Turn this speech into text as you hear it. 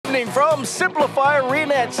evening from Simplify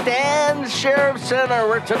Arena at Stan Sheriff Center,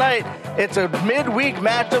 where tonight it's a midweek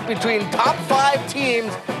matchup between top 5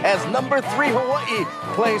 teams as number 3 Hawaii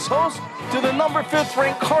plays host to the number 5th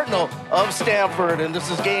ranked Cardinal of Standford. And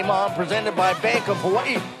this is Game On, presented by Bank of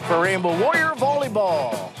Hawaii for Rainbow Warrior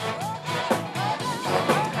Volleyball.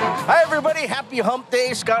 Hi everybody, happy hump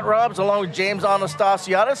day. Scott Robbs along with James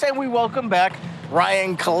Anastasiadis, and we welcome back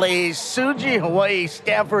Ryan Calais Suji. Hawaii,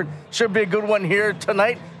 Stanford should be a good one here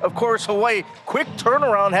tonight. Of course, Hawaii, quick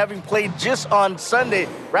turnaround, having played just on Sunday,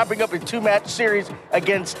 wrapping up a 2-match series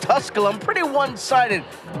against Tusculum. Pretty one-sided,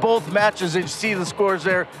 both matches. As you see the scores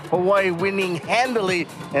there, Hawaii winning handily.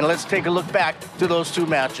 And let's take a look back to those 2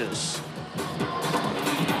 matches.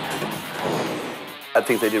 I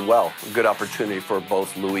think they did well. A good opportunity for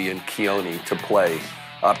both Louis and Keone to play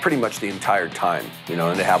pretty much the entire time, you know,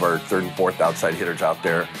 and to have our 3rd and 4th outside hitters out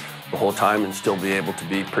there the whole time and still be able to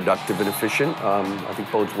be productive and efficient, I think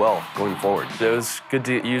bodes well going forward. It was good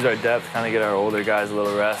to use our depth, kind of get our older guys a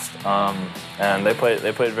little rest, and they played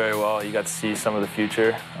very well. You got to see some of the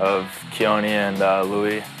future of Keone and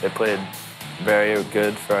Louis. They played very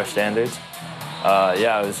good for our standards.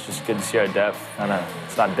 Yeah, it was just good to see our depth.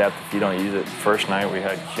 It's not depth if you don't use it. First night we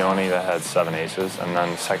had Keone that had 7 aces, and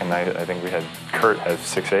then second night I think we had Kurt have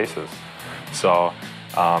 6 aces. So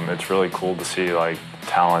it's really cool to see like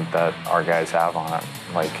talent that our guys have on it.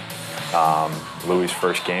 Like Louis'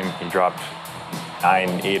 first game, he dropped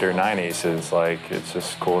 8 or 9 aces. Like it's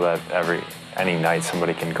just cool that any night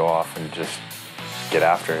somebody can go off and just get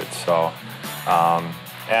after it. So.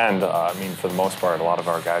 I mean, for the most part, a lot of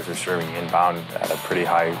our guys are serving inbound at a pretty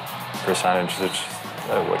high percentage,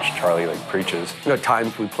 which Charlie preaches. You know, at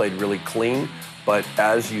times we played really clean, but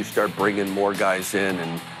as you start bringing more guys in,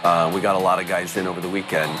 and we got a lot of guys in over the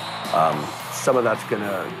weekend, some of that's going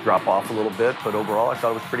to drop off a little bit, but overall I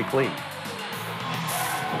thought it was pretty clean.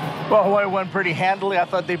 Well, Hawaii won pretty handily. I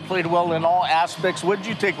thought they played well in all aspects. What did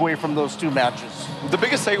you take away from those 2 matches? The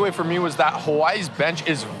biggest takeaway for me was that Hawaii's bench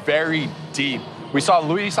is very deep. We saw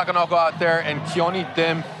Louis Sakanoko out there and Keone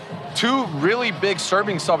Tim, 2 really big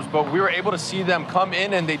serving subs, but we were able to see them come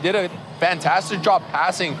in and they did a fantastic job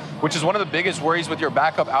passing, which is one of the biggest worries with your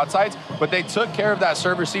backup outsides, but they took care of that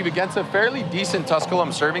serve receive against a fairly decent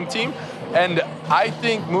Tusculum serving team. And I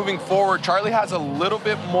think moving forward, Charlie has a little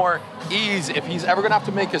bit more ease if he's ever going to have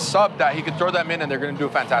to make a sub that he could throw them in and they're going to do a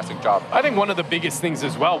fantastic job. I think one of the biggest things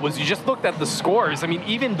as well was you just looked at the scores. I mean,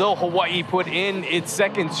 even though Hawaii put in its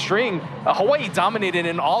 2nd string, Hawaii dominated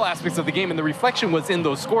in all aspects of the game, and the reflection was in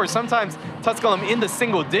those scores. Sometimes Tusculum in the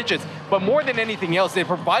single digits, but more than anything else, they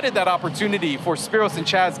provided that opportunity for Spiros and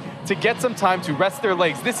Chaz to get some time to rest their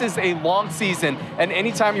legs. This is a long season, and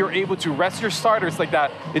anytime you're able to rest your starters like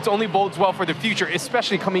that, it's only bodes well for the future,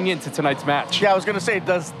 especially coming into tonight's match. Yeah, I was going to say,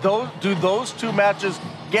 do those 2 matches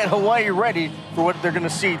get Hawaii ready for what they're going to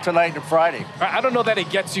see tonight and Friday? I don't know that it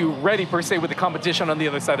gets you ready per se with the competition on the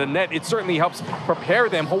other side of the net. It certainly helps prepare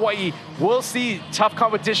them. Hawaii will see tough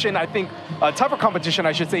competition, I think, tougher competition,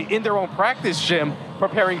 I should say, in their own practice gym,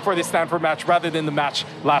 preparing for the Stanford match rather than the match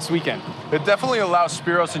last weekend. It definitely allows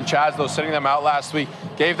Spiros and Chaz, though, sitting them out last week,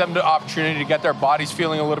 gave them the opportunity to get their bodies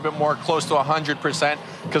feeling a little bit more close to 100%,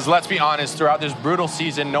 because let's be honest, throughout this brutal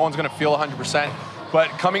season, no one's going to feel 100%. But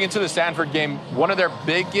coming into the Stanford game, one of their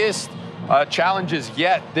biggest challenges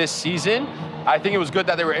yet this season, I think it was good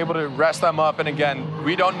that they were able to rest them up. And again,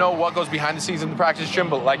 we don't know what goes behind the scenes in the practice gym,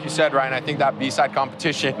 but like you said, Ryan, I think that B-side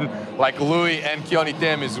competition, like Louis and Keone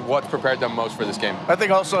Tim, is what prepared them most for this game. I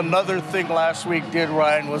think also another thing last week did,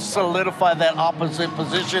 Ryan, was solidify that opposite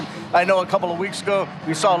position. I know a couple of weeks ago,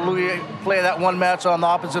 we saw Louis play that 1 match on the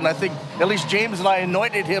opposite, and I think at least James and I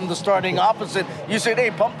anointed him the starting opposite. You said,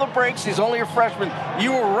 hey, pump the brakes, he's only a freshman.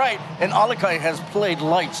 You were right, and Alakai has played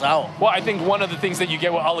lights out. Well, I think one of the things that you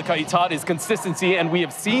get with Alakai Todd is consistency, and we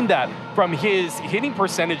have seen that from his hitting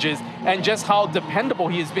percentages and just how dependable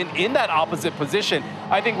he has been in that opposite position.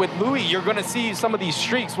 I think with Louis, you're going to see some of these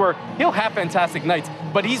streaks where he'll have fantastic nights,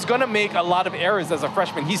 but he's going to make a lot of errors as a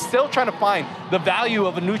freshman. He's still trying to find the value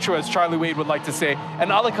of a neutral, as Charlie Wade would like to say,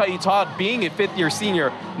 and Alakai Todd, being a 5th-year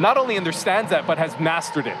senior, not only understands that, but has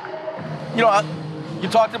mastered it. You know, you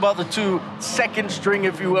talked about the 2 second string,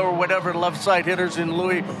 if you will, or whatever, left side hitters in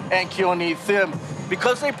Louis and Keone Tim.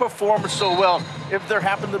 Because they perform so well, if there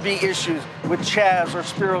happen to be issues with Chaz or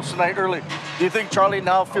Spiros tonight early, do you think Charlie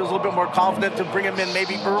now feels a little bit more confident to bring him in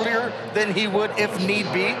maybe earlier than he would if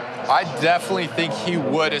need be? I definitely think he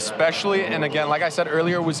would, especially, and again, like I said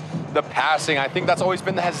earlier, was the passing. I think that's always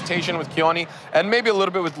been the hesitation with Keone, and maybe a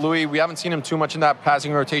little bit with Louis. We haven't seen him too much in that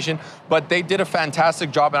passing rotation, but they did a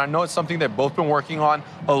fantastic job, and I know it's something they've both been working on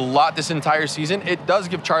a lot this entire season. It does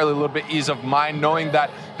give Charlie a little bit ease of mind knowing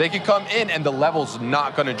that they can come in and the level's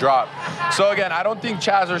not going to drop. So again, I don't think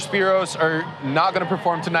Chaz or Spiros are not going to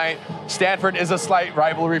perform tonight. Stanford is a slight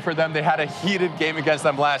rivalry for them. They had a heated game against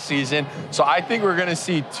them last season, so I think we're going to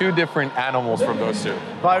see two different animals from those two.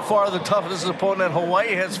 By far the toughest opponent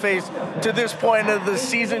Hawaii has faced to this point of the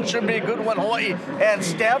season. Should be a good one, Hawaii and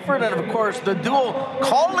Stanford. And of course, the duo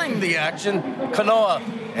calling the action, Kanoa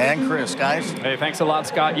and Chris, guys. Hey, thanks a lot,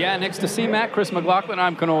 Scott. Yeah, next to C-Mac, Chris McLaughlin,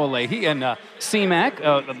 I'm Kanoa Leahy. And C-Mac,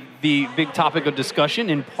 the big topic of discussion,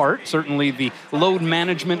 in part, certainly the load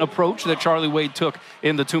management approach that Charlie Wade took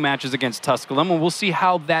in the 2 matches against Tusculum. And we'll see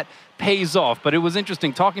how that pays off. But it was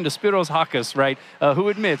interesting talking to Spiros Hakas, right, who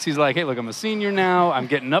admits, he's like, hey, look, I'm a senior now. I'm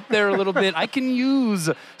getting up there a little bit. I can use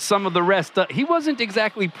some of the rest. He wasn't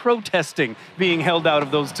exactly protesting being held out of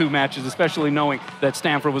those 2 matches, especially knowing that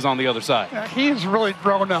Stanford was on the other side. Yeah, he's really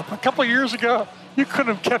grown up. A couple of years ago, you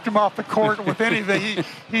couldn't have kept him off the court with anything.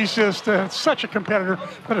 He's just such a competitor.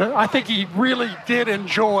 But I think he really did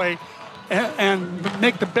enjoy and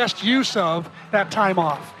make the best use of that time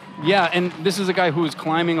off. Yeah, and this is a guy who is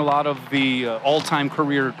climbing a lot of the all-time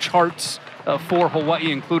career charts for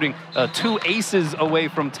Hawaii, including 2 aces away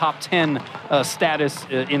from top 10 status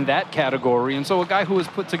in that category. And so a guy who has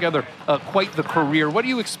put together quite the career. What do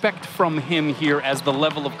you expect from him here as the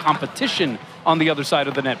level of competition on the other side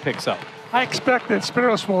of the net picks up? I expect that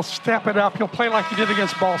Spiros will step it up. He'll play like he did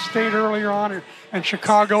against Ball State earlier on and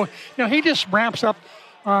Chicago. You know, he just ramps up.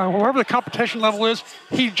 Wherever the competition level is,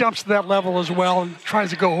 he jumps to that level as well and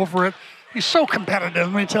tries to go over it. He's so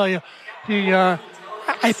competitive, let me tell you.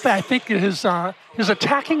 I think his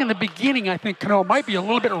attacking in the beginning, I think Kanoa might be a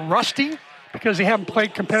little bit rusty because he haven't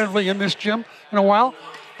played competitively in this gym in a while.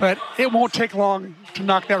 But it won't take long to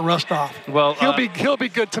knock that rust off. Well, he'll be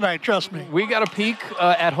good tonight, trust me. We got a peek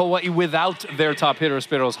at Hawaii without their top hitter,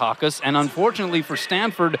 Spiros Hakas. And unfortunately for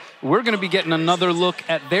Stanford, we're going to be getting another look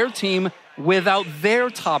at their team without their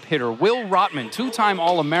top hitter, Will Rotman, 2-time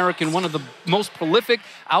All-American, one of the most prolific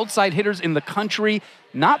outside hitters in the country,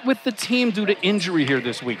 not with the team due to injury here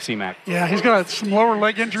this week, C-Mac. Yeah, he's got some lower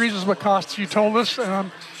leg injuries is what Costs you told us.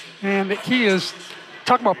 And he is,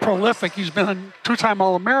 talking about prolific, he's been a 2-time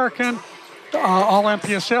All-American,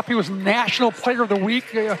 All-MPSF. He was National Player of the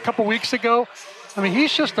Week a couple weeks ago. I mean,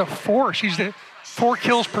 he's just a force. He's the 4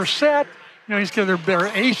 kills per set. You know, he's their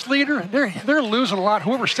ace leader. They're losing a lot.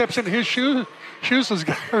 Whoever steps into his shoes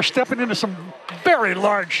are stepping into some very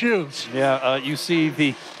large shoes. Yeah, you see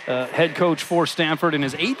the head coach for Stanford in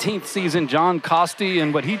his 18th season, John Costi,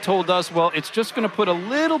 and what he told us, well, it's just going to put a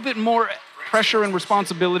little bit more pressure and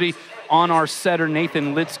responsibility on our setter,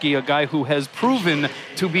 Nathan Litsky, a guy who has proven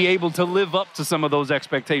to be able to live up to some of those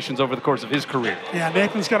expectations over the course of his career. Yeah,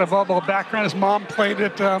 Nathan's got a volleyball background. His mom played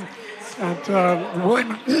at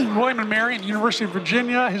William and Mary at the University of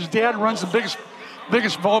Virginia. His dad runs the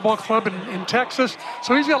biggest volleyball club in Texas.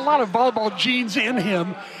 So he's got a lot of volleyball genes in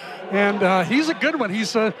him. And he's a good one.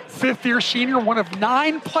 He's a 5th-year senior, one of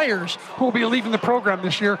 9 players who will be leaving the program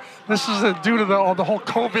this year. This is due to the whole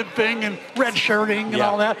COVID thing and redshirting and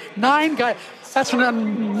all that. 9 guys. That's an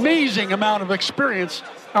amazing amount of experience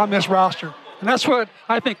on this roster. And that's what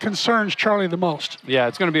I think concerns Charlie the most. Yeah,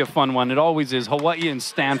 it's going to be a fun one. It always is. Hawaii and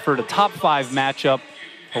Stanford, a top 5 matchup.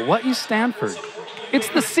 Hawaii-Stanford. It's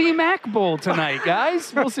the C-Mac Bowl tonight,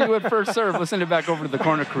 guys. We'll see you at first serve. We'll send it back over to the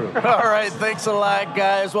corner crew. All right, thanks a lot,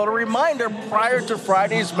 guys. Well, a reminder, prior to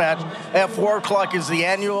Friday's match at 4 o'clock is the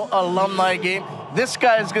annual alumni game. This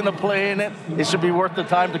guy is going to play in it. It should be worth the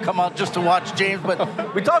time to come out just to watch James.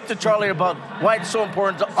 But we talked to Charlie about why it's so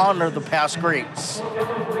important to honor the past greats.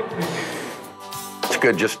 It's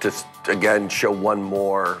good just to, again, show one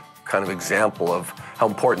more kind of example of how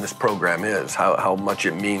important this program is, how much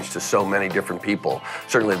it means to so many different people.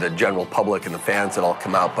 Certainly the general public and the fans that all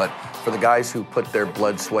come out, but for the guys who put their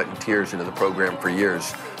blood, sweat, and tears into the program for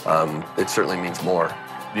years, it certainly means more.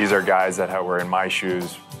 These are guys that were in my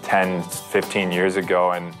shoes 10, 15 years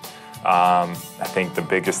ago, and I think the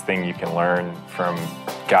biggest thing you can learn from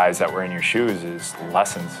guys that were in your shoes is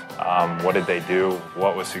lessons. What did they do?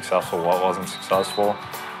 What was successful? What wasn't successful?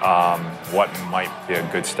 What might be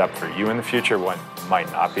a good step for you in the future? What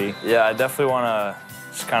might not be? Yeah, I definitely want to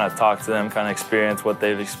just kind of talk to them, kind of experience what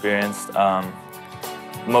they've experienced.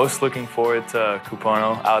 Most looking forward to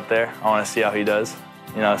Kupono out there. I want to see how he does,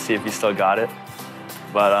 you know, see if he still got it.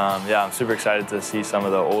 But yeah, I'm super excited to see some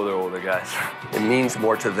of the older guys. It means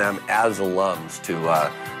more to them as alums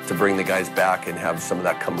to bring the guys back and have some of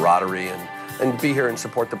that camaraderie and be here and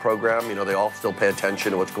support the program. You know, they all still pay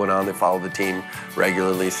attention to what's going on. They follow the team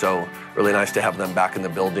regularly. So really nice to have them back in the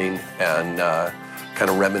building and kind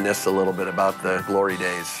of reminisce a little bit about the glory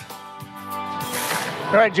days.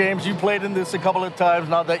 All right, James, you played in this a couple of times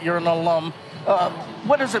now that you're an alum.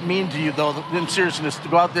 What does it mean to you, though, in seriousness, to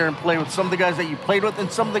go out there and play with some of the guys that you played with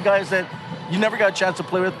and some of the guys that you never got a chance to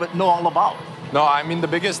play with but know all about? No, I mean, the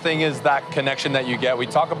biggest thing is that connection that you get. We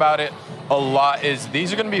talk about it a lot, is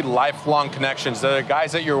these are going to be lifelong connections. The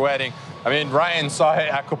guys at your wedding. I mean, Ryan saw it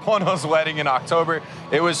at Kapono's wedding in October.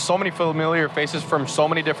 It was so many familiar faces from so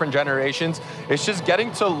many different generations. It's just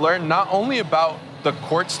getting to learn not only about the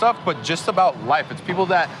court stuff, but just about life. It's people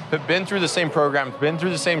that have been through the same programs, been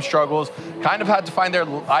through the same struggles, kind of had to find their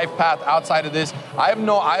life path outside of this. I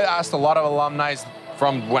asked a lot of alumni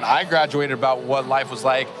from when I graduated about what life was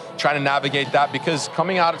like, trying to navigate that, because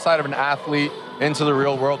coming outside of an athlete into the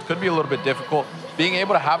real world could be a little bit difficult. Being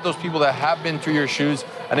able to have those people that have been through your shoes,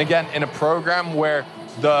 and again, in a program where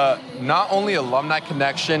the not only alumni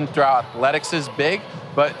connection throughout athletics is big,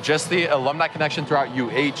 but just the alumni connection throughout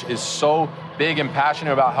UH is so big and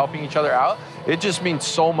passionate about helping each other out. It just means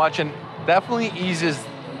so much and definitely eases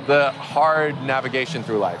the hard navigation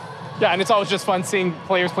through life. Yeah, and it's always just fun seeing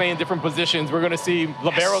players playing in different positions. We're going to see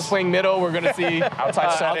liberos playing middle. We're going to see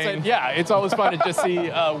outside setting. Yeah, it's always fun to just see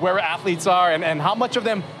where athletes are and how much of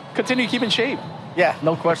them continue to keep in shape. Yeah,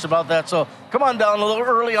 no question about that. So come on down a little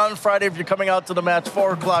early on Friday if you're coming out to the match,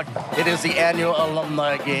 4 o'clock. It is the annual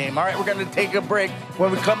alumni game. All right, we're going to take a break.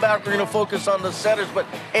 When we come back, we're going to focus on the setters. But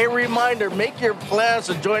a reminder, make your plans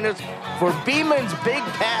to join us for Beeman's Big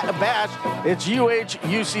Bash. It's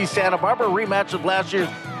UH-UC Santa Barbara, rematch of last year's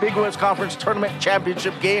Big West Conference Tournament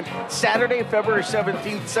Championship game. Saturday, February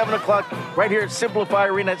 17th, 7 o'clock, right here at Simplify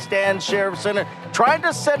Arena at Stan Sheriff Center. Trying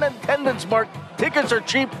to set an attendance mark. Tickets are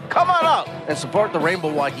cheap. Come on out and support the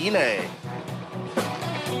Rainbow Wahine.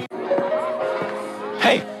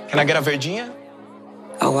 Hey, can I get a Virginia?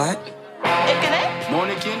 A what?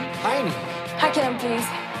 Morning, Heine. Hi, can I please?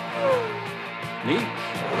 Me?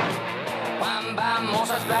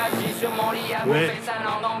 Ouais.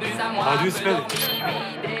 How do you spell it?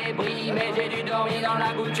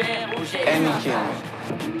 Anakin.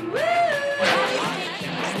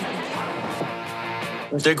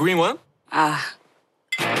 The green one? Ah.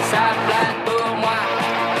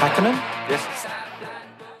 Hakkinen? Yes.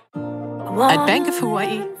 At Bank of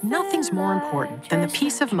Hawaii, nothing's more important than the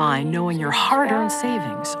peace of mind knowing your hard-earned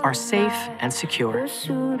savings are safe and secure.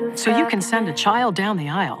 So you can send a child down the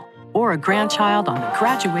aisle or a grandchild on the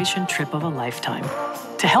graduation trip of a lifetime.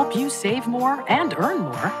 To help you save more and earn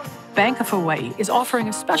more, Bank of Hawaii is offering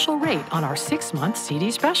a special rate on our 6-month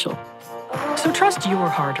CD special. So trust your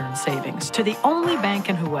hard-earned savings to the only bank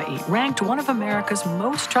in Hawaii ranked one of America's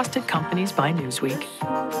most trusted companies by Newsweek,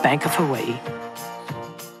 Bank of Hawaii.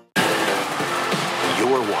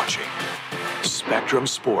 You're watching Spectrum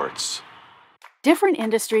Sports. Different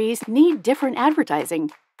industries need different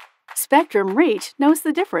advertising. Spectrum Reach knows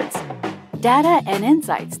the difference. Data and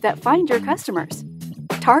insights that find your customers.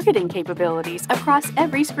 Targeting capabilities across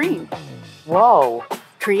every screen. Whoa.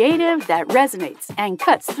 Creative that resonates and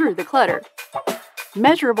cuts through the clutter.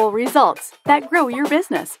 Measurable results that grow your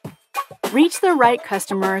business. Reach the right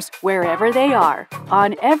customers wherever they are,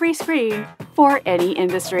 on every screen, for any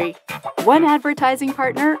industry. One advertising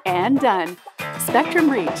partner and done. Spectrum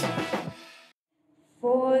Reach.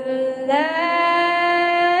 For the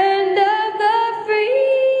land of the free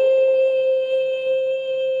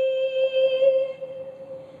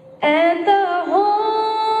and the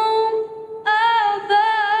home of the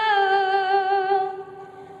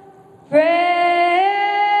brave.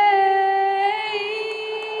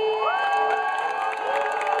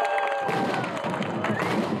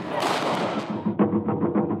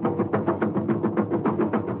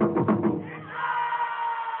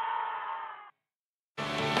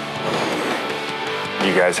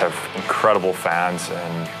 You guys have incredible fans,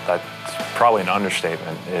 and that's probably an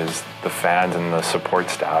understatement, is the fans and the support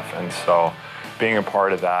staff. And so being a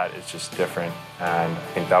part of that is just different. And I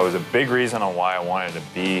think that was a big reason on why I wanted to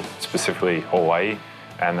be specifically Hawaii.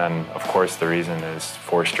 And then, of course, the reason is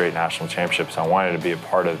 4 straight national championships. I wanted to be a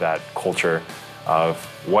part of that culture of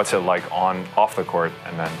what's it like off the court,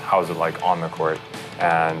 and then how's it like on the court.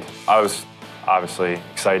 And I was obviously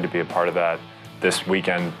excited to be a part of that this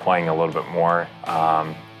weekend, playing a little bit more,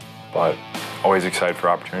 but always excited for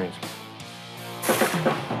opportunities.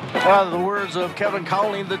 The words of Kevin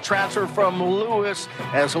Cowling, the transfer from Lewis,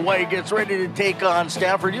 as Hawaii gets ready to take on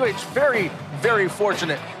Standford. UH very, very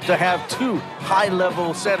fortunate to have 2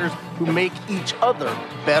 high-level setters who make each other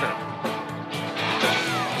better.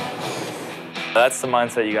 That's the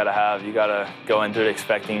mindset you got to have. You got to go into it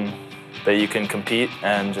expecting that you can compete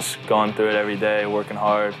and just going through it every day, working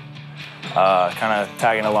hard, kind of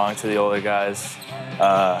tagging along to the older guys,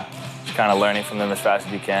 just kind of learning from them as fast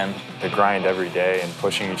as you can. The grind every day and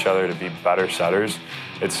pushing each other to be better setters,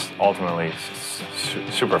 it's ultimately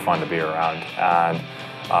super fun to be around. And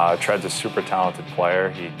Tred's a super talented player.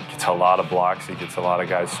 He gets a lot of blocks, he gets a lot of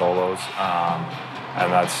guys solos,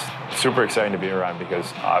 and that's super exciting to be around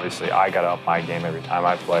because obviously I got to up my game every time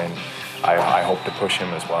I play, and I hope to push him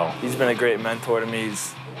as well. He's been a great mentor to me.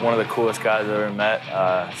 He's one of the coolest guys I've ever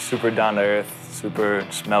met. Super down to earth, super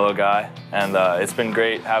just mellow guy, and it's been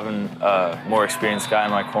great having a more experienced guy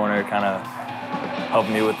in my corner, kind of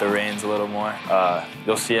helping me with the reins a little more.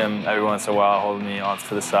 You'll see him every once in a while holding me off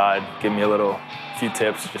to the side, give me a few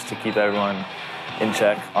tips just to keep everyone in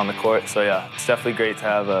check on the court. So yeah, it's definitely great to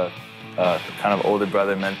have a kind of older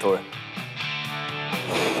brother mentor.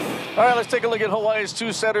 All right, let's take a look at Hawaii's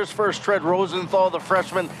two setters. First, Tred Rosenthal, the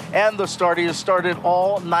freshman and the starter. He has started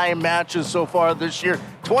all 9 matches so far this year.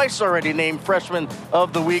 Twice already named Freshman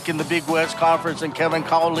of the Week in the Big West Conference. And Kevin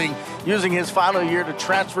Cowling, using his final year to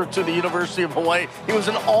transfer to the University of Hawaii. He was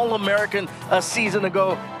an All-American a season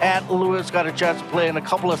ago at Lewis. Got a chance to play in a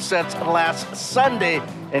couple of sets last Sunday.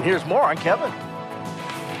 And here's more on Kevin.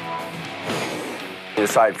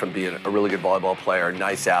 Aside from being a really good volleyball player,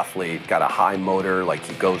 nice athlete, got a high motor, like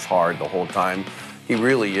he goes hard the whole time, he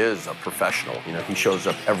really is a professional. You know, he shows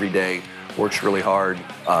up every day, works really hard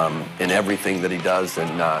in everything that he does, and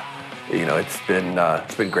you know, it's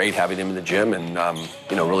been great having him in the gym, and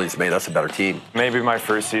you know, really has made us a better team. Maybe my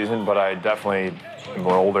first season, but I definitely am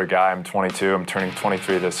an older guy. I'm 22. I'm turning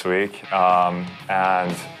 23 this week, and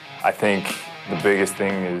I think the biggest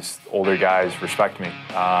thing is older guys respect me,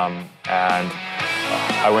 and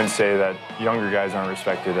I wouldn't say that younger guys aren't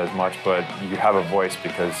respected as much, but you have a voice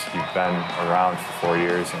because you've been around for 4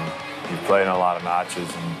 years and you've played in a lot of matches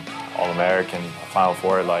and All-American, Final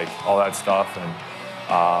Four, like all that stuff. And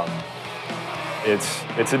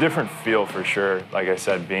it's a different feel for sure. Like I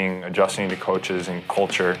said, adjusting to coaches and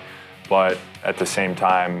culture, but at the same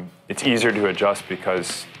time, it's easier to adjust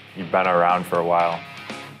because you've been around for a while.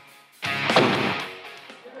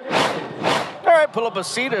 All right, pull up a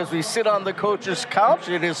seat as we sit on the coach's couch.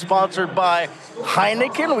 It is sponsored by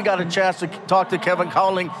Heineken. We got a chance to talk to Kevin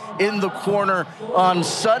Cowling in the corner on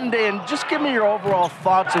Sunday. And just give me your overall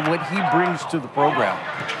thoughts on what he brings to the program.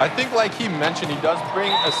 I think, like he mentioned, he does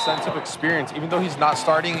bring a sense of experience, even though he's not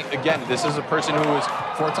starting. Again, this is a person who is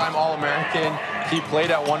 4-time All-American. He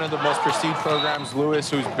played at one of the most prestige programs, Lewis,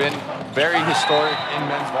 who's been very historic in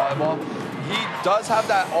men's volleyball. He does have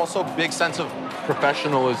that also big sense of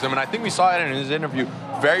professionalism, and I think we saw it in his interview.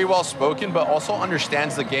 Very well spoken, but also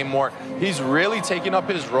understands the game more. He's really taken up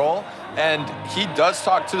his role, and he does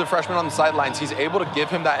talk to the freshmen on the sidelines. He's able to give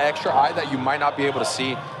him that extra eye that you might not be able to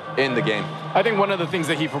see in the game. I think one of the things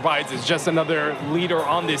that he provides is just another leader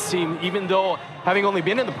on this team. Even though having only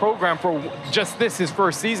been in the program for just his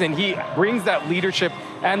first season, he brings that leadership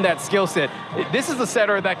and that skill set. This is a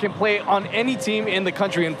setter that can play on any team in the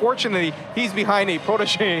country. Unfortunately, he's behind a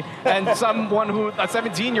protege and a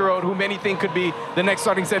 17-year-old who many think could be the next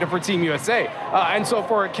starting setter for Team USA. And so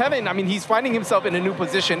for Kevin, I mean, he's finding himself in a new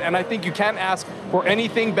position, and I think you can't ask for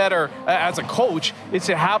anything better as a coach is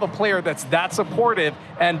to have a player that's that supportive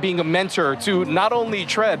and being a mentor to not only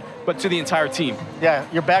Tred, but to the entire team. Yeah,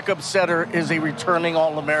 your backup setter is a returning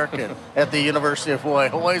All-American at the University of Hawaii.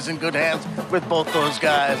 Hawaii's in good hands with both those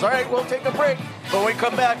guys. All right, we'll take a break. When we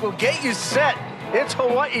come back, we'll get you set. It's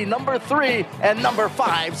Hawaii, number 3, and number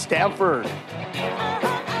 5, Standford.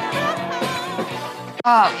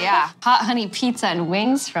 Oh, yeah. Hot honey pizza and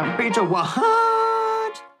wings from Pizza What?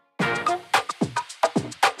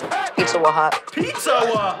 Pizza What? Pizza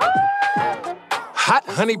What? Hot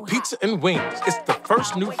honey pizza and wings. It's the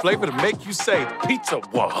first new flavor to make you say, pizza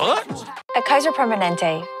what? At Kaiser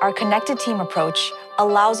Permanente, our connected team approach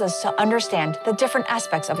allows us to understand the different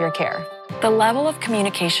aspects of your care. The level of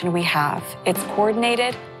communication we have, it's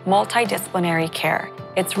coordinated, multidisciplinary care.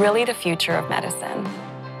 It's really the future of medicine.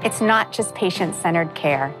 It's not just patient-centered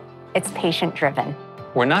care, it's patient-driven.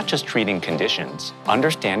 We're not just treating conditions.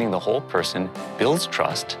 Understanding the whole person builds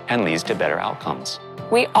trust and leads to better outcomes.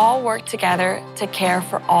 We all work together to care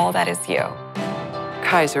for all that is you.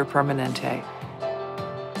 Kaiser Permanente.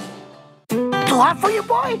 Too hot for you,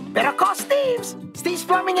 boy? Better call Steve's. Steve's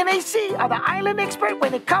Plumbing and AC are the island expert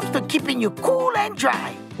when it comes to keeping you cool and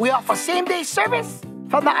dry. We offer same-day service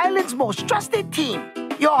from the island's most trusted team.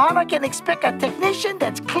 Your Ohana can expect a technician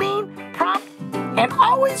that's clean, prompt, And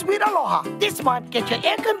always with Aloha. This month, get your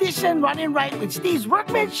air conditioning running right with Steve's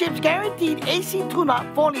Workmanship's Guaranteed AC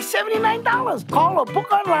Tune-Up for only $79. Call or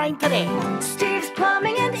book online today. Steve's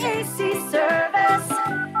Plumbing and AC Service.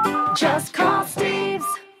 Just call Steve's.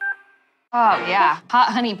 Oh, yeah. Hot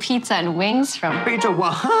honey pizza and wings from Pizza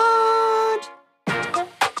what?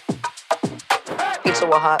 Pizza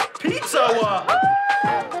what? Pizza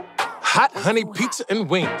what? Hot honey pizza and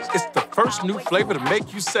wings. It's the first new flavor to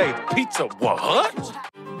make you say, pizza what?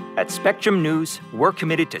 At Spectrum News, we're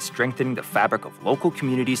committed to strengthening the fabric of local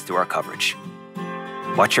communities through our coverage.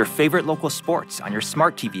 Watch your favorite local sports on your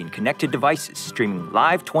smart TV and connected devices, streaming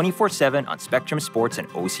live 24/7 on Spectrum Sports and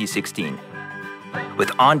OC16.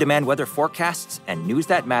 With on-demand weather forecasts and news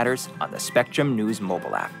that matters on the Spectrum News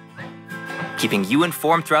mobile app. Keeping you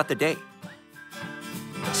informed throughout the day.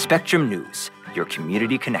 Spectrum News, your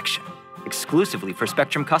community connection. Exclusively for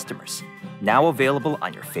Spectrum customers. Now available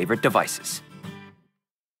on your favorite devices.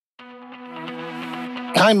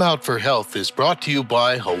 Time Out for Health is brought to you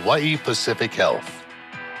by Hawaii Pacific Health.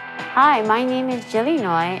 Hi, my name is Jilly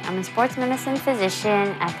Noy. I'm a sports medicine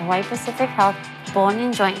physician at the Hawaii Pacific Health Bone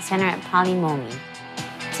and Joint Center at Palimomi.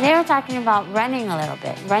 Today we're talking about running a little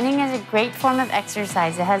bit. Running is a great form of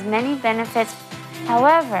exercise. It has many benefits.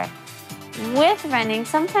 However, with running,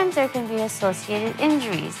 sometimes there can be associated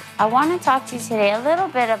injuries. I want to talk to you today a little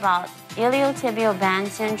bit about iliotibial band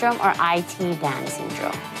syndrome or IT band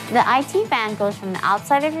syndrome. The IT band goes from the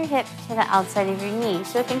outside of your hip to the outside of your knee,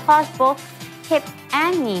 so it can cause both hip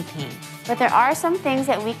and knee pain. But there are some things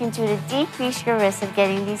that we can do to decrease your risk of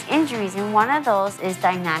getting these injuries, and one of those is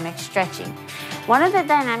dynamic stretching. One of the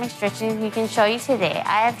dynamic stretching we can show you today.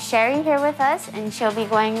 I have Sherry here with us, and she'll be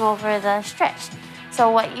going over the stretch. So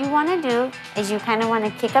what you want to do is you kind of want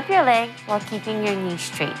to kick up your leg while keeping your knee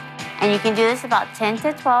straight. And you can do this about 10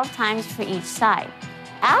 to 12 times for each side.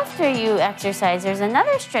 After you exercise, there's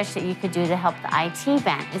another stretch that you could do to help the IT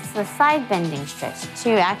band. It's the side bending stretch. So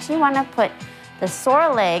you actually want to put the sore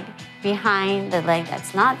leg behind the leg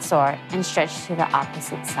that's not sore and stretch to the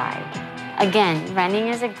opposite side. Again, running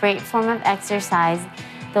is a great form of exercise.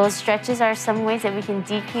 Those stretches are some ways that we can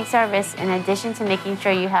decrease our risk in addition to making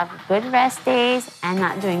sure you have good rest days and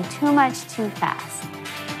not doing too much too fast.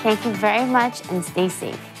 Thank you very much and stay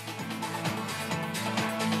safe.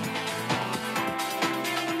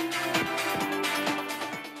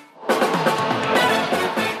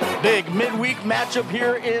 Big midweek matchup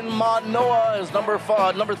here in Mānoa as number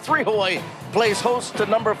 3 Hawaii plays host to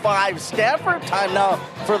number 5 Standford. Time now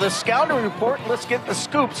for the Scouting Report. Let's get the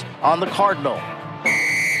scoops on the Cardinal.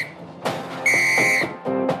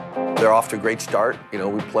 They're off to a great start. You know,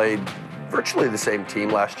 we played virtually the same team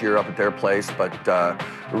last year up at their place, but a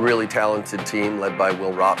really talented team led by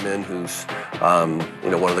Will Rotman, who's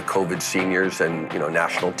one of the COVID seniors and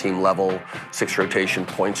national team level 6 rotation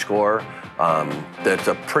point scorer. That's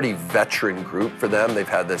a pretty veteran group for them. They've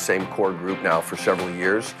had the same core group now for several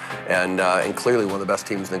years, and clearly one of the best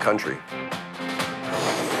teams in the country.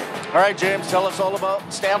 All right, James, tell us all about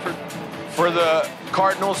Standford. For the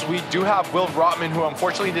Cardinals, we do have Will Rotman, who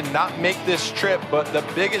unfortunately did not make this trip, but the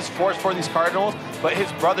biggest force for these Cardinals. But his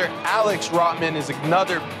brother, Alex Rotman, is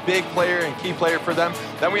another big player and key player for them.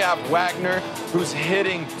 Then we have Wagner, who's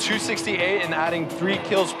hitting .268 and adding 3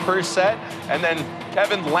 kills per set. And then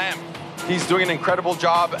Kevin Lamp, he's doing an incredible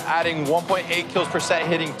job adding 1.8 kills per set,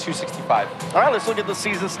 hitting .265. All right, let's look at the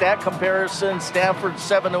season stat comparison. Stanford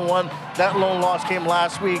 7-1. That lone loss came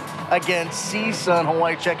last week against CSUN.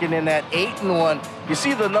 Hawaii checking in at 8-1. You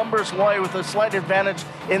see the numbers, Hawaii with a slight advantage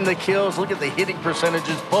in the kills. Look at the hitting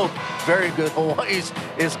percentages, both very good. Hawaii's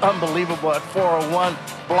is unbelievable at 401.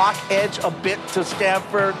 Block edge a bit to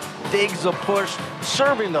Stanford. Digs a push.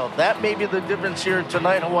 Serving, though, that may be the difference here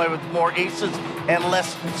tonight. Hawaii with more aces and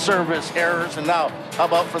less service errors. And now, how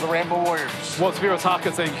about for the Rainbow Warriors? Well, Spiro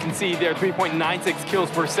Takasa, you can see there 3.96 kills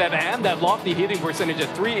per set and that lofty hitting percentage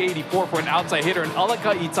at 384 for an outside hitter. And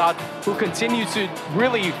Alaka Itat, who continues to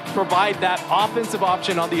really provide that offensive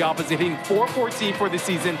option on the opposite, hitting .414 for the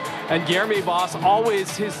season. And Guillermo Boss,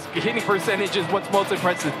 always his hitting percentage is what's most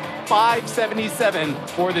impressive. .577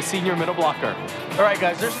 for the senior middle blocker. All right,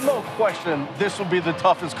 guys, there's no question this will be the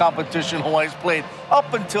toughest competition Hawaii's played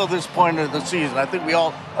up until this point of the season. I think we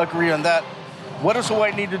all agree on that. What does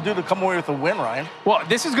Hawaii need to do to come away with a win, Ryan? Well,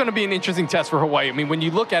 this is going to be an interesting test for Hawaii. I mean, when you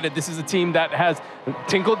look at it, this is a team that has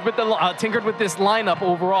tinkered with this lineup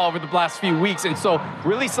overall over the last few weeks. And so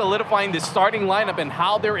really solidifying this starting lineup and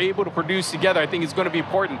how they're able to produce together, I think is going to be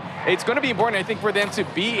important. It's going to be important, I think, for them to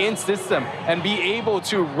be in system and be able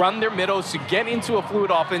to run their middles, to get into a fluid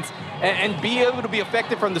offense, and be able to be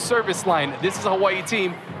effective from the service line. This is a Hawaii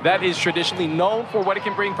team that is traditionally known for what it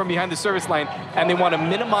can bring from behind the service line, and they want to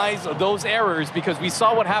minimize those errors because we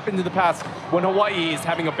saw what happened in the past when Hawaii is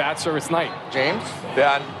having a bad service night. James?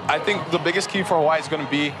 Yeah, and I think the biggest key for Hawaii is going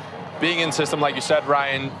to be being in system, like you said,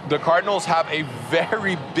 Ryan. The Cardinals have a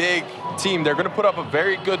very big team. They're going to put up a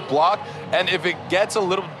very good block, and if it gets a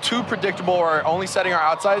little too predictable or only setting our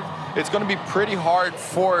outside, it's going to be pretty hard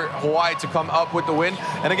for Hawaii to come up with the win.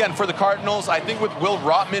 And again, for the Cardinals, I think with Will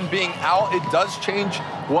Rotman being out, it does change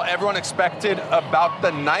what everyone expected about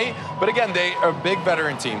the night. But again, they are a big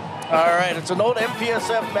veteran team. All right, it's an old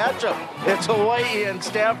MPSF matchup. It's Hawaii and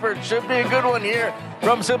Standford. Should be a good one here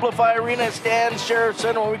from Simplify Arena at Stan Sheriff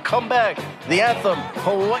Center. When we come back, the anthem,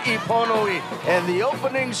 Hawaii Pono'i, and the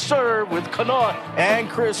opening serve with Kanoa and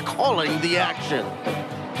Chris calling the action.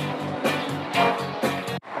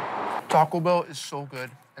 Taco Bell is so good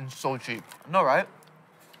and so cheap. No, right?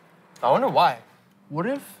 I wonder why. What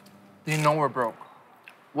if they know we're broke?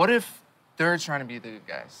 What if they're trying to be the good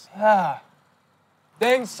guys? Yeah.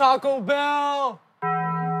 Thanks, Taco Bell!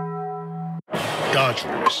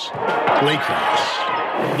 Dodgers, Lakers,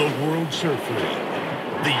 the World Surf League,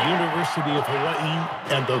 the University of Hawaii,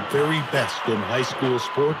 and the very best in high school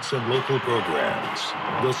sports and local programs.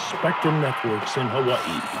 The Spectrum Networks in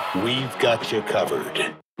Hawaii. We've got you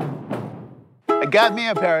covered. I got me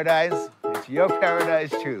a paradise. It's your paradise,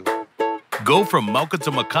 too. Go from Mauka to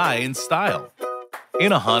Makai in style.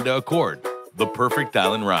 In a Honda Accord, the perfect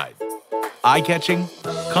island ride. Eye-catching,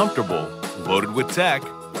 comfortable, loaded with tech,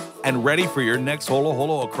 and ready for your next holo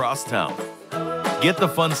holo across town. Get the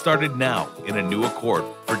fun started now in a new Accord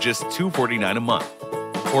for just $249 a month,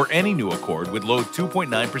 or any new Accord with low 2.9%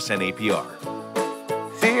 APR.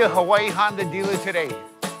 See a Hawaii Honda dealer today.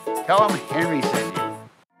 Tell them Henry sent you.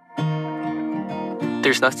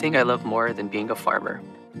 There's nothing I love more than being a farmer.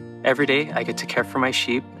 Every day, I get to care for my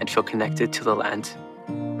sheep and feel connected to the land.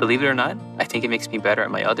 Believe it or not, I think it makes me better at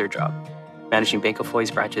my other job, managing Bank of Hawaii's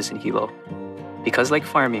branches in Hilo. Because like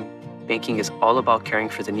farming, banking is all about caring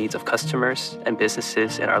for the needs of customers and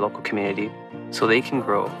businesses in our local community so they can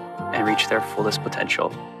grow and reach their fullest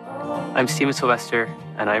potential. I'm Steven Sylvester,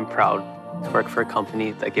 and I'm proud to work for a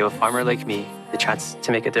company that gave a farmer like me the chance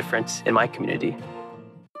to make a difference in my community.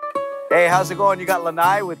 Hey, how's it going? You got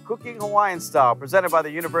Lanai with Cooking Hawaiian Style, presented by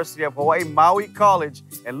the University of Hawaii Maui College.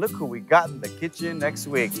 And look who we got in the kitchen next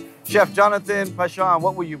week. Chef Jonathan Pashan,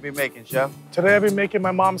 what will you be making, Chef? Today I'll be making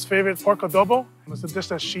my mom's favorite pork adobo. It's a dish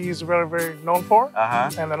that she's very, very known for.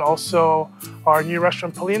 And then also our new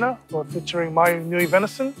restaurant, Palina, featuring my new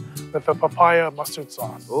venison with a papaya mustard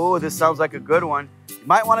sauce. Oh, this sounds like a good one. You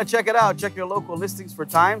might want to check it out. Check your local listings for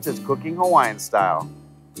times. It's Cooking Hawaiian Style.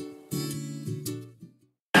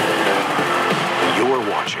 You're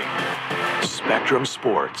watching Spectrum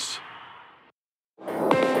Sports.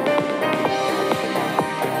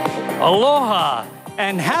 Aloha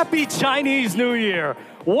and happy Chinese New Year.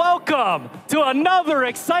 Welcome to another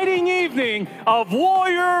exciting evening of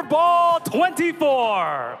Warrior Ball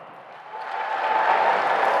 24.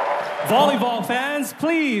 Volleyball fans,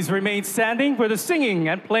 please remain standing for the singing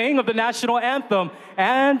and playing of the national anthem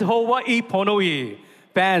and Hawaii Pono'i.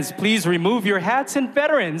 Fans, please remove your hats, and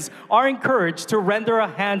veterans are encouraged to render a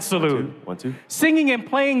hand salute. One, two. Singing and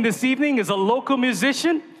playing this evening is a local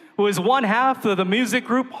musician who is one half of the music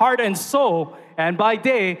group Heart and Soul, and by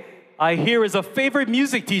day, I hear is a favorite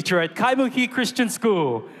music teacher at Kaimuki Christian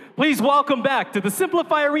School. Please welcome back to the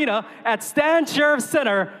Simplify Arena at Stan Sheriff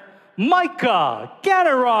Center, Micah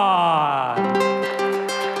Ganneron.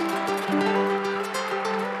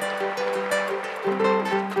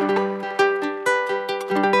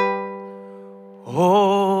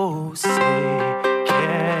 Oh, say,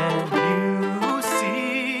 can you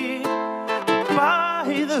see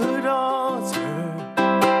by the dawn's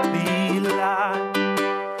early light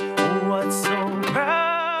what so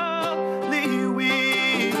proudly we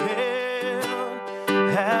hailed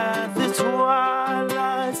at the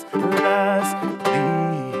twilight's last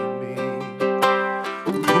gleaming,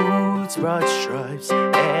 boots, broad stripes,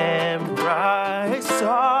 and bright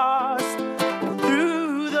stars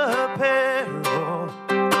through the perilous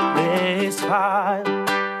fight.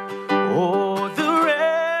 Oh, the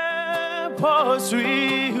ramparts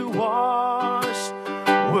we watched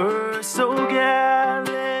were so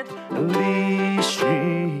gallantly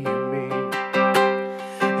streaming,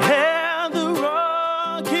 and the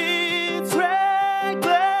rockets red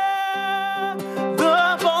glare,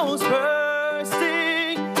 the bombs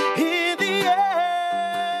bursting in the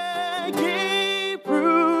air, gave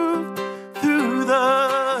proof through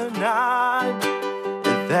the night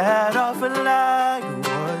that our flag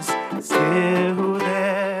was still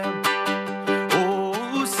there.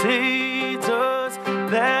 Cedars,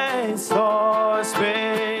 that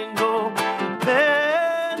star-spangled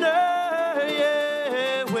banner,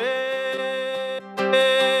 yeah,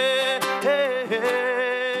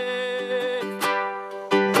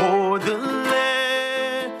 o'er the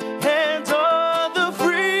land of the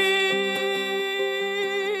free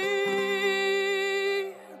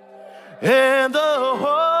and the home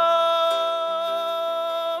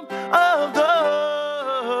of the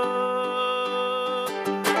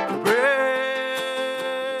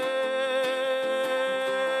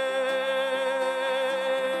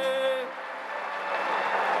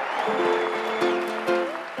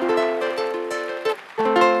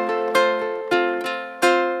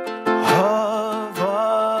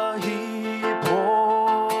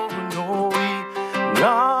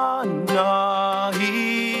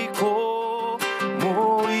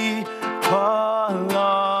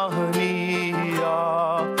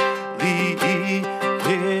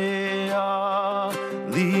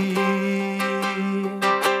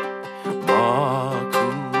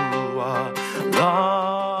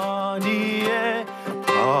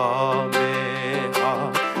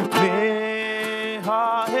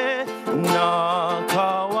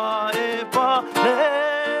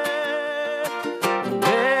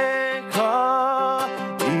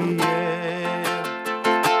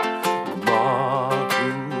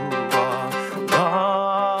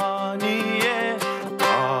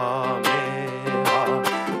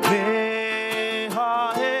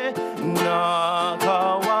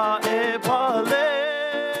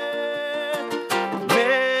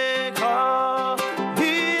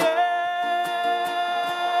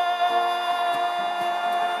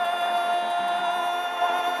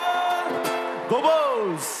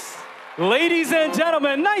Ladies and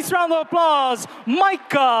gentlemen, nice round of applause,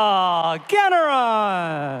 Micah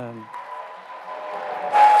Ganneron.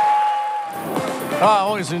 I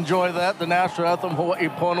always enjoy that, the national anthem, Hawaii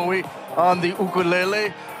Pono'i on the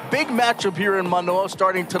ukulele. Big matchup here in Mānoa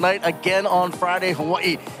starting tonight, again on Friday.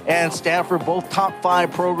 Hawaii and Standford, both top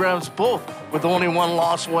 5 programs, both with only one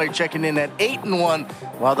loss. Hawaii checking in at 8-1,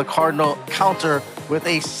 while the Cardinal counter with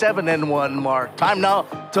a 7-1 mark. Time now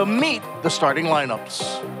to meet the starting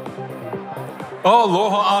lineups.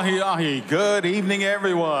 Aloha ahi ahi. Good evening,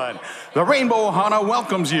 everyone. The Rainbow Hana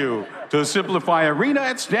welcomes you to Simplify Arena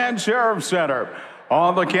at Stan Sheriff Center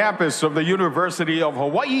on the campus of the University of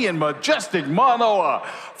Hawaii in majestic Mānoa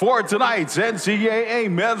for tonight's NCAA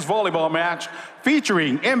men's volleyball match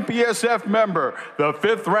featuring MPSF member, the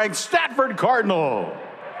 5th-ranked Standford Cardinal.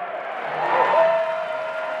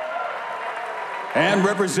 And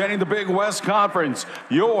representing the Big West Conference,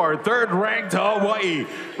 your 3rd-ranked Hawaii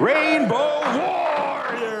Rainbow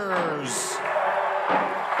Warriors.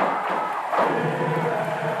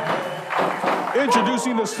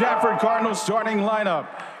 Introducing the Standford Cardinals starting lineup.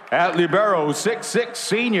 At libero, 6'6"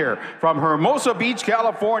 senior from Hermosa Beach,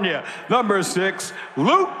 California, number 6,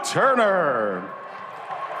 Luke Turner.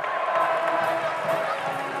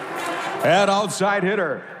 At outside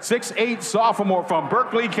hitter, 6'8" sophomore from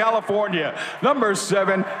Berkeley, California, number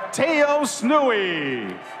 7, Teo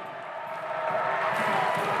Snui.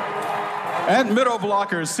 At middle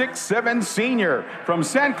blocker, 6'7" senior from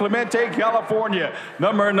San Clemente, California,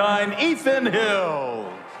 number 9, Ethan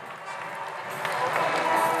Hill.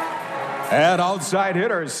 At outside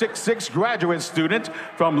hitter, 6'6" graduate student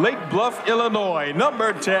from Lake Bluff, Illinois,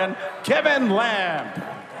 number 10, Kevin Lamb.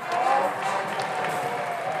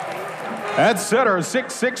 At center,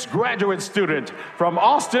 6'6" graduate student from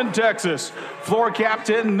Austin, Texas, floor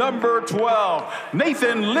captain number 12,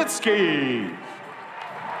 Nathan Litsky.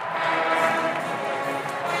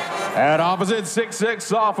 At opposite, 6'6"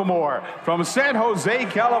 sophomore from San Jose,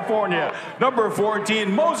 California, number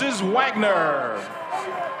 14, Moses Wagner.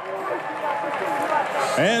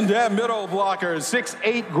 And at middle blocker,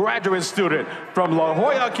 6'8" graduate student from La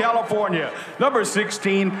Jolla, California, number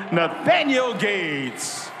 16, Nathaniel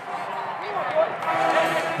Gates.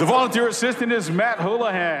 The volunteer assistant is Matt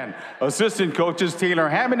Houlihan. Assistant coaches Taylor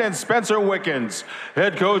Hammond and Spencer Wickens.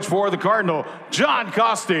 Head coach for the Cardinal, John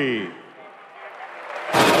Costi.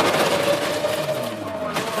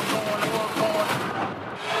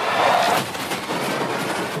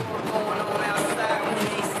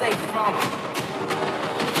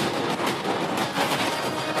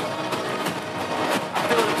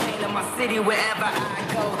 Wherever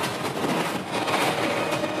I go.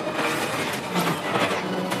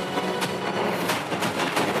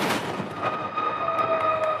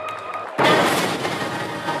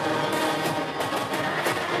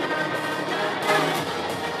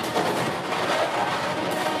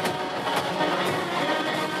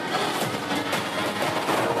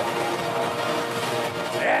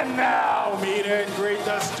 And now, meet and greet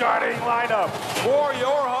the starting lineup for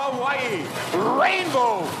your Hawaii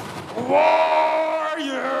Rainbow Warriors.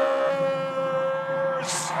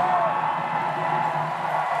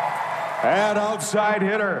 And outside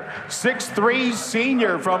hitter, 6'3"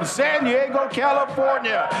 senior from San Diego,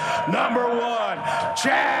 California, number 1,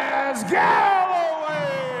 Chaz Galloway.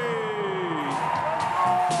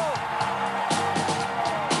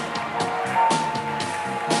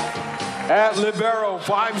 At libero,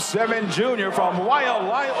 5'7" junior from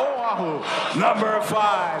Waialae, Oahu, number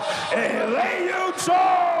 5, Eleyu Choi.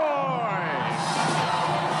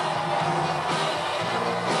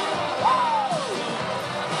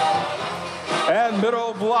 And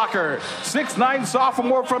middle blocker, 6'9"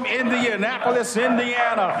 sophomore from Indianapolis,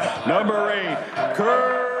 Indiana, number 8,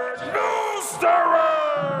 Kurt Neusterer.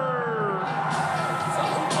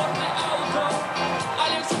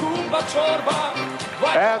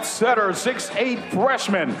 At center, 6'8"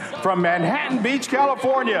 freshman from Manhattan Beach,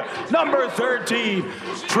 California, number 13,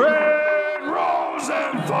 Trent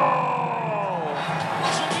Rosenthal.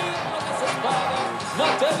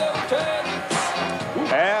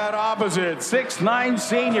 At opposite, 6'9"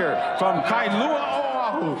 senior from Kailua,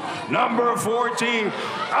 Oahu, number 14,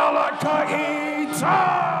 Alakai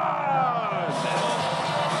Todd.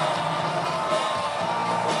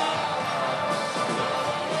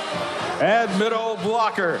 And middle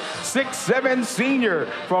blocker, 6'7" senior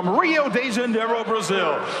from Rio de Janeiro,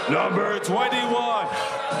 Brazil, number 21,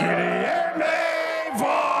 Guilherme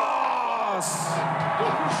Voss.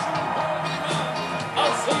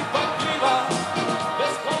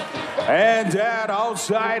 And at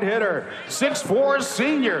outside hitter, 6'4"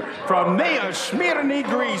 senior from Nea Smyrni,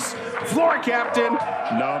 Greece, floor captain,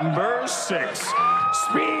 number 6,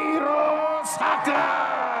 Spiros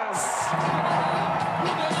Hakas.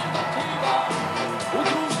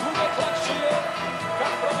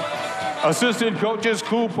 Assistant coaches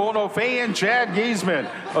Ku Ponofe and Chad Giesman.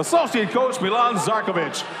 Associate coach Milan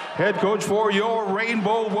Zarkovic. Head coach for your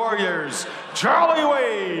Rainbow Warriors, Charlie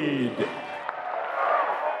Wade.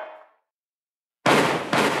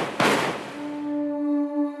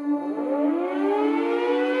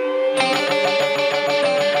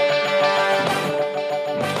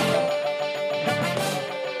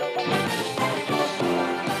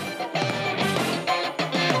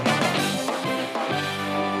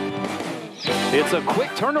 It's a quick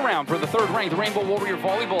turnaround for the third-ranked Rainbow Warrior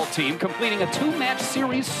volleyball team, completing a 2-match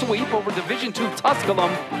series sweep over Division II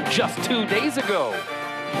Tusculum just 2 days ago.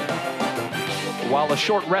 While a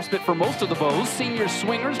short respite for most of the Bows, senior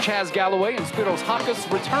swingers Chaz Galloway and Spiros Hakas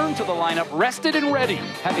returned to the lineup rested and ready,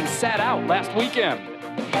 having sat out last weekend.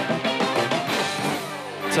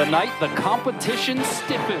 Tonight, the competition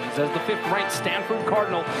stiffens as the 5th-ranked Standford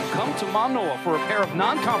Cardinal come to Mānoa for a pair of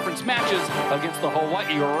non-conference matches against the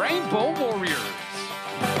Hawaii Rainbow Warriors.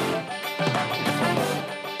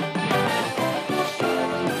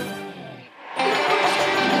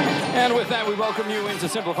 And with that, we welcome you into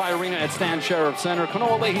Simplify Arena at Stan Sheriff Center.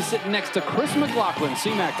 Kanoa Leahy sitting next to Chris McLaughlin.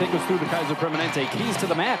 C-Mac, take us through the Kaiser Permanente keys to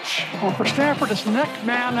the match. Well, for Stanford, it's next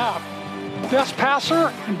man up. Best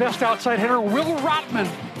passer and best outside hitter, Will Rotman,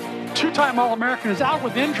 2-time All-American, is out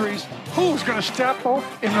with injuries. Who's going to step up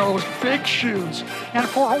in those big shoes? And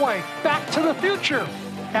for Hawaii, back to the future.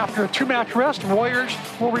 After a 2-match rest, Warriors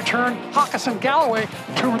will return Hakas and Galloway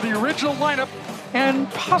to the original lineup and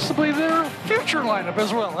possibly their future lineup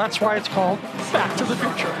as well. That's why it's called Back to the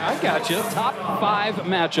Future. I got you. Top 5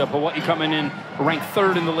 matchup. Hawaii coming in ranked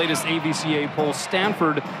 3rd in the latest AVCA poll.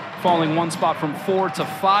 Stanford falling 1 spot from 4 to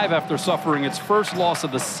 5 after suffering its first loss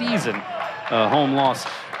of the season. Home loss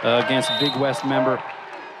against Big West member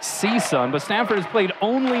CSUN. But Stanford has played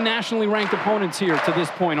only nationally ranked opponents here to this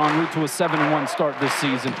point, en route to a 7-1 start this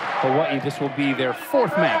season. Hawaii, this will be their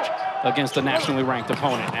 4th match against a nationally ranked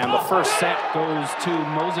opponent. And the first set goes to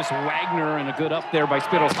Moses Wagner, and a good up there by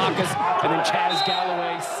Spiros Hakas. And then Chaz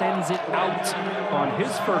Galloway sends it out on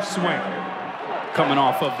his first swing, coming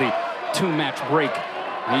off of the 2-match break.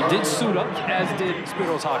 He did suit up, as did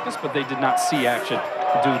Spiros Hakas, but they did not see action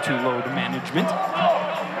due to load management.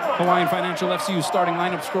 Hawaiian Financial FCU starting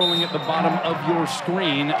lineup scrolling at the bottom of your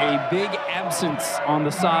screen. A big absence on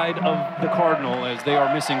the side of the Cardinal as they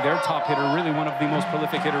are missing their top hitter, really one of the most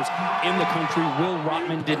prolific hitters in the country. Will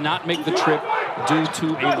Rotman did not make the trip due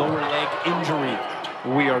to a lower leg injury,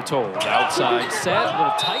 we are told. Outside set, a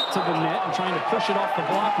little tight to the net, and trying to push it off the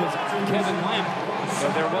block was Kevin Lamp.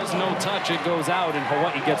 But there was no touch. It goes out, and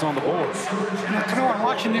Hawaii gets on the board. I'm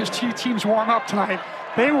watching these two teams warm up tonight.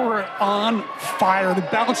 They were on fire. The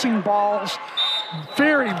bouncing balls,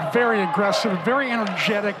 very, very aggressive, very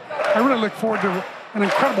energetic. I really look forward to an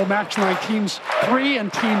incredible match tonight. Teams 3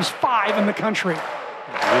 and teams 5 in the country.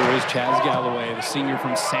 Here is Chaz Galloway, the senior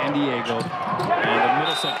from San Diego. And the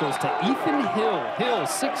middle set goes to Ethan Hill. Hill,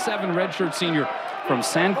 6'7", redshirt senior from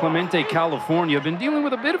San Clemente, California. Been dealing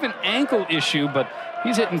with a bit of an ankle issue, but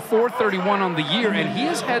he's hitting .431 on the year, and he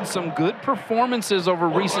has had some good performances over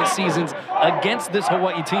recent seasons against this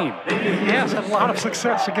Hawaii team. He has had a lot of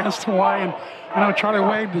success against Hawaii, and I know Charlie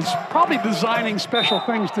Wade is probably designing special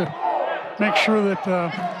things to make sure that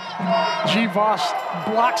G. Voss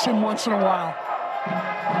blocks him once in a while.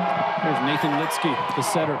 There's Nathan Litsky, the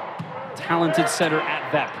setter. Talented setter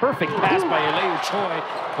at that. Perfect pass by Eleu Choi,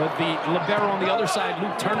 but the libero on the other side,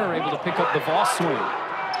 Luke Turner, able to pick up the Voss swing.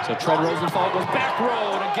 So Tread Rosenthal goes back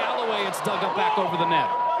row to Galloway. It's dug up back over the net.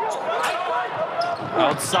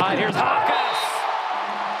 Outside, here's Hawkins.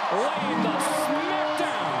 Laying the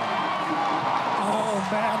smackdown. Oh,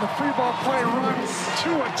 man, the free ball play runs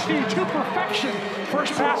to a T, to perfection.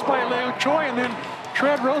 First pass by Eleu Choi, and then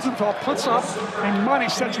Tread Rosenthal puts up and money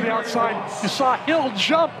set to the outside. You saw Hill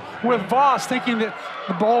jump with Voss, thinking that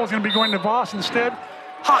the ball was going to be going to Voss. Instead,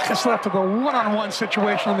 Hawkins left with a one-on-one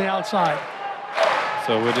situation on the outside.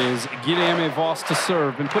 So it is Guilherme Voss to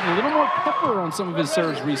serve. Been putting a little more pepper on some of his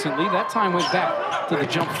serves recently. That time went back to the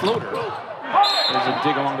jump floater. There's a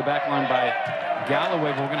dig along the back line by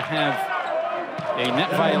Galloway. We're going to have a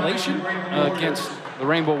net violation against the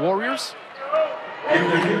Rainbow Warriors.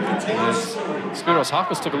 As Spiros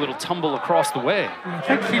Hawkins took a little tumble across the way. I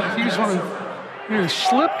think he was one of either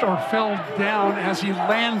slipped or fell down as he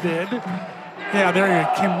landed. Yeah, there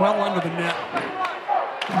he came well under the net.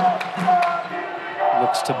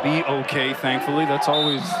 Looks to be okay, thankfully. That's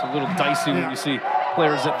always a little dicey when you see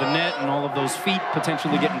players at the net and all of those feet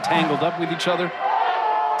potentially getting tangled up with each other.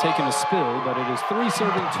 Taking a spill, but it is 3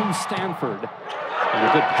 serving 2 Stanford. And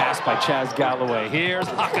a good pass by Chaz Galloway. Here's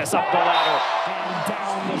Hawkins up the ladder, and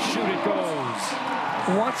down the chute it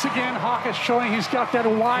goes. Once again, Hawkins showing he's got that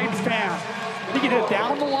wide fan. He can hit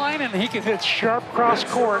down the line, and he can hit sharp cross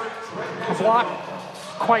court. A block,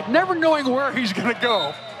 quite never knowing where he's going to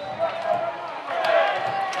go.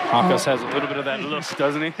 Hawkins has a little bit of that look,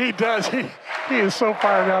 doesn't he? He does. He is so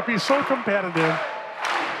fired up. He's so competitive.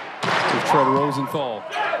 Tread Rosenthal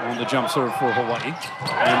on the jump serve for Hawaii.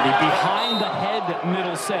 And the behind-the-head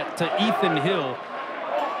middle set to Ethan Hill.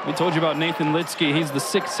 We told you about Nathan Litsky. He's the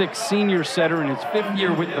 6'6" senior setter in his 5th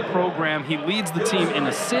year with the program. He leads the team in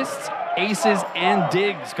assists, aces, and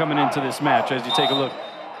digs coming into this match. As you take a look,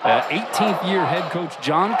 18th year head coach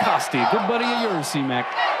John Costi, good buddy of yours, C-Mac.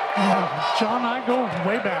 John and I go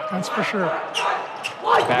way back, that's for sure.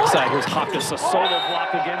 Backside, here's Hawkins, a solo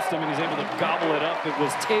block against him, and he's able to gobble it up. It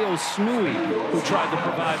was Teo Snui who tried to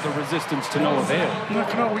provide the resistance to no avail.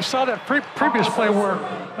 No, we saw that previous play where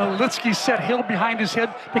Litsky set Hill behind his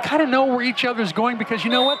head. They kind of know where each other's going because you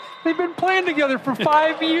know what? They've been playing together for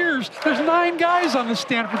 5 years. There's 9 guys on the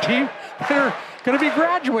Stanford team. They're going to be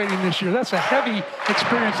graduating this year. That's a heavy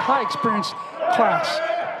experience, high experience class.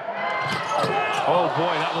 Oh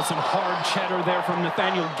boy, that was some hard cheddar there from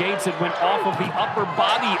Nathaniel Gates. It went off of the upper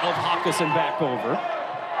body of Hawkins and back over.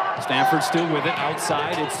 Stanford still with it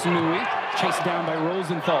outside. It's Snui, chased down by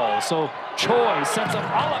Rosenthal. So Choi sets up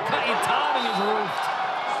Alakaitad and is roofed.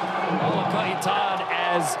 Alakaitad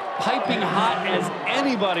as piping hot as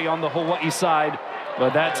anybody on the Hawaii side.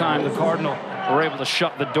 But that time the Cardinal were able to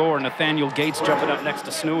shut the door. Nathaniel Gates jumping up next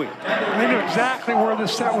to Snui. They knew exactly where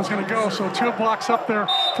this set was going to go. So 2 blocks up there,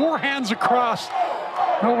 4 hands across.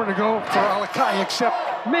 Nowhere to go for Alakai except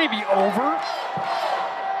maybe over.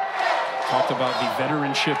 Talked about the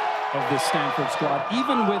veteranship of this Stanford squad,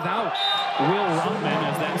 even without Will Rotman,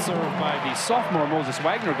 as that served by the sophomore Moses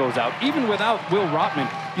Wagner goes out. Even without Will Rotman,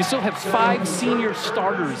 you still have 5 senior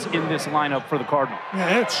starters in this lineup for the Cardinal.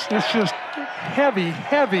 Yeah, it's just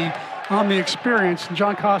heavy on the experience. And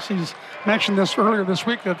John Costi's mentioned this earlier this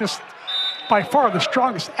week, that this by far the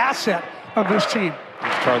strongest asset of this team.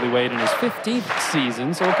 Charlie Wade in his 15th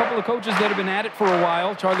season, so a couple of coaches that have been at it for a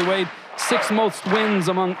while. Charlie Wade, 6th most wins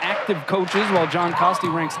among active coaches, while John Costi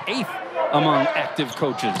ranks 8th among active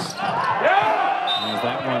coaches. As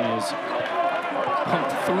that one is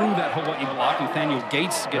pumped through that Hawaii block, Nathaniel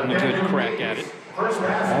Gates getting a good crack at it.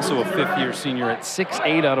 Also a 5th-year senior at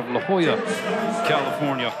 6'8" out of La Jolla,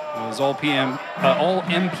 California. It was all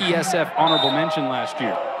MPSF honorable mention last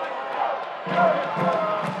year.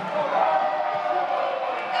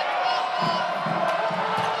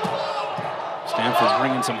 Stanford's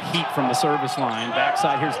bringing some heat from the service line.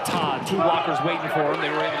 Backside, here's Todd. 2 blockers waiting for him. They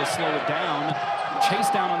were able to slow it down.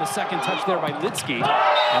 Chased down on the second touch there by Litsky.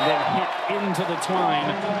 And then hit into the twine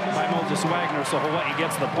by Moses Wagner. So Hawaii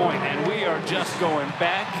gets the point. And we are just going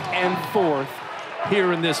back and forth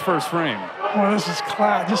here in this first frame. Well, this is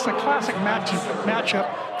just a classic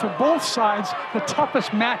matchup for both sides, the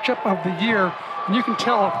toughest matchup of the year. And you can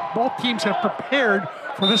tell both teams have prepared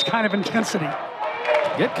for this kind of intensity.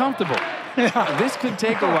 Get comfortable. Yeah. This could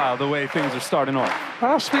take a while, the way things are starting off.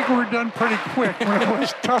 Last week we were done pretty quick when it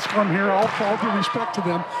was Tusculum here. All due respect to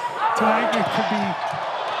them. Tonight it could be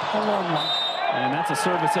a long one. And that's a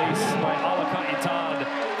service ace by Alaka'i Todd.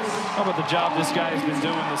 How about the job this guy has been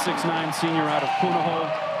doing, the 6'9" senior out of Punahou,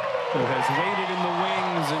 who has waited in the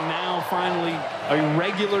wings and now finally a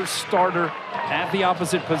regular starter at the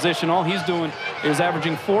opposite position. All he's doing is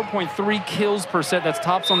averaging 4.3 kills per set. That's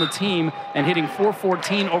tops on the team, and hitting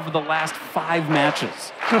 .414 over the last 5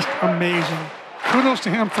 matches. Just amazing. Kudos to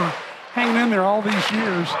him for hanging in there all these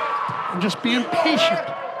years and just being patient.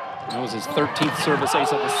 That was his 13th service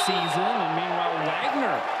ace of the season, and meanwhile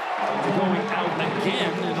Wagner going out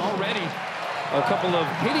again, and already a couple of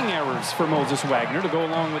hitting errors for Moses Wagner to go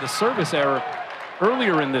along with a service error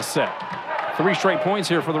earlier in this set. 3 straight points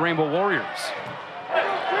here for the Rainbow Warriors.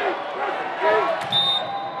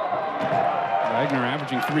 Wagner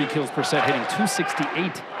averaging 3 kills per set, hitting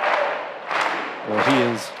 .268. Well, he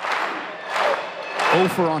is 0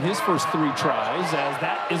 for on his first 3 tries, as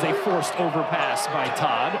that is a forced overpass by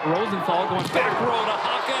Todd. Rosenthal going back row to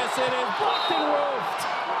Hawkes. It is blocked and roofed.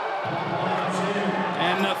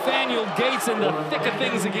 And Nathaniel Gates in the thick of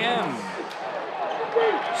things again.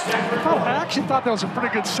 I actually thought that was a pretty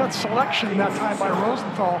good set selection that time by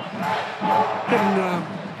Rosenthal.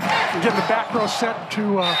 Getting the back row set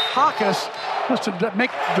to Hawkes, just to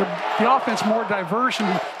make the offense more diverse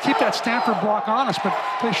and keep that Stanford block honest, but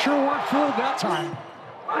they sure weren't fooled that time.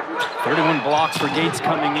 31 blocks for Gates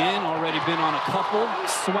coming in, already been on a couple.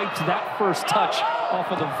 Swiped that first touch off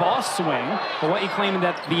of the Voss swing. Hawaii claiming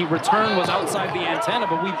that the return was outside the antenna,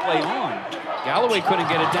 but we play on. Galloway couldn't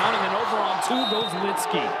get it down, and then over on 2 goes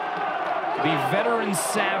Litsky. The veteran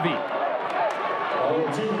savvy.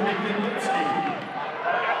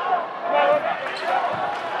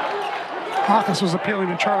 Hawkes was appealing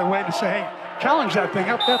to Charlie Wade to say, hey, challenge that thing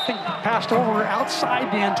up. That thing passed over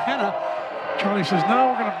outside the antenna. Charlie says,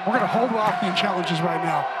 no, we're gonna hold off the challenges right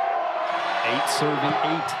now. 8 serving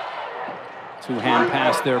 8. 2-hand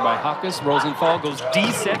pass there by Hawkes. Rosenthal goes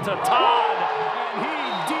D-set to Todd, and he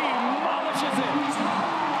demolishes it.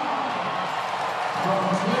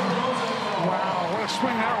 Wow, what a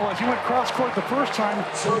swing that was. He went cross-court the first time. I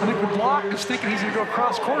think the block is thinking he's gonna go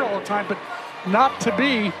cross-court all the time, but not to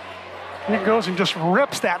be. He goes and just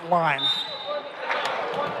rips that line.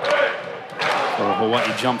 So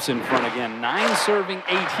Hawaii jumps in front again. 9 serving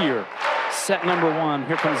 8 here. Set number 1.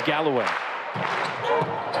 Here comes Galloway.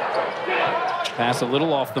 Pass a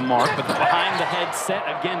little off the mark, but the behind the head set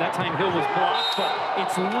again. That time Hill was blocked, but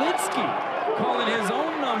it's Litsky calling his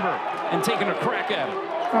own number and taking a crack at it.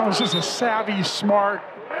 That was just a savvy, smart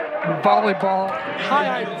volleyball,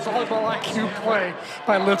 high volleyball IQ play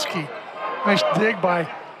by Litsky. Nice dig by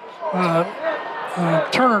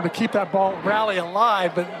Turner to keep that ball rally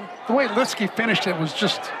alive, but the way Litsky finished it was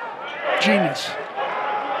just genius.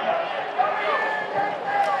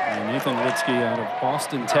 And Nathan Litsky out of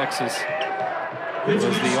Austin, Texas, was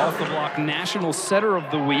the off-the-block national setter of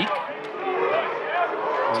the week.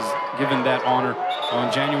 Was given that honor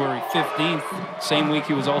on January 15th. Same week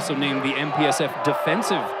he was also named the MPSF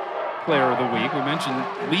Defensive Player of the Week. We mentioned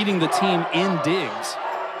leading the team in digs.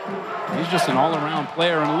 He's just an all-around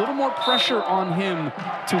player, and a little more pressure on him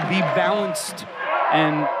to be balanced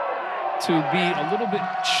and to be a little bit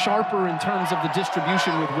sharper in terms of the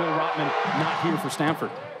distribution with Will Rotman not here for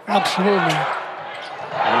Stanford. Absolutely.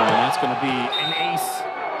 And that's going to be an ace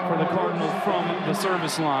for the Cardinal from the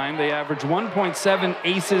service line. They average 1.7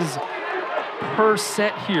 aces per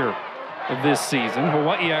set here this season.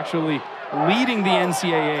 Hawaii actually leading the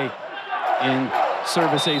NCAA in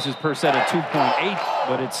service aces per set at 2.8,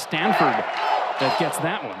 but it's Stanford that gets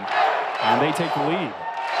that one, and they take the lead.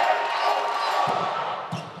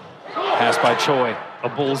 Pass by Choi, a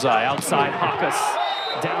bullseye outside Hawkes,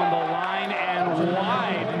 down the line and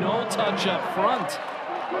wide, no touch up front.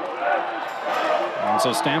 And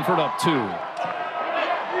so Stanford up 2.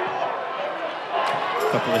 A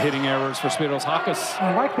couple of hitting errors for Spiros Hawkes.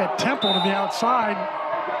 I like that tempo to the outside.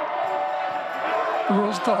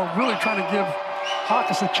 Rosenthal really trying to give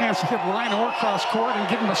Hawkes a chance to hit line or cross court and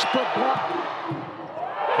give him a split block.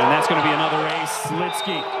 And that's going to be another ace.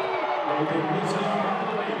 Litsky,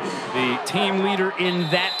 the team leader in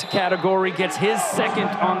that category, gets his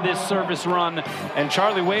 2nd on this service run. And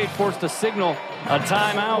Charlie Wade forced to signal a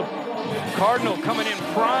timeout. Cardinal coming in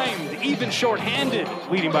primed, even shorthanded,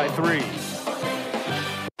 leading by 3.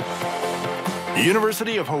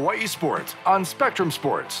 University of Hawaii Sports on Spectrum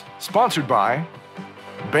Sports. Sponsored by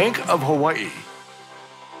Bank of Hawaii.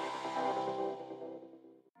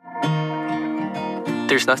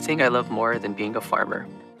 There's nothing I love more than being a farmer.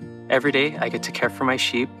 Every day, I get to care for my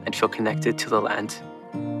sheep and feel connected to the land.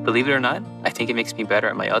 Believe it or not, I think it makes me better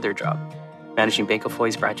at my other job, managing Bank of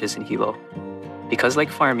Hawaii's branches in Hilo. Because like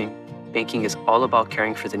farming, banking is all about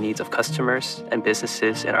caring for the needs of customers and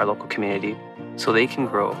businesses in our local community so they can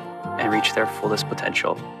grow and reach their fullest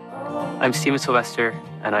potential. I'm Steven Sylvester,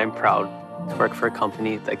 and I'm proud to work for a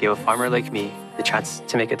company that gave a farmer like me the chance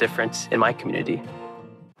to make a difference in my community.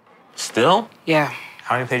 Still? Yeah.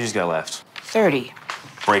 How many pages got left? 30.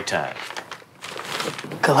 Break time.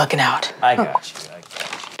 Good looking out. I got you.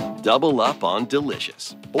 Double up on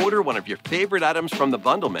delicious. Order one of your favorite items from the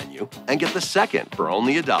bundle menu and get the second for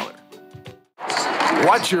only $1.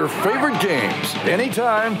 Watch your favorite games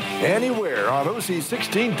anytime, anywhere on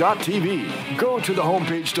OC16.tv. Go to the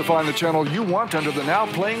homepage to find the channel you want under the Now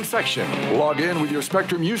Playing section. Log in with your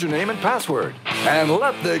Spectrum username and password, and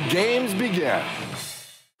let the games begin.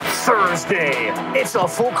 Thursday, it's a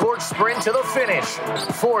full court sprint to the finish.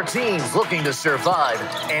 4 teams looking to survive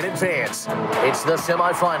and advance. It's the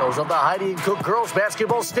semifinals of the Heidi and Cook Girls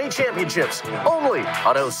Basketball State Championships, only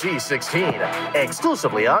on OC16,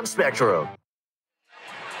 exclusively on Spectrum.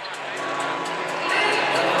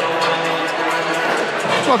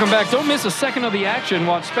 Welcome back. Don't miss a second of the action.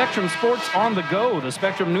 Watch Spectrum Sports on the go. The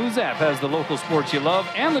Spectrum News app has the local sports you love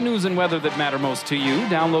and the news and weather that matter most to you.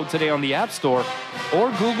 Download today on the App Store or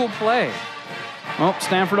Google Play. Well,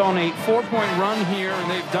 Stanford on a 4-point run here, and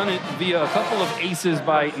they've done it via a couple of aces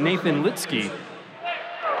by Nathan Litsky.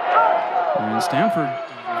 And Stanford,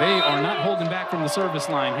 they are not holding back from the service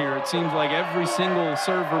line here. It seems like every single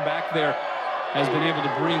server back there has been able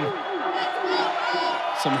to bring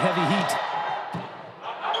some heavy heat.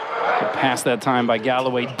 Pass that time by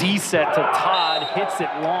Galloway. D-set to Todd. Hits it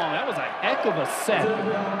long. That was a heck of a set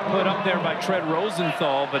put up there by Tread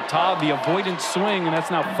Rosenthal. But Todd, the avoidance swing, and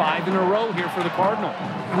that's now 5 in a row here for the Cardinal.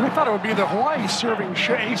 And we thought it would be the Hawaii serving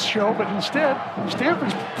ace show, but instead,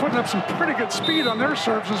 Stanford's putting up some pretty good speed on their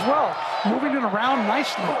serves as well. Moving it around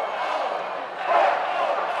nicely.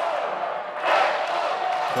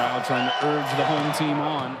 Crowd trying to urge the home team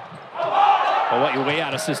on. Hawaii way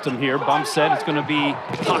out of system here. Bump set. It's going to be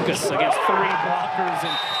Hakas against 3 blockers,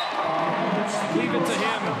 and leave it to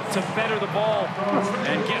him to better the ball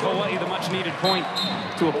and get Hawaii the much-needed point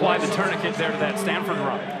to apply the tourniquet there to that Stanford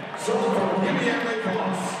run.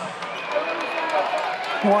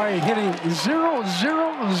 Hawaii hitting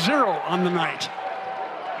 0-0-0 on the night.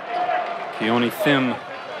 Keone Thim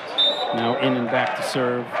now in and back to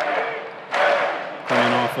serve.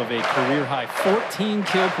 Coming off of a career-high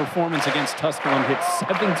 14-kill performance against Tusculum, hit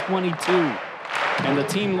 722. And the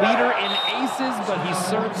team leader in aces, but he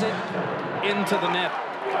serves it into the net.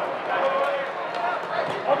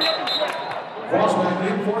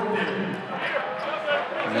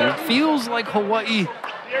 And it feels like Hawaii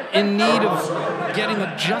in need of getting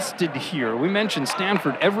adjusted here. We mentioned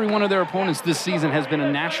Stanford. Every one of their opponents this season has been a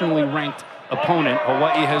nationally ranked opponent.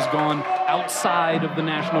 Hawaii has gone outside of the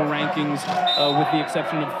national rankings with the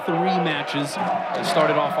exception of 3 matches. They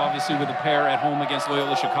started off obviously with a pair at home against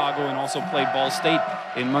Loyola Chicago and also played Ball State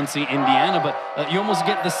in Muncie, Indiana. But you almost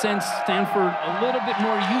get the sense Stanford a little bit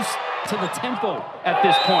more used to the tempo at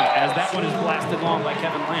this point, as that one is blasted long by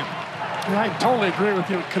Kevin Lamb. Yeah, I totally agree with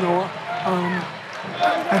you, Kanoa.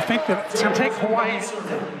 I think that it's going to take Hawaii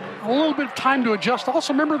a little bit of time to adjust.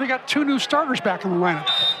 Also, remember, they got 2 new starters back in the lineup.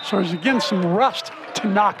 So there's, again, some rust to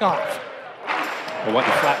knock off. Hawaii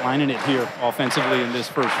flatlining it here offensively in this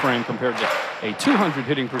first frame compared to a 200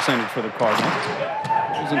 hitting percentage for the Cardinals.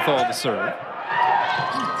 Rosenthal to serve.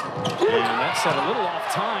 And that set a little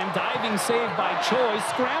off time. Diving save by Choi.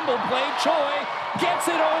 Scramble play. Choi gets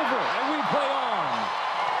it over. And we play on.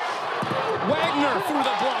 Wagner through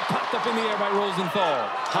the block, popped up in the air by Rosenthal.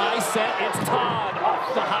 High set, it's Todd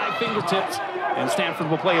off the high fingertips, and Stanford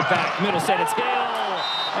will play it back. Middle set, it's Hill,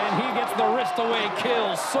 and he gets the wrist away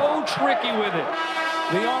kill. So tricky with it.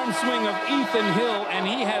 The arm swing of Ethan Hill, and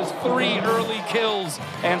he has 3 early kills,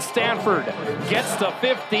 and Stanford gets to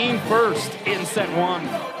 15 first in set 1.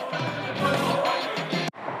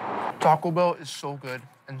 Taco Bell is so good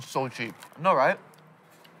and so cheap. No, right?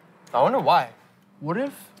 I wonder why. What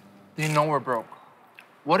if they know we're broke?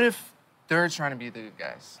 What if they're trying to be the good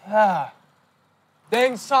guys? Yeah.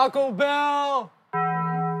 Thanks, Taco Bell!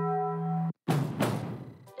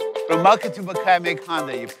 From Mānoa to Makai, make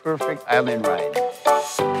Honda your perfect island ride.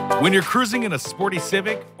 When you're cruising in a sporty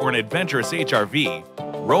Civic or an adventurous HRV,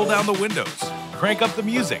 roll down the windows, crank up the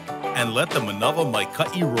music, and let the Mānoa mic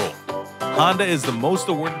cut you roll. Honda is the most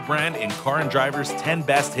awarded brand in Car and Driver's 10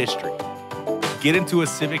 Best history. Get into a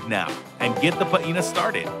Civic now and get the paina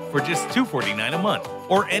started for just $249 a month,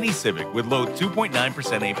 or any Civic with low 2.9%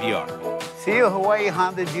 APR. See a Hawaii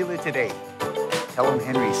Honda dealer today. Tell them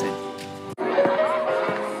Henry sent you.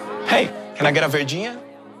 Hey, can I get a Virginia?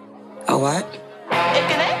 A what?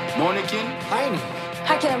 Monikin? Heine.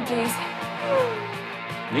 Hi, Kim, please.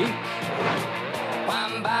 Me?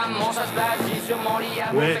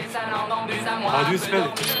 Wait. How do you spell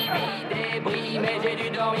it?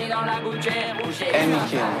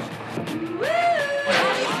 Anakin.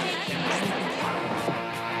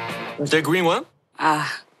 The green one?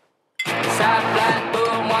 Ah.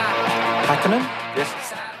 Hakanen? Yes.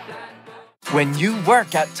 When you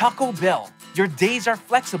work at Taco Bell, your days are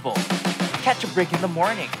flexible. Catch a break in the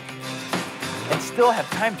morning and still have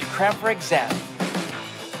time to cram for exam.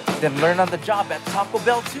 Then learn on the job at Taco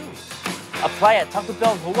Bell too. Apply at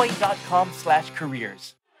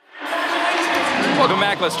tacobellhawaii.com/careers. Welcome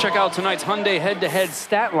back. Let's check out tonight's Hyundai head-to-head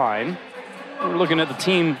stat line. We're looking at the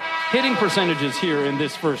team hitting percentages here in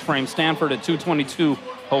this first frame. Stanford at 222,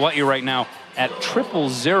 Hawaii right now at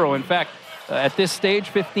 000. In fact, at this stage,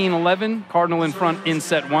 15-11, Cardinal in front in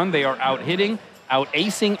set one. They are out hitting, out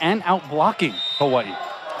acing, and out blocking Hawaii.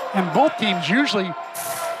 And both teams usually,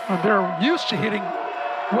 they're used to hitting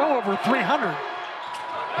well over 300.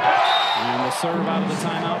 And the serve out of the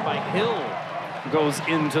timeout by Hill goes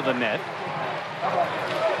into the net.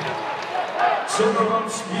 So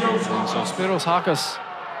Spiros Hakas,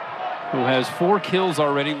 who has 4 kills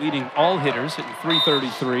already, leading all hitters, hitting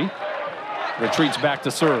 .333, retreats back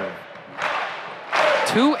to serve.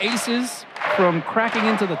 2 aces from cracking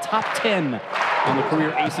into the top 10 on the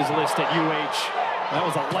career aces list at UH. That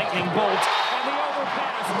was a lightning bolt, and the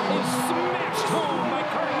overpass is smashed home by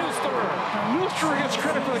Kurt Neusterer. Neusterer gets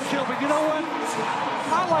credit for the kill, but you know what?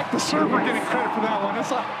 I like the server getting credit for that one.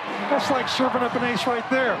 That's like serving up an ace right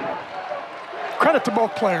there. Credit to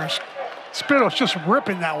both players. Spiros just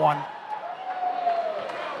ripping that one.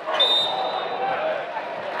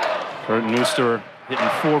 Kurt Neusterer hitting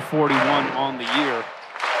 .441 on the year.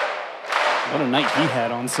 What a night he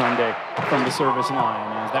had on Sunday from the service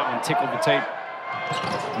line, as that one tickled the tape.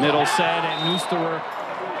 Middle set, and Neusterer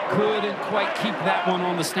couldn't quite keep that one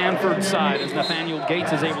on the Stanford side as Nathaniel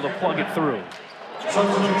Gates is able to plug it through.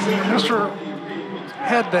 Neusterer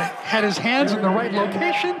had his hands in the right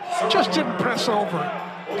location, just didn't press over.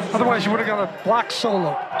 Otherwise, you would have got a block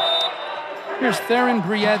solo. Here's Theron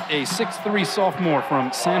Briette, a 6'3" sophomore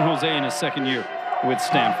from San Jose in his second year with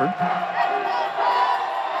Stanford.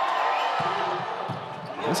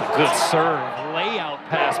 That's a good serve. Layout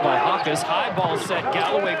pass by Hakas. High ball set.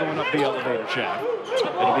 Galloway going up the elevator shaft.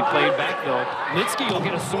 It'll be played back, though. Litsky will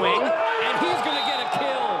get a swing, and he's going to get a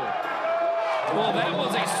kill. Well, that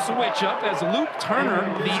was a switch up as Luke Turner,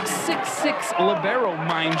 the 6'6" libero,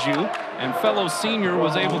 mind you, and fellow senior,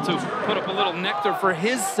 was able to put up a little nectar for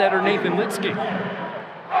his setter, Nathan Litsky.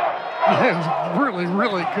 It was a really,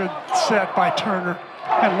 really good set by Turner.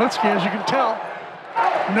 And Litsky, as you can tell,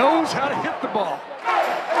 knows how to hit the ball.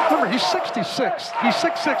 Remember, he's 66. He's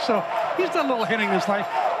 6'6", so he's done a little hitting in his life.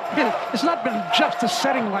 It's not been just a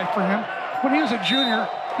setting life for him. When he was a junior,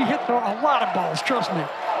 he hit a lot of balls, trust me.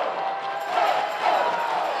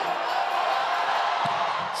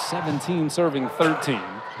 17 serving 13.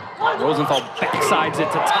 Rosenthal backsides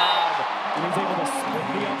it to Todd, and he's able to split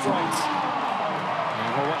the uprights.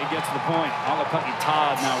 And Hawaii gets the point. Alakai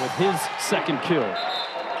Todd now with his second kill.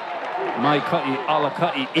 Maikai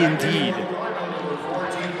Alakai indeed.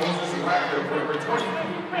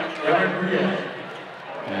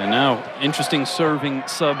 And now, interesting serving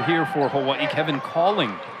sub here for Hawaii. Kevin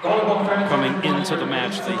Calling coming into the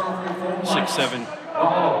match, the 6'7"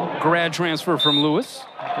 grad transfer from Lewis.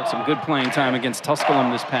 Got some good playing time against Tusculum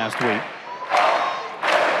this past week.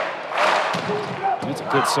 It's a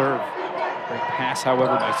good serve. Great pass,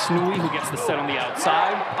 however, by Snooey, who gets the set on the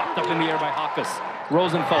outside. Popped up in the air by Hakas.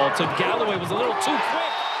 Rosenthal to Galloway was a little too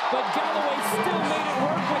quick, but Galloway still made it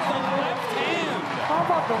work with the left hand. How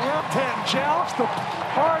about the left hand joust, the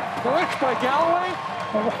hard push by Galloway?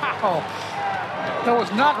 Wow. That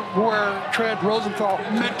was not where Trent Rosenthal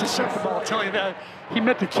meant to set the ball, I'll tell you that. He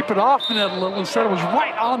meant to keep it off the net a little. Instead, it was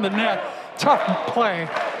right on the net. Tough play.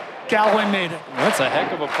 Galloway made it. That's a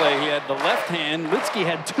heck of a play. He had the left hand. Litsky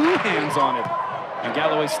had 2 hands on it. And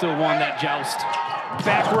Galloway still won that joust.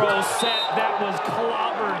 Back row set. That was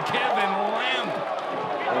clobbered. Kevin Lamp.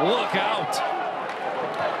 Look out.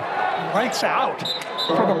 Lights out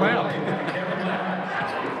for the Lamp.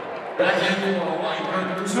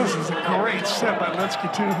 This is a great set by Litsky,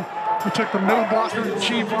 too. He took the middle blocker,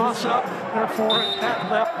 G Voss up. Therefore, that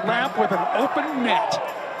left Lamp with an open net.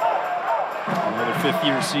 Another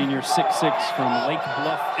fifth-year senior, 6'6", from Lake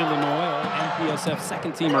Bluff, Illinois, MPSF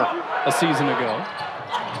second-teamer a season ago.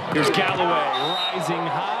 Here's Galloway rising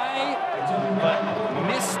high, but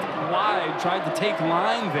missed wide. Tried to take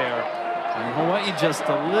line there. And Hawaii just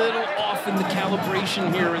a little off in the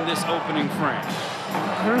calibration here in this opening frame.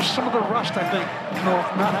 There's some of the rust, I think,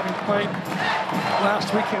 not having played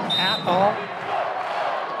last weekend at all.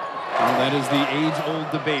 Well, that is the age-old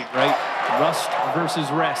debate, right? Rust versus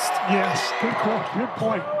rest. Yes, good call, good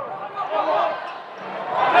point.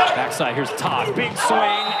 Backside, here's Todd. Big swing,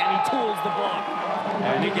 and he tools the block.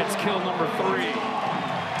 And he gets kill number 3.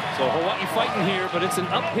 So Hawaii fighting here, but it's an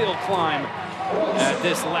uphill climb at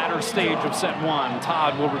this latter stage of set 1.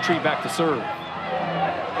 Todd will retreat back to serve.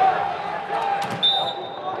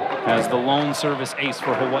 As the lone service ace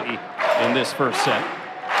for Hawaii in this first set.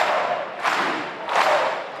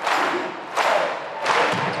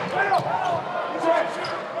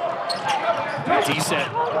 D-set.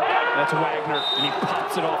 That's Wagner, and he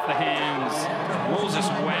pops it off the hands. Moses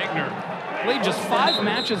Wagner played just 5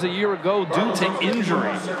 matches a year ago due to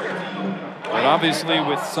injury. But obviously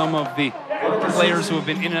with some of the players who have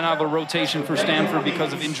been in and out of the rotation for Standford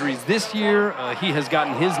because of injuries this year, he has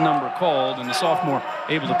gotten his number called, and the sophomore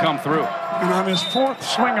able to come through. And on his 4th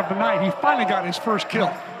swing of the night, he finally got his first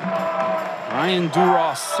kill. Ryan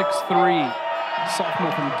Duros, 6'3",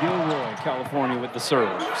 sophomore from Gilroy, California, with the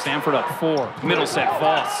serve. Standford up 4. Middle set,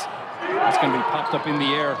 Voss. It's going to be popped up in the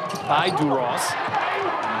air by Duros.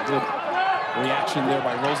 And a good reaction there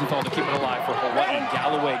by Rosenthal to keep it alive for Hawaii.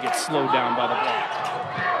 Galloway gets slowed down by the block.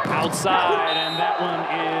 Outside, and that one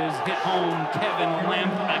is hit home. Kevin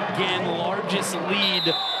Lamp again, largest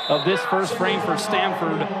lead of this first frame for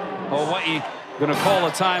Standford. Hawaii going to call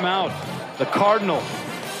a timeout. The Cardinal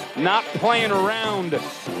not playing around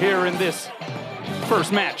here in this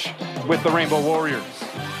first match with the Rainbow Warriors.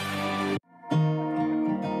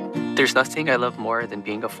 There's nothing I love more than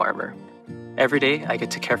being a farmer. Every day, I get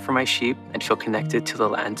to care for my sheep and feel connected to the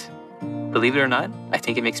land. Believe it or not, I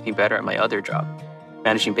think it makes me better at my other job,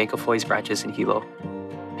 managing Bank of Hawaii's branches in Hilo.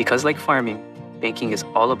 Because like farming, banking is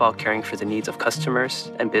all about caring for the needs of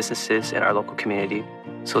customers and businesses in our local community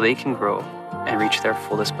so they can grow and reach their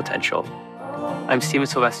fullest potential. I'm Steven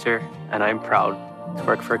Sylvester, and I'm proud to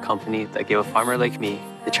work for a company that gave a farmer like me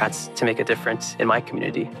the chance to make a difference in my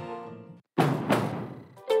community.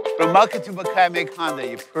 From Mānoa to Makai, make Honda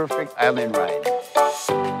your perfect island ride.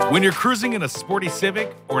 When you're cruising in a sporty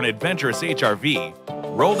Civic or an adventurous HRV,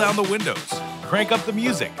 roll down the windows, crank up the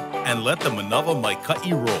music, and let the Mānoa Mai cut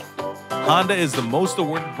you roll. Honda is the most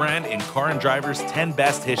awarded brand in Car and Driver's 10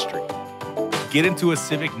 Best history. Get into a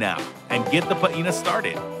Civic now and get the Pa'ina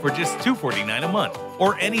started for just $249 a month,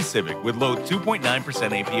 or any Civic with low 2.9%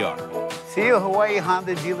 APR. See your Hawaii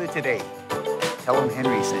Honda dealer today. Tell them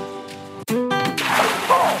Henry sent you.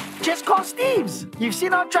 Just call Steve's. You've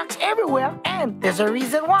seen our trucks everywhere, and there's a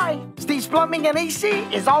reason why. Steve's Plumbing and AC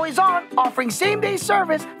is always on, offering same-day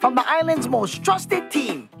service from the island's most trusted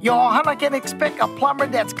team. Your ohana can expect a plumber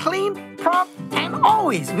that's clean, prompt, and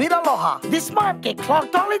always with aloha. This month, get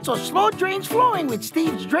clogged toilets or slow drains flowing with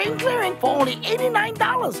Steve's Drain Clearing for only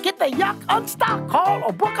 $89. Get the yuck unstuck. Call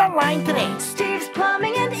or book online today. Steve's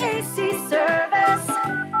Plumbing and AC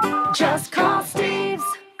service. Just call Steve's.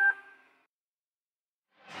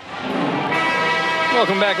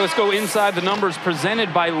 Welcome back. Let's go inside the numbers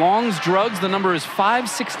presented by Long's Drugs. The number is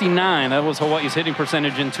 569. That was Hawaii's hitting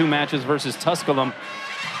percentage in 2 matches versus Tusculum.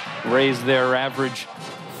 Raised their average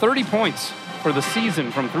 30 points for the season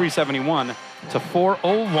from 371 to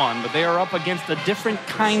 401. But they are up against a different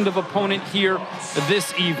kind of opponent here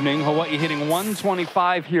this evening. Hawaii hitting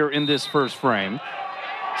 125 here in this first frame.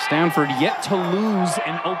 Standford yet to lose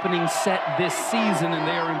an opening set this season, and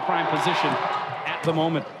they are in prime position at the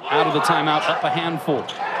moment. Out of the timeout, up a handful.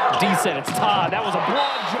 D-set, it's Todd. That was a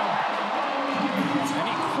broad jump. And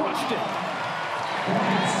he crushed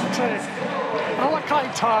it. Malachi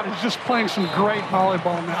Todd is just playing some great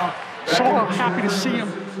volleyball now. So happy to see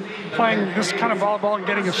him playing this kind of volleyball and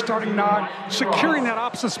getting a starting nod, securing that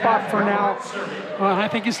opposite spot for now. I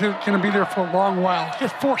think he's going to be there for a long while.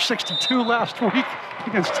 Hit 462 last week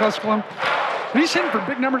against Tusculum. And he's hitting for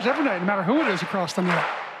big numbers every night, no matter who it is across the net.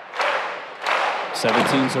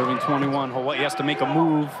 17 serving 21. Hawaii has to make a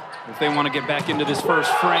move if they want to get back into this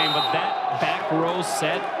first frame, but that back row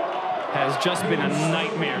set has just been a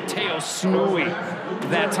nightmare. Teo Snui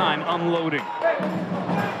that time unloading.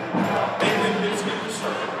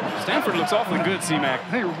 Stanford looks awfully good,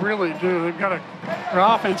 C-Mac. They really do. They've got their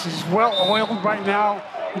offense is well oiled right now.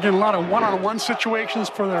 They're getting a lot of one-on-one situations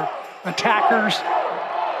for their attackers.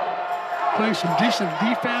 playing some decent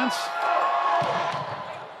defense.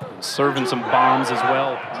 Serving some bombs as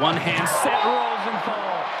well. One hand set Rosenthal.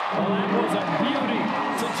 Well, that was a beauty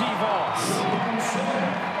to T-Voss.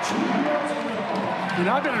 And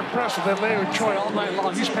I've been impressed with that Leo Choi all night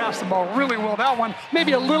long. He's passed the ball really well. That one,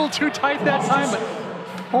 maybe a little too tight that time, but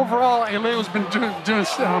overall, Leo's been doing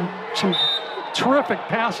some terrific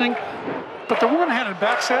passing. But the one-handed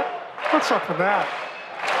back set, what's up with that?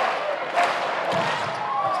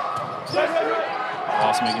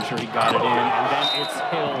 Voss making sure he got it in, and then it's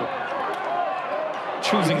Hill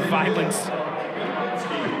choosing violence.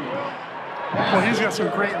 Well, he's got some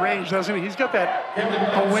great range, doesn't he? He's got that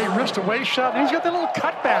wrist-away shot, and he's got that little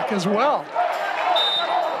cutback as well.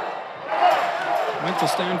 Went to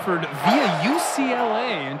Stanford via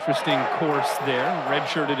UCLA. Interesting course there.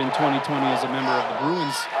 Redshirted in 2020 as a member of the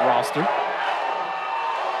Bruins roster.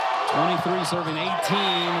 23 serving 18.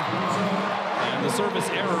 And the service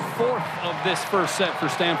error, fourth of this first set for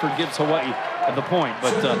Stanford, gives Hawaii the point.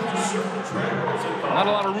 But not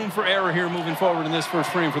a lot of room for error here moving forward in this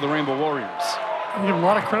first frame for the Rainbow Warriors. I give a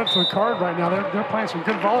lot of credit to the card right now. They're playing some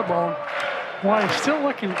good volleyball. Hawaii still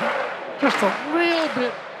looking just a little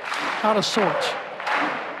bit out of sorts.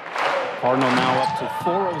 Cardinal now up to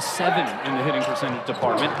 407 in the hitting percentage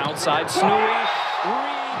department. Outside, Snooey,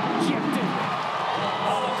 rejected.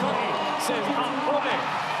 Says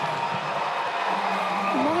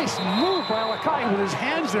Nice move by Alakai with his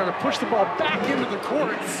hands there to push the ball back into the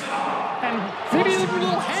court. And maybe a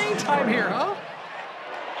little hang time here, huh?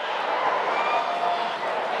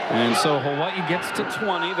 And so Hawaii gets to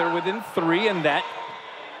 20. They're within 3, and that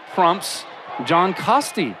prompts John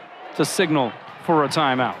Costi to signal for a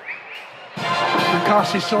timeout. And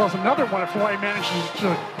Costi still has another one if Hawaii manages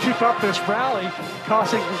to keep up this rally.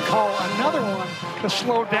 Costi can call another one to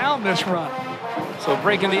slow down this run. So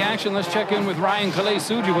breaking the action, let's check in with Ryan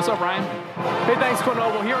Kalei-Suji. What's up, Ryan? Hey, thanks,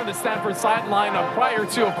 Kono. Well, here on the Stanford sideline, prior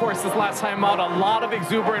to, of course, this last time out, a lot of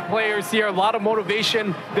exuberant players here, a lot of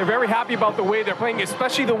motivation. They're very happy about the way they're playing,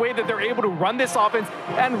 especially the way that they're able to run this offense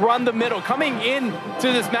and run the middle. Coming in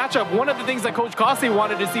to this matchup, one of the things that Coach Costi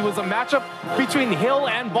wanted to see was a matchup between Hill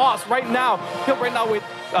and Voss. Right now, Hill with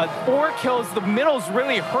 4 kills. The middle's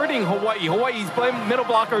really hurting Hawaii. Hawaii's playing middle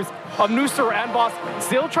blockers of Nooster and Voss,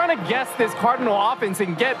 still trying to guess this Cardinal offense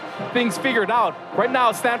and get things figured out. Right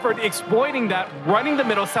now, Stanford exploiting that, running the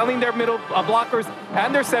middle, selling their middle blockers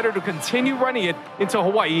and their setter to continue running it until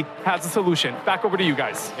Hawaii has a solution. Back over to you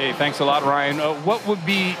guys. Hey, thanks a lot, Ryan. What would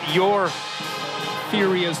be your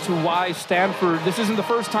theory as to why Stanford, this isn't the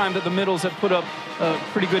first time that the middles have put up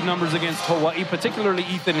pretty good numbers against Hawaii, particularly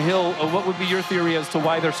Ethan Hill. What would be your theory as to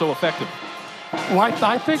why they're so effective? Well,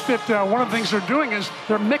 I think that one of the things they're doing is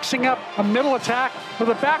they're mixing up a middle attack with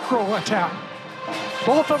a back row attack.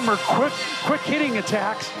 Both of them are quick hitting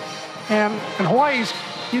attacks, and Hawaii's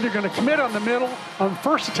either going to commit on the middle on the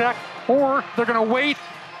first attack, or they're going to wait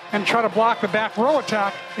and try to block the back row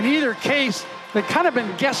attack. In either case, they've kind of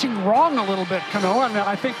been guessing wrong a little bit, Kanoa, and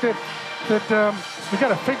I think that we've got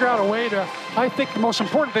to figure out a way to, I think the most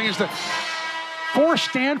important thing is to force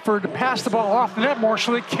Stanford to pass the ball off the net more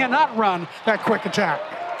so they cannot run that quick attack.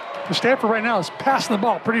 Because Stanford right now is passing the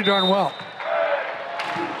ball pretty darn well.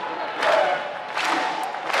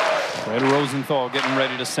 Fred Rosenthal getting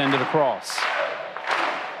ready to send it across.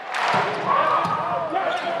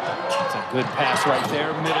 It's a good pass right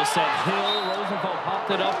there. Middle set, Hill. Rosenthal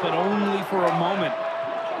popped it up, but only for a moment.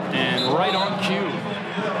 And right on cue,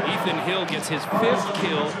 Ethan Hill gets his 5th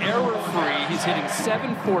kill, error-free. He's hitting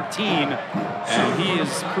 .714, and he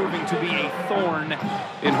is proving to be a thorn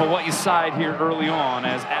in Hawaii's side here early on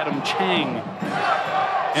as Adam Chang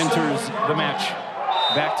enters the match.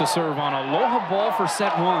 Back to serve on Aloha ball for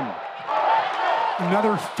set 1.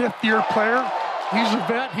 Another 5th-year player. He's a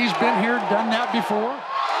vet. He's been here, done that before.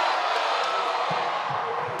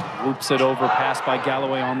 Loops it over, pass by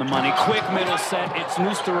Galloway on the money. Quick middle set, it's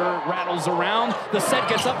Noosterer, rattles around. The set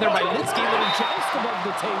gets up there by Litsky, little just above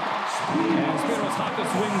the tape. And Spiros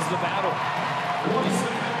Hakas wins the battle.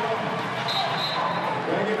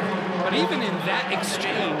 But even in that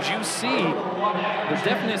exchange, you see the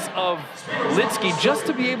deftness of Litsky just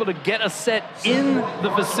to be able to get a set in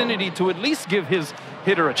the vicinity to at least give his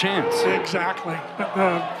hitter a chance. Exactly.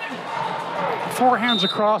 4 hands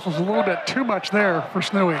across was a little bit too much there for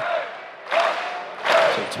Snooey.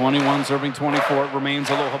 So 21 serving 24. It remains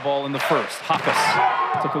Aloha ball in the first.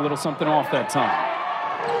 Hakas took a little something off that time.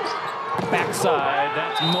 Backside,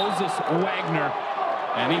 that's Moses Wagner.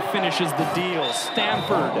 And he finishes the deal.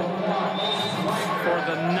 Stanford, for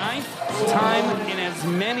the 9th time in as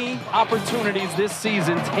many opportunities this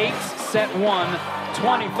season, takes set 1,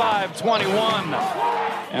 25-21.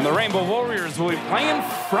 And the Rainbow Warriors will be playing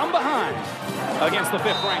from behind against the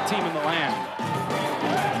 5th-ranked team in the land.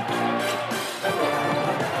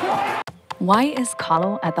 Why is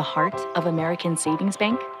Kalo at the heart of American Savings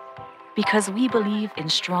Bank? Because we believe in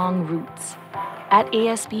strong roots. At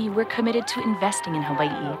ASB, we're committed to investing in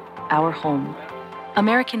Hawaii, our home.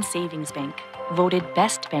 American Savings Bank, voted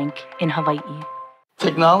best bank in Hawaii.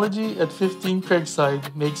 Technology at 15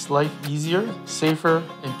 Craigside makes life easier, safer,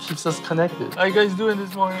 and keeps us connected. How you guys doing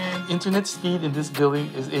this morning? Internet speed in this building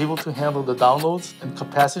is able to handle the downloads and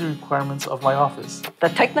capacity requirements of my office. The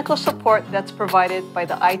technical support that's provided by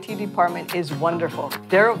the IT department is wonderful.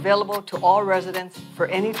 They're available to all residents for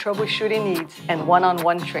any troubleshooting needs and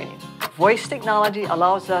one-on-one training. Voice technology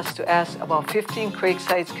allows us to ask about 15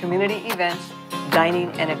 Craigside's community events, dining,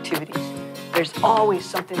 and activities. There's always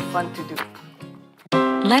something fun to do.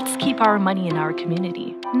 Let's keep our money in our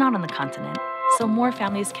community, not on the continent, so more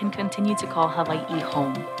families can continue to call Hawaii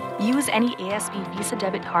home. Use any ASB Visa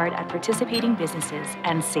debit card at participating businesses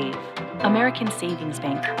and save. American Savings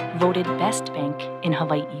Bank, voted best bank in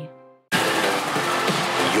Hawaii.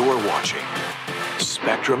 You're watching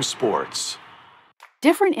Spectrum Sports.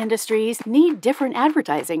 Different industries need different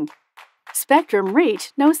advertising. Spectrum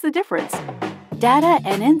Reach knows the difference. Data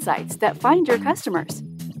and insights that find your customers.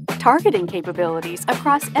 Targeting capabilities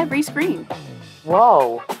across every screen.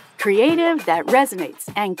 Whoa! Creative that resonates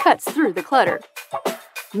and cuts through the clutter.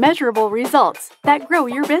 Measurable results that grow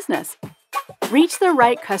your business. Reach the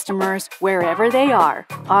right customers wherever they are,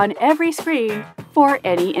 on every screen, for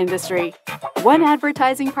any industry. One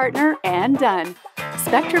advertising partner and done.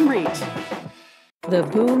 Spectrum Reach. The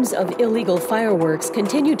booms of illegal fireworks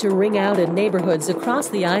continue to ring out in neighborhoods across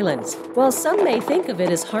the islands. While some may think of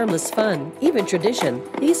it as harmless fun, even tradition,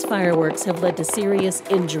 these fireworks have led to serious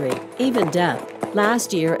injury, even death.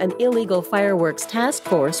 Last year, an illegal fireworks task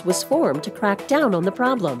force was formed to crack down on the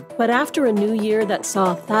problem. But after a new year that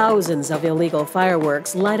saw thousands of illegal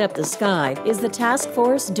fireworks light up the sky, is the task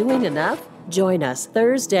force doing enough? Join us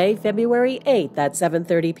Thursday, February 8th at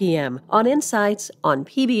 7:30 p.m. on Insights on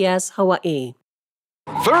PBS Hawaii.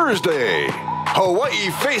 Thursday, Hawaii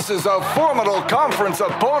faces a formidable conference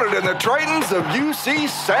opponent in the Tritons of UC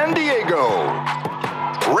San Diego.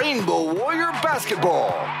 Rainbow Warrior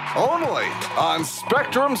Basketball, only on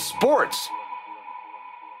Spectrum Sports.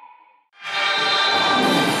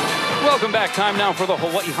 Welcome back. Time now for the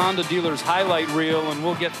Hawaii Honda Dealers highlight reel, and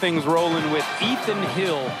we'll get things rolling with Ethan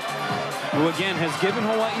Hill, who again has given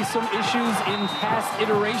Hawaii some issues in past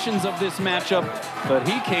iterations of this matchup, but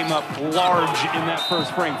he came up large in that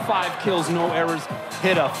first frame. 5 kills, no errors,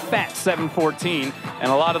 hit a fat 7-14,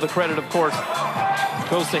 and a lot of the credit, of course,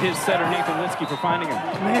 goes to his setter, Nathan Liskey, for finding him.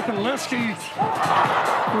 Nathan Liskey,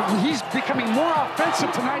 he's becoming more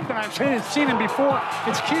offensive tonight than I've seen him before.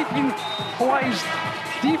 It's keeping Hawaii's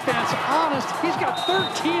defense honest. He's got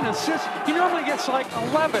 13 assists. He normally gets like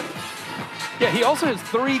 11. Yeah, he also has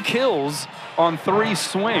 3 kills on 3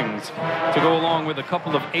 swings to go along with a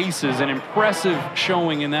couple of aces. An impressive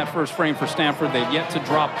showing in that first frame for Standford. They've yet to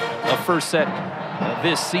drop a first set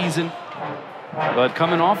this season. But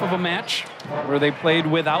coming off of a match where they played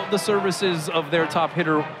without the services of their top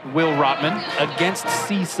hitter, Will Rotman, against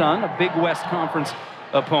CSUN, a Big West Conference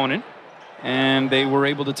opponent. And they were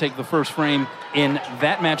able to take the first frame in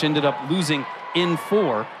that match, ended up losing in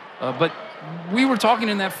 4. But we were talking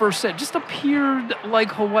in that first set, just appeared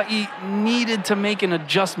like Hawaii needed to make an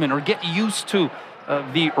adjustment or get used to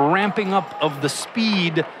the ramping up of the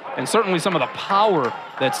speed and certainly some of the power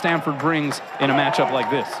that Standford brings in a matchup like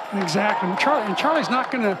this. Exactly. And Charlie's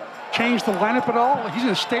not going to change the lineup at all. He's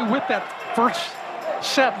going to stay with that first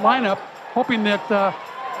set lineup, hoping that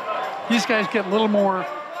these guys get a little more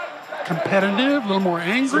competitive, a little more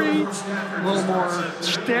angry, a little more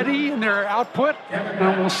steady in their output,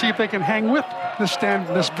 and we'll see if they can hang with this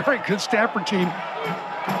very good Standford team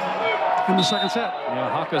in the second set.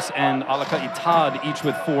 Yeah, Hakas and Alaka'i Todd each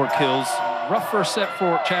with 4 kills. Rough first set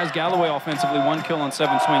for Chaz Galloway offensively, 1 kill on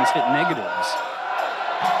 7 swings, hit negatives.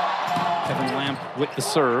 Kevin Lamp with the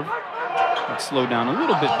serve. It's slowed down a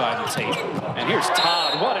little bit by the tape. And here's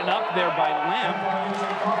Todd. What an up there by Lamp.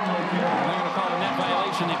 They're going to call a net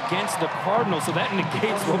violation against the Cardinals, so that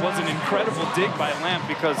negates what was an incredible dig by Lamp,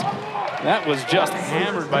 because that was just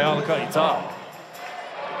hammered by Alaka'i Todd.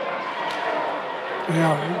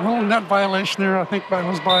 Yeah, a little net violation there, I think,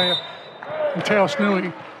 was by Mateo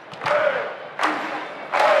Snui.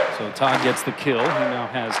 So Todd gets the kill. He now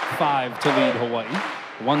has 5 to lead Hawaii.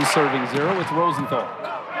 1 serving 0 with Rosenthal.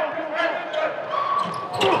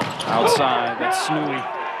 Outside, that's Snui.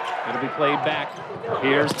 It'll be played back.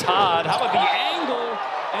 Here's Todd. How about the angle?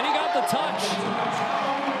 And he got the touch.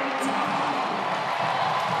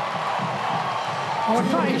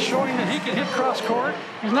 Well, he's showing that he can hit cross court.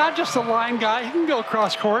 He's not just a line guy. He can go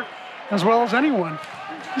cross court as well as anyone.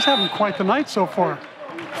 He's having quite the night so far.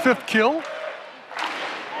 5th kill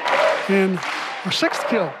and our 6th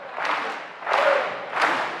kill.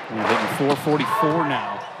 We're hitting 444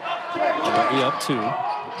 now. Already up 2.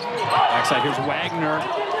 Backside, here's Wagner.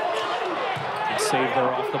 Good save there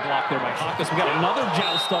off the block there by Hawkes. We got another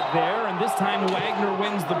joust up there, and this time Wagner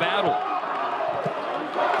wins the battle.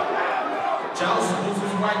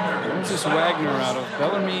 Francis Wagner out of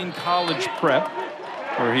Bellarmine College Prep,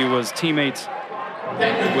 where he was teammates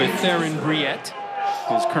with Theron Briette,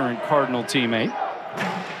 his current Cardinal teammate.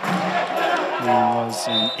 He was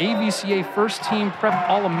an AVCA first-team Prep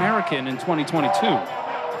All-American in 2022.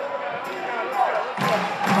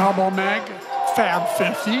 Volleyball Mag, Fab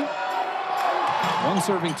 50. 1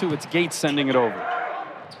 serving 2, it's Gates sending it over.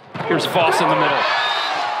 Here's Voss in the middle.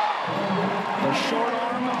 The short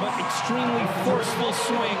arm, but extremely forceful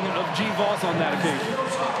swing of G. Voss on that occasion.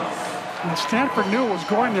 And Stanford knew it was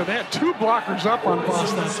going there. They had 2 blockers up on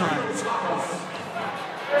Voss that time.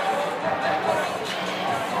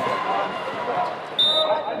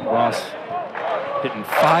 Voss hitting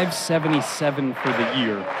 .577 for the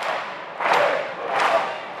year.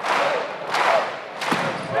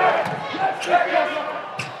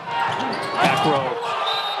 Back row.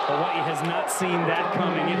 Hawaii has not seen that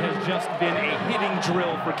coming. It has just been a hitting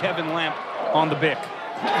drill for Kevin Lamp on the Bic.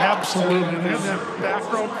 Absolutely. They had that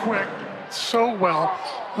back row quick so well.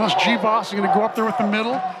 Unless G. Voss is going to go up there with the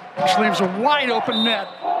middle, which leaves a wide open net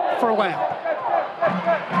for Lamp.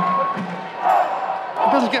 It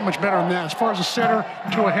doesn't get much better than that as far as a setter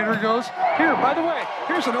to a hitter goes. Here, by the way,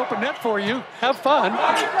 here's an open net for you. Have fun.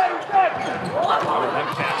 That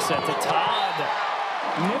cap set to Todd.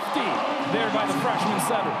 Nifty there by the freshman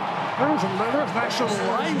setter. There was a nice little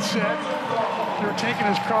line set. They were taking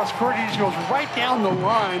his cross court. He just goes right down the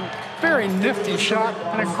line. Very nifty shot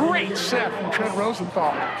and a great set from Trent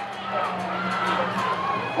Rosenthal.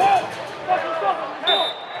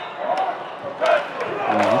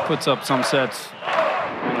 He puts up some sets.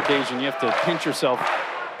 On occasion, you have to pinch yourself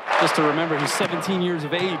just to remember he's 17 years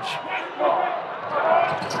of age.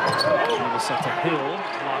 The set to Hill.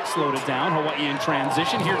 Block slowed it down. Hawaii in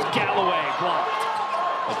transition. Here's Galloway blocked.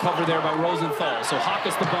 A cover there by Rosenthal. So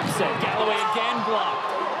Hawkes the bump set. Galloway again blocked.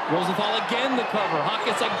 Rosenthal again the cover.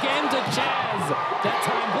 Hawkes again to Chaz. That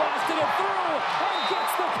time blasted it through and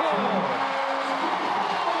gets the kill.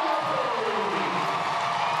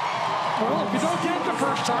 Well, if you don't get it the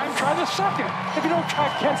first time, try the second. If you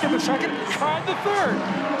can't get the second, try the third.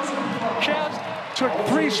 Chaz took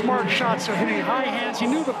 3 smart shots at hitting high hands. He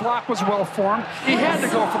knew the block was well formed. He had to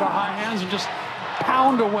go for the high hands and just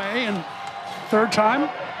pound away. And third time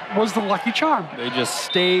was the lucky charm. They just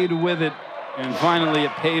stayed with it, and finally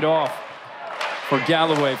it paid off for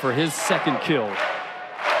Galloway for his 2nd kill.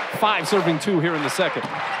 5 serving 2 here in the 2nd.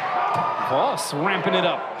 Voss ramping it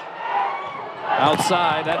up.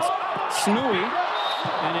 Outside, that's Snooey,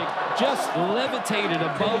 and it just levitated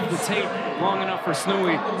above the tape long enough for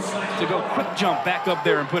Snooey to go quick jump back up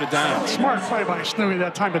there and put it down. Smart play by Snooey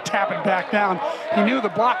that time to tap it back down. He knew the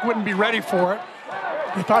block wouldn't be ready for it.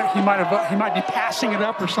 He thought he might be passing it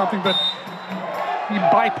up or something, but he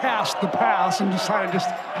bypassed the pass and decided to just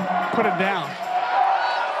put it down.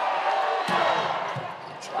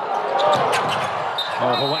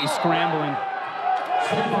 Oh, Hawaii scrambling.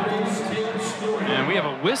 And we have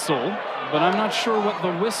a whistle, but I'm not sure what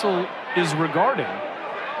the whistle is regarding.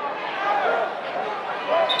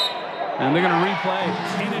 And they're going to replay.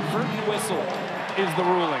 Inadvertent whistle is the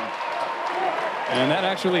ruling. And that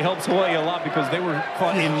actually helps Hawaii a lot because they were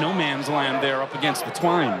caught in no man's land there up against the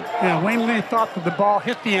twine. Yeah, Wayne Lee thought that the ball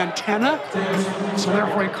hit the antenna, so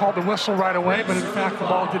therefore he called the whistle right away, but in fact the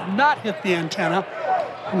ball did not hit the antenna,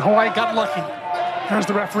 and Hawaii got lucky. There's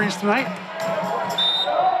the referees tonight.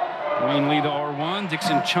 Wayne Lee to R1,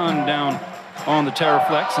 Dixon Chun down on the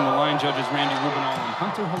Terraflex, and the line judges Randy Rubinall and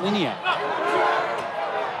Hunter Haliniak.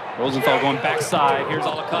 Rosenthal going backside. Here's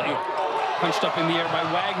Alakati. Punched up in the air by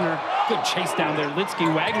Wagner. Good chase down there. Litsky.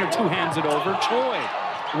 Wagner 2-hands it over. Choi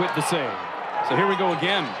with the save. So here we go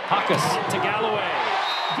again. Hawkes to Galloway.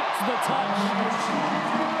 Gets the touch.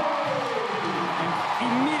 And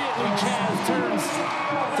immediately Chaz turns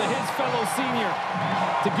to his fellow senior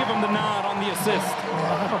to give him the nod on the assist.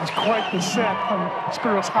 That was quite the set from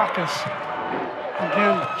Spiros Hawkes.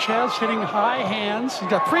 Again, Chaz hitting high hands. He's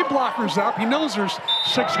got 3 blockers up. He knows there's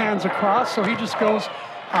 6 hands across, so he just goes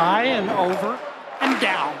high and over and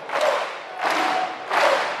down.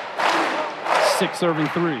 6 serving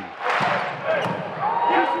 3.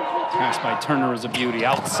 Pass by Turner is a beauty.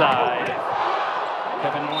 Outside.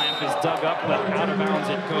 Kevin Lamp is dug up, but out of bounds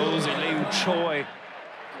it goes. Eleu Choi,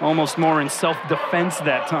 almost more in self-defense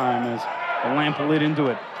that time as the Lamp lit into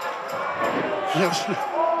it. Yes.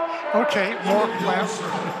 Okay, more Lamp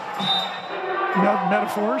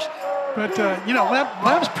metaphors. But, you know,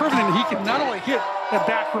 Lamp's proven that he can not only hit that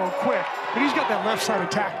back row quick, but he's got that left side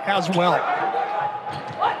attack as well.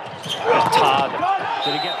 Todd,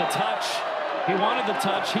 did he get the touch? He wanted the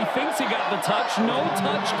touch. He thinks he got the touch. No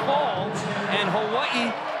touch call. And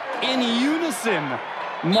Hawaii, in unison,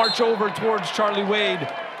 march over towards Charlie Wade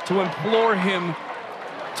to implore him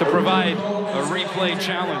to provide a replay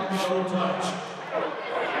challenge.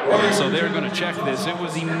 So they're going to check this. It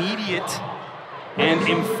was immediate and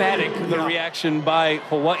emphatic, the reaction by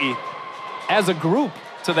Hawaii as a group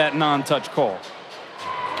to that non-touch call.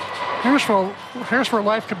 Here's where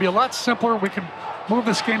life could be a lot simpler. We could move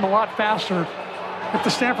this game a lot faster if the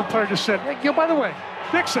Stanford player just said, hey, by the way,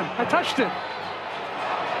 Dixon, I touched it.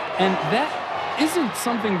 And that isn't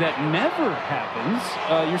something that never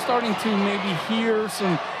happens. You're starting to maybe hear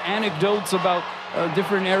some anecdotes about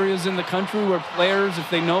different areas in the country where players, if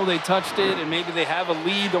they know they touched it and maybe they have a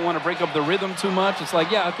lead, don't want to break up the rhythm too much. It's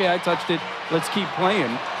like, yeah, okay, I touched it. Let's keep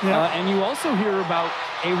playing. Yeah. And you also hear about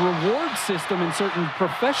a reward system in certain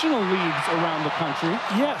professional leagues around the country.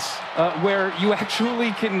 Yes. Where you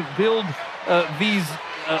actually can build these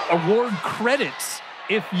award credits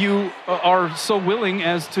if you are so willing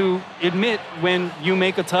as to admit when you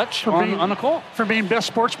make a touch on a call. For being best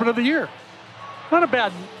sportsman of the year. Not a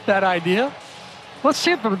bad idea. Let's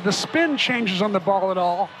see if the spin changes on the ball at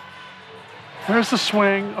all. There's the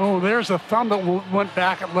swing. Oh, there's a thumb that went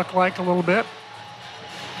back, it looked like a little bit.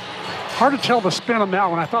 Hard to tell the spin on that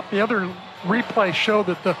one. I thought the other replay showed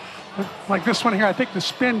that like this one here, I think the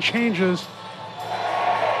spin changes.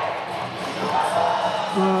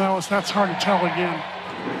 That's hard to tell again.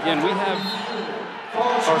 Again, we have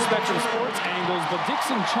our Spectrum Sports angles, but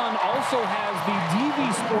Dixon Chun also has the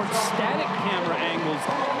DV Sports static camera angles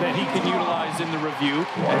that he can utilize in the review.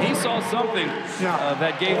 And he saw something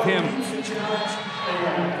that gave him...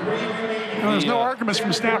 There's no arguments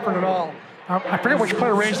from Standford at all. I forget which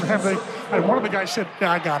player raised their hand. One of the guys said,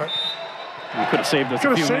 yeah, I got it. You could have saved us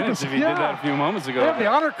a few minutes if you did that a few moments ago. They have the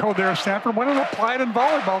honor code there at Standford. Why don't they apply it in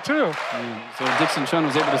volleyball, too? So Dixon Chun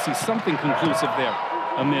was able to see something conclusive there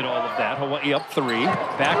amid all of that. Hawaii up 3.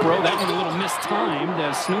 Back row, that one a little mistimed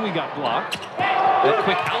as Snooey got blocked. That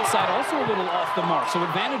quick outside also a little off the mark. So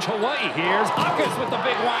advantage Hawaii. Here's Huckus with the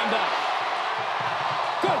big windup.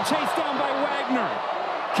 Good chase down by Wagner.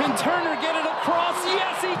 Can Turner get it across?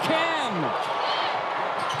 Yes, he can.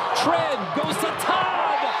 Tread goes to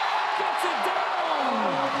Todd. Gets it down.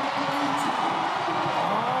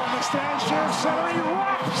 Oh, the stand share center, he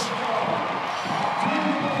rocks.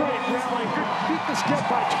 Great rally. Good beat this get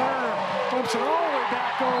by Turner. Flips it all the way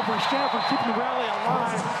back over. Stanford keeping the rally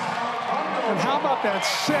alive. And how about that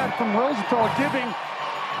set from Rosenthal giving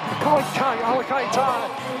Alakai Todd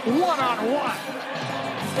one-on-one.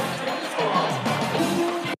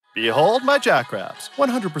 Behold my Jackraps,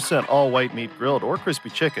 100% all-white meat grilled or crispy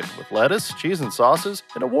chicken with lettuce, cheese, and sauces,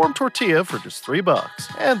 and a warm tortilla for just $3.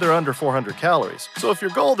 And they're under 400 calories. So if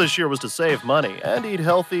your goal this year was to save money and eat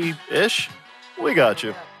healthy-ish, we got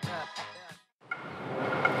you.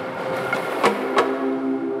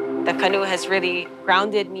 The canoe has really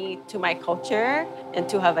grounded me to my culture and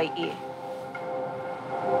to Hawaii.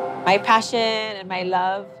 My passion and my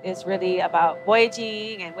love is really about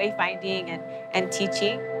voyaging and wayfinding and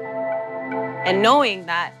teaching. And knowing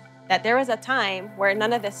that there was a time where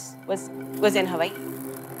none of this was in Hawaii.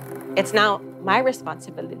 It's now my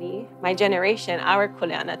responsibility, my generation, our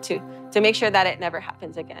kuleana, to make sure that it never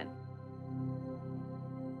happens again.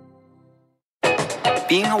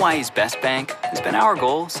 Being Hawaii's best bank has been our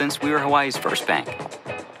goal since we were Hawaii's first bank.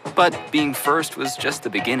 But being first was just the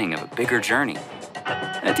beginning of a bigger journey,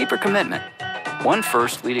 a deeper commitment. One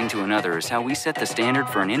first leading to another is how we set the standard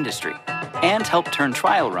for an industry and help turn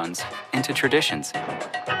trial runs into traditions.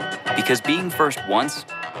 Because being first once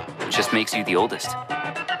just makes you the oldest.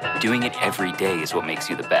 Doing it every day is what makes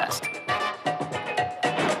you the best.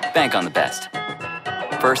 Bank on the best.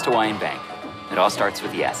 First Hawaiian Bank. It all starts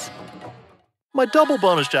with yes. My double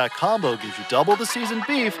bonus jack combo gives you double the seasoned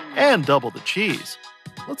beef and double the cheese.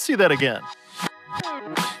 Let's see that again.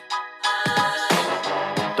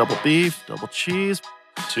 Double beef, double cheese,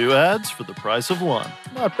 2 ads for the price of 1.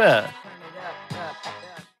 Not bad.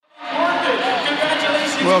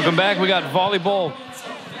 Welcome back. We got volleyball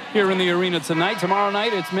here in the arena tonight. Tomorrow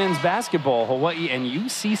night, it's men's basketball. Hawaii and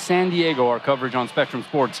UC San Diego. Our coverage on Spectrum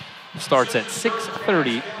Sports starts at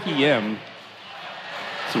 6:30 p.m.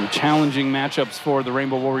 Some challenging matchups for the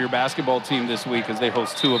Rainbow Warrior basketball team this week as they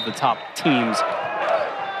host two of the top teams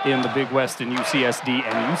in the Big West in UCSD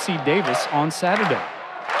and UC Davis on Saturday.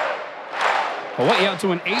 Hawaii out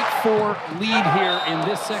to an 8-4 lead here in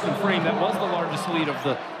this second frame. That was the largest lead of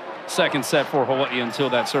the second set for Hawaii until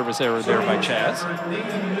that service error there by Chaz.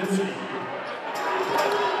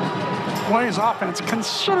 Hawaii's offense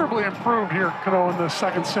considerably improved here, Kano, in the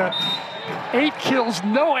second set. 8 kills,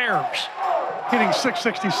 no errors, hitting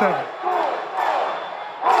 667.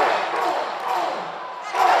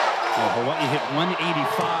 Well, Hawaii hit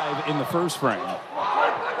 185 in the first frame.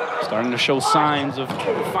 Starting to show signs of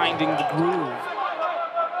finding the groove.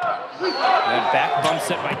 That back bump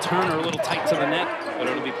set by Turner, a little tight to the net, but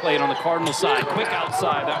it'll be played on the Cardinal side. Quick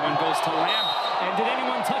outside, that one goes to Lamb. And did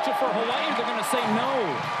anyone touch it for Hawaii? They're gonna say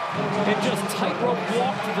no. It just tightrope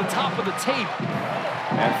walked to the top of the tape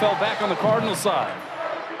and fell back on the Cardinal side.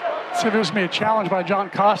 So this may be a challenge by John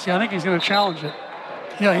Costi. I think he's gonna challenge it.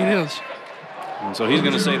 Yeah, he is. And so he's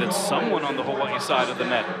gonna say that someone on the Hawaii side of the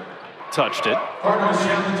net touched it.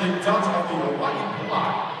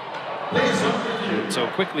 So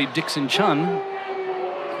quickly, Dixon Chun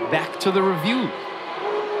back to the review.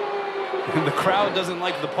 The crowd doesn't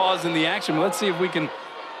like the pause in the action. Let's see if we can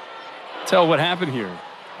tell what happened here.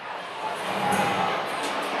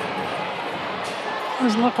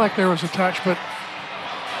 Doesn't look like there was a touch, but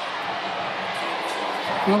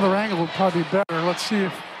another angle would probably be better. Let's see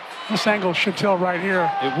if this angle should tell right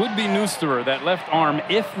here. It would be Neusterer, that left arm,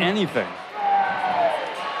 if anything.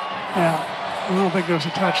 Yeah, I don't think there's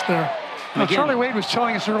a touch there. Now, Charlie Wade was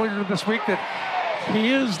telling us earlier this week that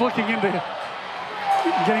he is looking into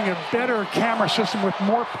getting a better camera system with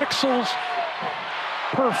more pixels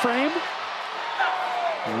per frame.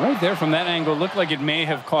 Right there from that angle, looked like it may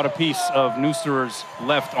have caught a piece of Neusterer's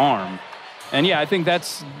left arm. And yeah, I think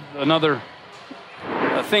that's another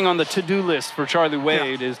thing on the to-do list for Charlie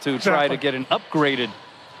Wade, is to try to get an upgraded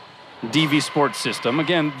DV Sports system.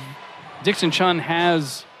 Again, Dixon Chun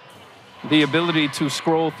has the ability to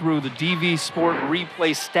scroll through the DV Sport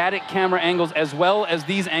replay static camera angles as well as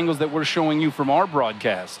these angles that we're showing you from our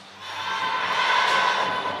broadcast.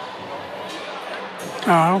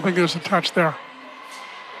 I don't think there's a touch there.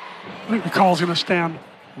 I think the call's going to stand.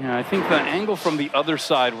 Yeah, I think the angle from the other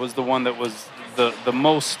side was the one that was the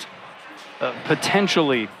most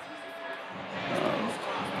potentially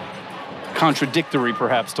contradictory,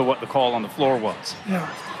 perhaps, to what the call on the floor was. Yeah.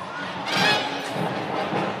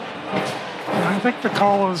 I think the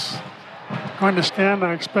call is going to stand.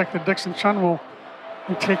 I expect that Dixon Chun will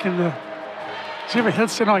be taking the... Does he have a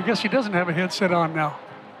headset on? I guess he doesn't have a headset on now.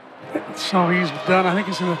 So he's done. I think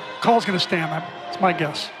he's going to... Call's going to stand. That's my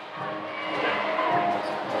guess.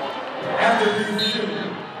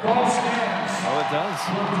 Oh, it does.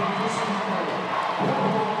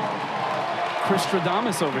 Chris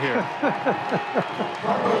Stradamus over here.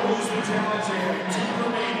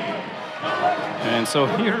 And so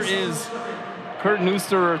here is Kurt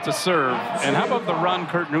Neusterer to serve. And how about the run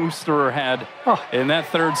Kurt Neusterer had in that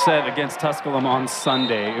third set against Tusculum on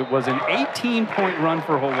Sunday? It was an 18-point run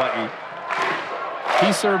for Hawaii.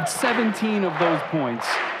 He served 17 of those points,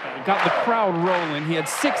 got the crowd rolling. He had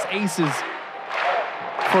 6 aces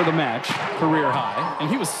for the match, career high, and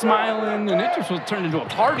he was smiling, and it just was turned into a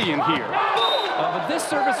party in here. But this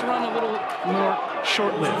service run a little more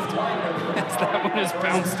short-lived, as that one is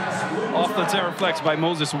bounced off the Terraflex by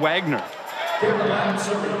Moses Wagner.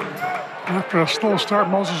 After a slow start,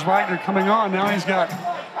 Moses Wagner coming on. Now he's got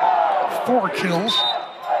 4 kills.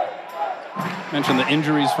 Mentioned the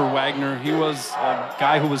injuries for Wagner. He was a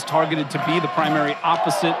guy who was targeted to be the primary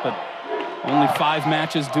opposite, but only 5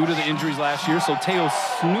 matches due to the injuries last year. So Teo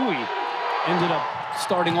Snui ended up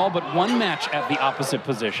starting all but 1 match at the opposite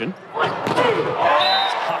position.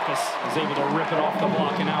 Hakas is able to rip it off the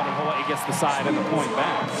block and out, and Hawaii gets the side and the point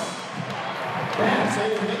back.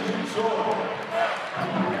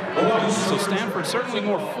 So Standford certainly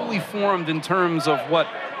more fully formed in terms of what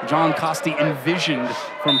John Costi envisioned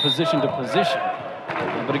from position to position.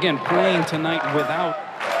 But again, playing tonight without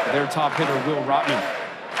their top hitter, Will Rotman,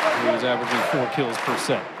 who is averaging 4 kills per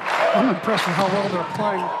set. I'm impressed with how well they're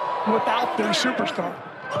playing without their superstar.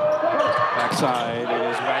 Backside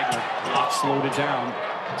is Wagner. Slowed it down.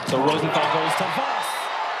 So Rosenthal goes to Voss.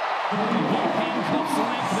 Handcuffs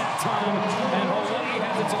length that time, and Hawaii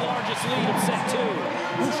has its largest lead of set 2.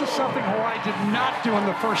 This is something Hawaii did not do in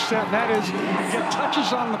the first set, and that is get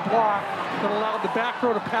touches on the block that allowed the back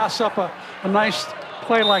row to pass up a nice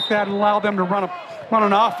play like that and allow them to run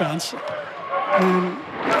an offense. And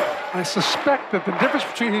I suspect that the difference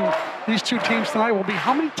between these two teams tonight will be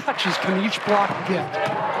how many touches can each block get.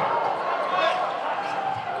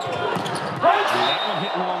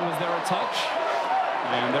 a touch.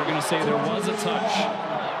 And they're going to say there was a touch.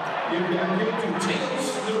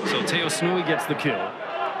 So Teo Snui gets the kill.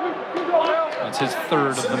 That's his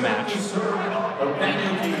third of the match.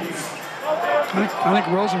 I think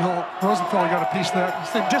Rosenthal got a piece of that.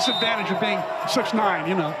 It's the disadvantage of being 6'9",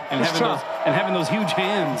 you know. And having those huge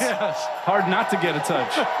hands. Yes. Hard not to get a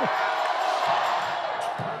touch.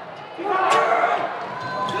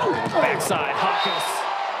 Backside, Hawkins.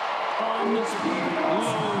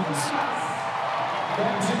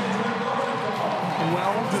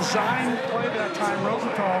 Well-designed play that time.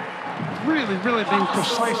 Rosenthal really being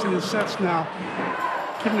precise in his sets now.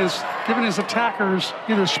 Giving his attackers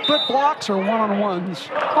either split blocks or one-on-ones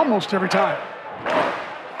almost every time.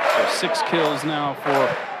 So 6 kills now for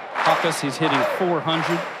Hawkins. He's hitting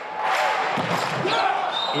 400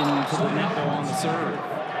 into the net ball on the serve.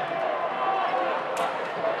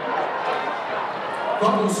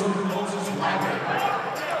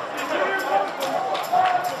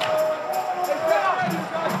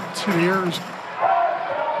 Two years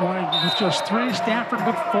wide with just 3, Stanford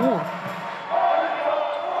with 4.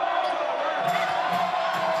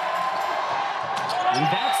 And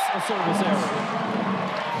that's a service error.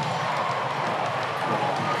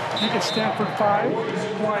 You get Stanford 5,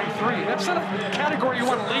 Hawaii 3. That's not a category you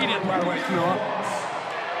want to lead in, by the way, Noah.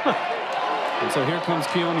 And so here comes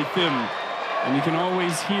Keone Thim. And you can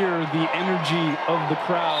always hear the energy of the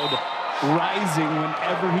crowd rising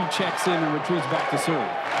whenever he checks in and retreats back to serve.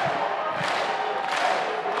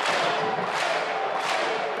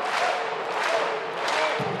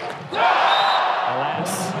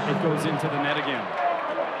 Alas, it goes into the net again.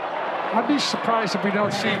 I'd be surprised if we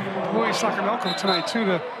don't see Louis Sakamoto tonight,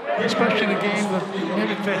 too, especially in a game that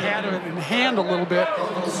maybe if they had it in hand a little bit.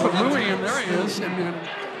 Put Louis in, there he is, and then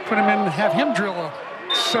put him in and have him drill a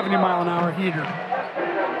 70-mile-an-hour heater.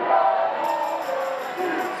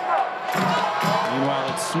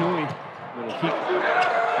 Meanwhile, it's Snui with a heat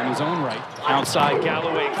in his own right. Outside,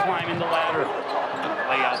 Galloway climbing the ladder.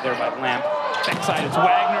 Lay out there by Lamp. Backside, it's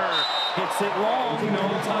Wagner. Hits it long, no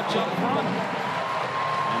touch up front.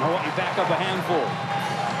 And Hawaii back up a handful.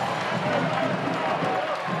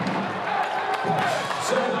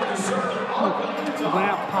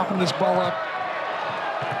 Lamp popping this ball up.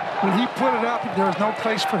 When he put it up, there was no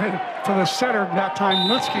place for the setter that time.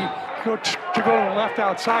 Litsky to go to the left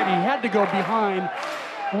outside. He had to go behind.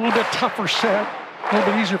 A little bit tougher set. A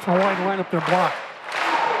little bit easier for Hawaii to line up their block.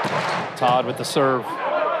 Todd with the serve.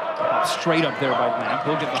 Straight up there by Lamp.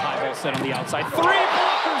 He'll get the high ball set on the outside. 3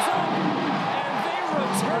 blockers up. And they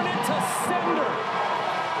return it to sender.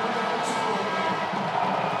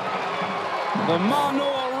 The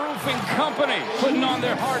Mānoa Roofing Company putting on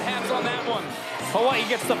their hard hats on that one. Hawaii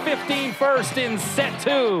gets the 15 first in set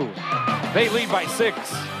 2. They lead by 6.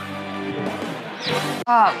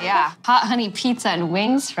 Oh, yeah. Hot honey pizza and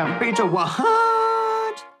wings from Pizza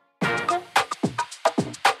Wahat.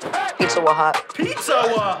 Pizza Wahat. Pizza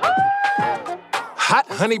Wahat. Hot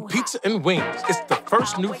honey pizza and wings. It's the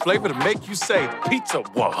first new flavor to make you say, Pizza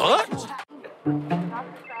what?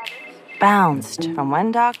 Bounced from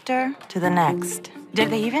one doctor to the next. Did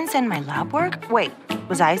they even send my lab work? Wait,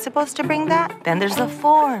 was I supposed to bring that? Then there's the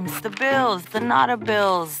forms, the bills, the nota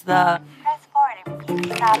bills, the... Press forward and repeat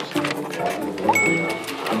the caption.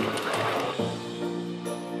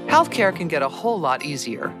 Healthcare can get a whole lot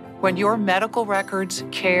easier when your medical records,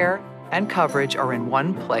 care, and coverage are in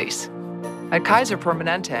one place. At Kaiser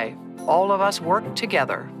Permanente, all of us work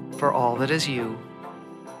together for all that is you.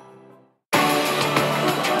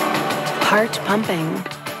 Heart pumping.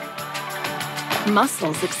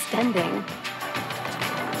 Muscles extending.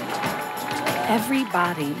 Every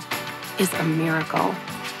body is a miracle.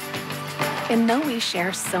 And though we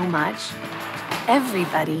share so much,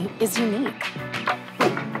 everybody is unique.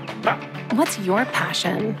 What's your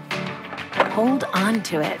passion? Hold on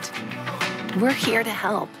to it. We're here to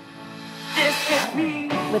help.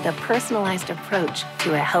 With a personalized approach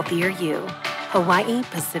to a healthier you. Hawaii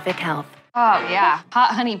Pacific Health. Oh, yeah.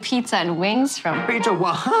 Hot honey pizza and wings from Pizza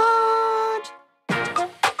Wahat.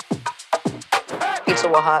 Pizza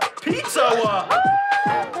Wahat. Pizza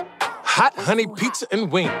Wahat. Hot honey pizza and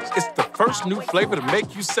wings. It's the first new flavor to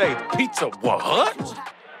make you say, Pizza what?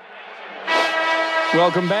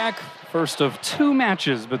 Welcome back. First of 2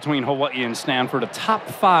 matches between Hawaii and Stanford, a top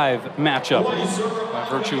 5 matchup by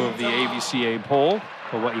virtue of the AVCA poll.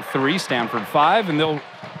 Hawaii 3, Stanford 5, and they'll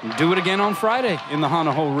do it again on Friday in the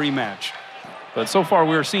Hanaho rematch. But so far,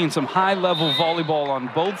 we're seeing some high-level volleyball on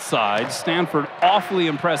both sides. Stanford awfully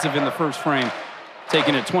impressive in the first frame,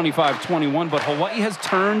 taking it 25-21, but Hawaii has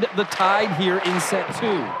turned the tide here in set 2.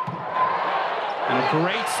 And a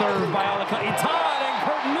great serve by Alakani. Todd and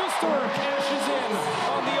Curtin Newstead. Storr cashes in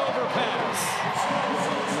on the overpass.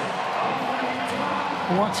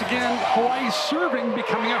 Once again, Hawaii's serving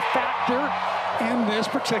becoming a factor in this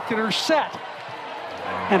particular set.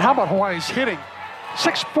 And how about Hawaii's hitting?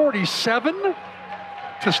 647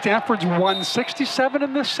 to Stanford's 167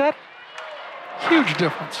 in this set. Huge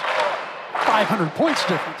difference. 500 points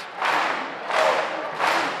difference.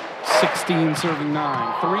 16 serving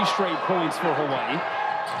 9. 3 straight points for Hawaii.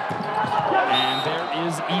 And there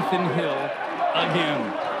is Ethan Hill again.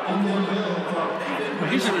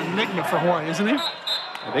 He's an enigma for Hawaii, isn't he?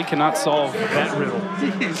 They cannot solve that riddle.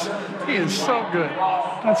 He is so good.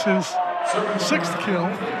 That's his 6th kill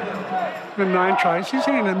in 9 tries. He's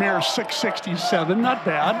hitting a mere 667, not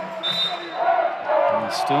bad.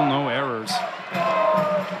 And still no errors.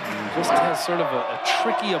 And just has sort of a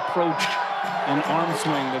tricky approach and arm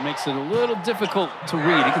swing that makes it a little difficult to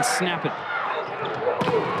read. He can snap it.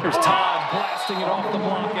 Here's Todd blasting it off the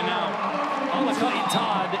block and out. Alakai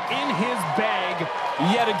Todd in his bag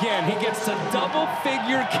yet again. He gets to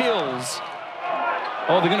double-figure kills.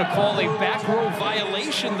 Oh, they're going to call a back row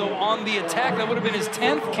violation, though, on the attack. That would have been his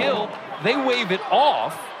 10th kill. They wave it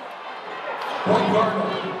off. Oh,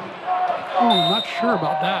 I'm not sure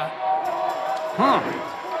about that. Huh.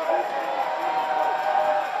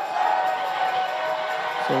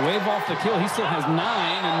 So wave off the kill. He still has 9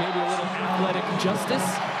 and maybe a little athletic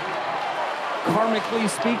justice, karmically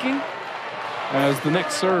speaking, as the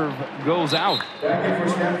next serve goes out.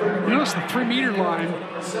 You notice the 3-meter line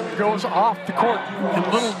goes off the court and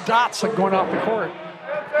little dots are going off the court.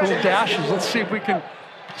 Little dashes. Let's see if we can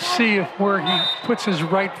see where he puts his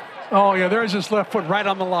right. Oh, yeah, there's his left foot right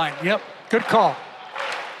on the line. Yep, good call.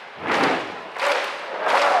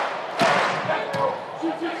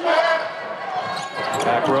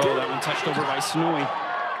 Back row, that one touched over by Snooey.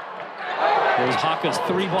 There's Haka's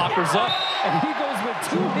 3 blockers up, and he goes with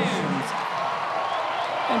 2 hands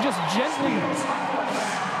and just gently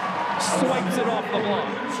swipes it off the block.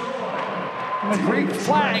 And the green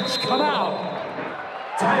flags come out.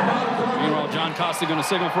 Meanwhile, John Costa going to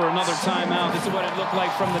signal for another timeout. This is what it looked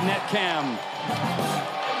like from the net cam.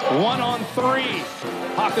 1 on 3.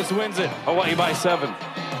 Hakas wins it. Hawaii by 7.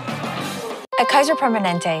 At Kaiser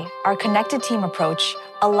Permanente, our connected team approach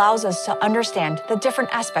allows us to understand the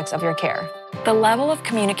different aspects of your care. The level of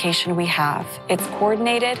communication we have, it's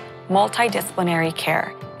coordinated, multidisciplinary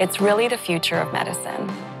care. It's really the future of medicine.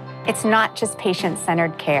 It's not just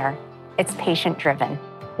patient-centered care, it's patient-driven.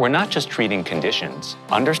 We're not just treating conditions.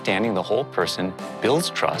 Understanding the whole person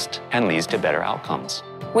builds trust and leads to better outcomes.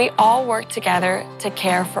 We all work together to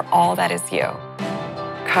care for all that is you.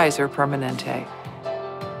 Kaiser Permanente.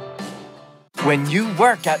 When you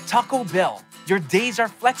work at Taco Bell, your days are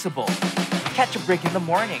flexible. Catch a break in the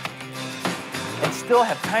morning and still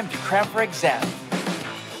have time to cram for exam.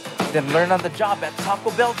 Then learn on the job at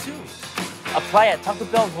Taco Bell too. Apply at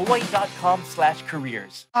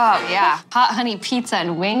TacoBellHawaii.com/careers. Oh, yeah. Hot honey pizza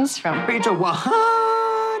and wings from Pizza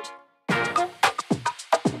What?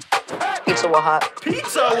 Pizza What?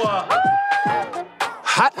 Pizza What?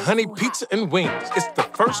 Hot honey pizza and wings. It's the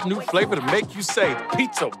first new flavor to make you say,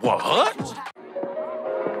 pizza what?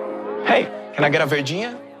 Hey, can I get a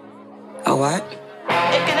Virginia? A what?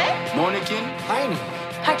 Monikin? Heine.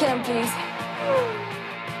 Hi, Kim, please.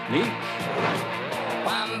 Me?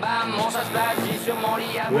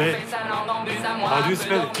 Wait. How do you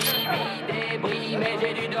spell it?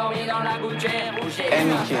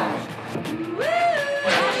 Anakin.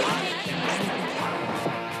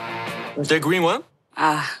 The green one?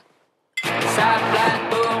 Ah.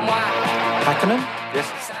 Hakkinen? Yes.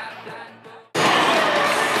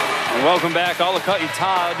 And welcome back, Alakai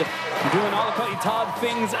Todd. Doing Alakai Todd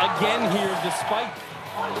things again here, despite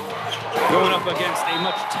going up against a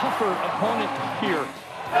much tougher opponent here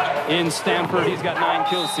in Standford. He's got 9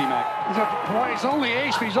 kills, C-Mac. Hawaii's only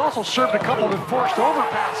ace, but he's also served a couple of enforced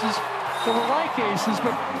overpasses that were like aces,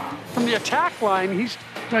 but from the attack line, he's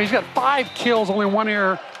got 5 kills, only 1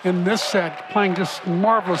 error in this set, playing just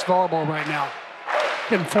marvelous volleyball right now.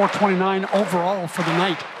 Getting 429 overall for the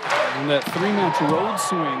night. And that 3-match road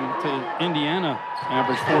swing to Indiana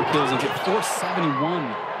averaged 4 kills and hit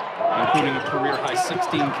 471, including a career-high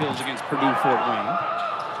 16 kills against Purdue Fort Wayne.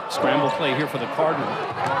 Scramble play here for the Cardinal.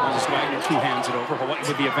 Moses Wagner 2 hands it over. Hawaii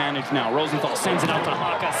with the advantage now. Rosenthal sends it out to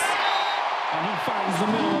Hakas, and he finds the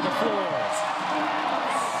middle of the floor.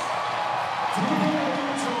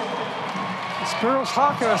 Spiros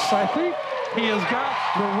Hakas, I think he has got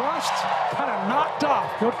the rust kind of knocked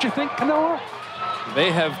off. Don't you think, Kanoa?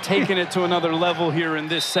 They have taken it to another level here in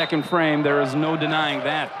this second frame. There is no denying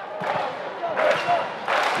that.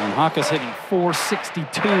 And Hakas hitting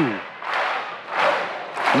 462.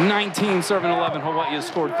 19 serving 11. Hawaii has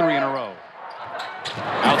scored 3 in a row.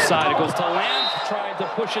 Outside it goes to Lamp. Tried to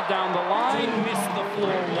push it down the line. Missed the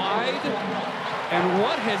floor wide. And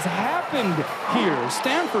what has happened here?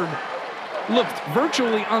 Stanford looked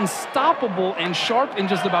virtually unstoppable and sharp in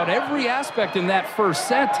just about every aspect in that first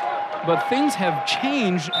set. But things have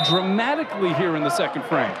changed dramatically here in the second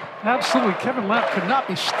frame. Absolutely. Kevin Lamp could not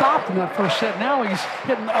be stopped in that first set. Now he's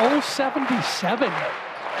hitting 0-77.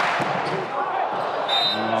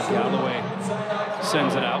 Galloway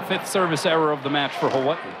sends it out. 5th service error of the match for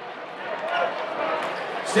Hawaii.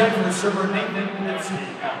 Standford server Nathan Litsky.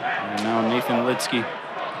 And now Nathan Litsky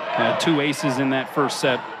had 2 aces in that first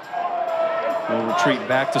set. Will retreat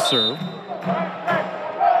back to serve.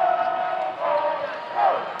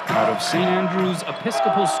 Out of St. Andrew's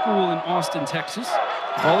Episcopal School in Austin, Texas.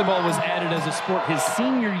 Volleyball was added as a sport his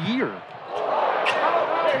senior year.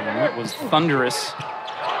 And that was thunderous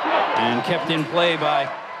and kept in play by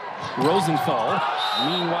Rosenthal.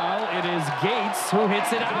 Meanwhile, it is Gates who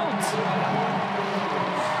hits it out.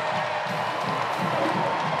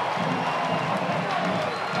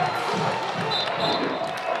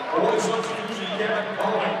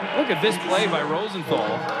 Look at this play by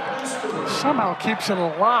Rosenthal. Somehow keeps it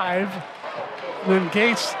alive. Then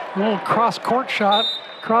Gates, a little cross-court shot,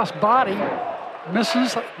 cross-body,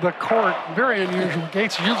 misses the court. Very unusual.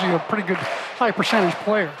 Gates is usually a pretty good high-percentage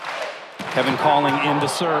player. Kevin calling in to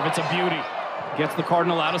serve. It's a beauty. Gets the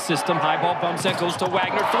Cardinal out of system. High ball bump set goes to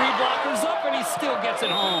Wagner. 3 blockers up, and he still gets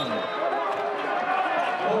it home.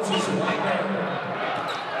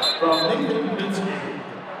 From Nathan Litsky.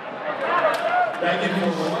 Back in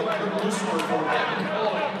for Hawaii, blue score for Kevin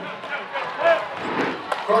Calling.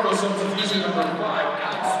 Cardinal substitution number 5,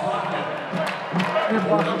 Alex Rodman.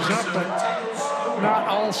 Blockers up, but not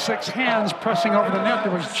all 6 hands pressing over the net.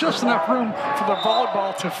 There was just enough room for the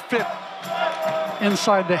volleyball to fit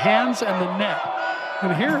inside the hands and the net.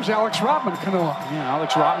 And here's Alex Rotman, Kanoa. Yeah,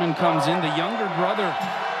 Alex Rotman comes in, the younger brother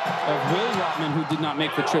of Will Rotman, who did not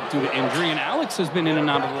make the trip due to injury. And Alex has been in and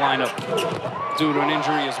out of the lineup due to an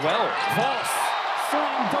injury as well. Voss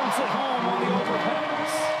slam dunks it home on the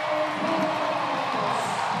overpass.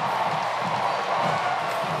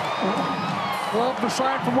 Well,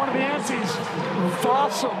 beside from one of the antes,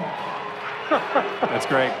 awesome. That's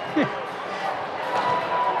great.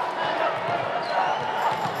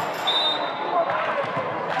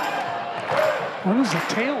 Well, this is a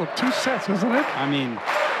tale of 2 sets, isn't it? I mean,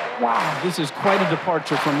 wow. This is quite a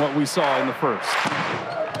departure from what we saw in the first.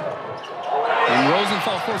 And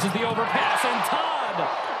Rosenthal forces the overpass, and Todd.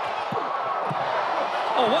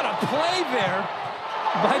 Oh, what a play there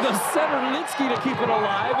by the setter Litsky to keep it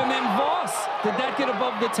alive, and then Voss. Did that get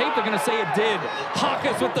above the tape? They're going to say it did.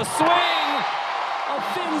 Hawkes with the swing. A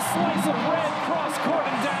thin slice of red cross court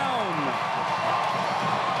and down.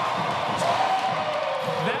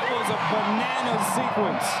 That was a banana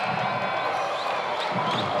sequence.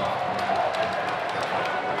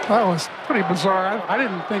 That was pretty bizarre. I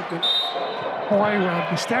didn't think that Hawaii,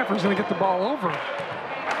 Stanford's going to get the ball over.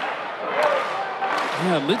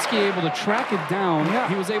 Yeah, Litsky able to track it down. Yeah.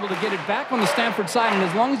 He was able to get it back on the Stanford side, and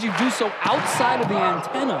as long as you do so outside of the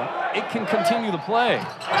antenna, it can continue the play.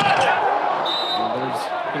 And there's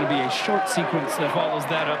going to be a short sequence that follows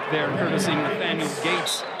that up there, courtesy Nathaniel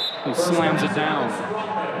Gates, who slams it down.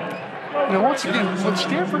 Now, once again, when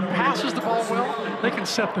Stanford passes the ball well, they can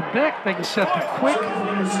set the deck, they can set the quick.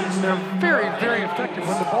 They're very, very effective.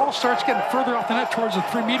 When the ball starts getting further off the net towards the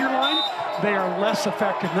 3-meter line, they are less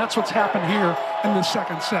effective. And that's what's happened here in the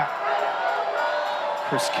second set.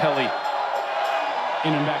 Chris Kelly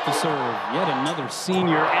in and back to serve. Yet another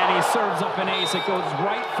senior, and he serves up an ace. It goes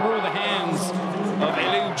right through the hands of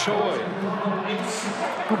Eliu Choi.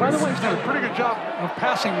 Who, by the way, has done a pretty good job of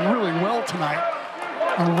passing really well tonight.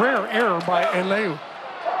 A rare error by Eliu.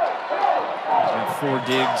 He's got 4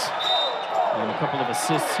 digs and a couple of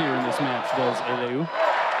assists here in this match, does Eliu.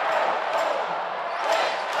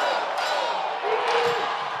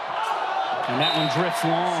 And that one drifts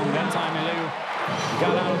long. That time Eliu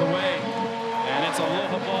got out of the way. And it's a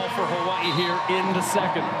aloha ball for Hawaii here in the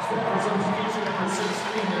second.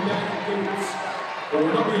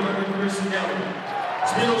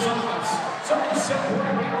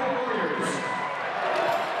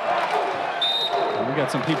 We got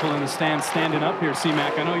some people in the stands standing up here,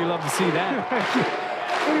 C-Mac. I know you love to see that.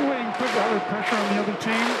 Anyway, you can put the other pressure on the other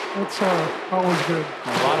team. It's always good.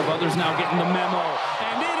 A lot of others now getting the memo.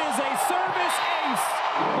 And it is a service ace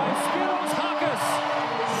by Spiros Hawkes.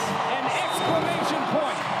 An exclamation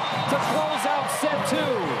point to close out set 2.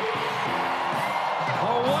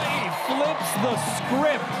 Hawaii flips flips the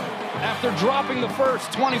script. After dropping the first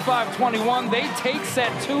 25-21, they take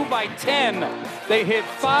set 2 by 10. They hit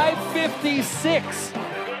 556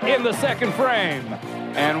 in the second frame.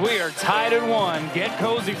 And we are tied at 1. Get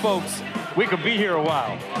cozy, folks. We could be here a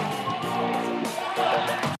while.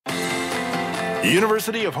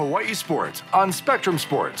 University of Hawaii Sports on Spectrum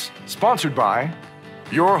Sports. Sponsored by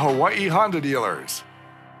your Hawaii Honda dealers.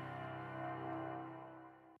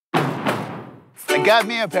 I got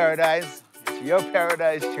me a paradise. It's your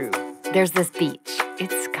paradise, too. There's this beach.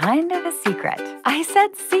 It's kind of a secret. I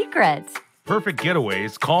said secret. Perfect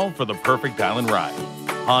getaways call for the perfect island ride.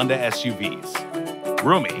 Honda SUVs.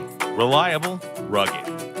 Roomy, reliable, rugged.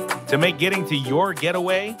 To make getting to your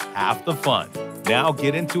getaway half the fun. Now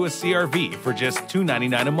get into a CRV for just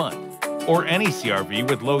 $299 a month. Or any CRV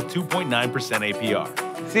with low 2.9% APR.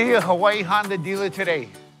 See your Hawaii Honda dealer today.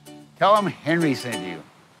 Tell them Henry sent you.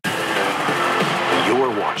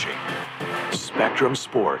 You're watching Spectrum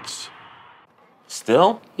Sports.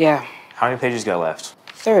 Still? Yeah. How many pages got left?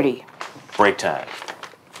 30. Break time.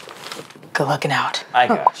 Good looking out. I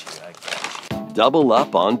got you. Double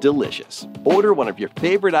up on delicious. Order one of your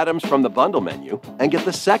favorite items from the bundle menu and get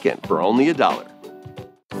the second for only $1.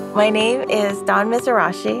 My name is Dawn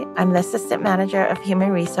Mizurashi. I'm the Assistant Manager of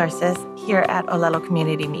Human Resources here at Olelo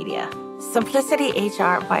Community Media. Simplicity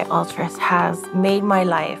HR by Ultras has made my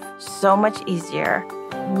life so much easier.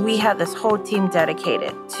 We have this whole team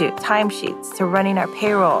dedicated to timesheets, to running our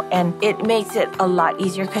payroll, and it makes it a lot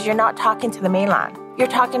easier because you're not talking to the mainland. You're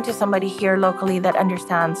talking to somebody here locally that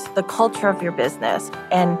understands the culture of your business,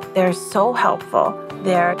 and they're so helpful.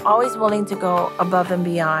 They're always willing to go above and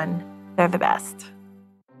beyond. They're the best.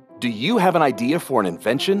 Do you have an idea for an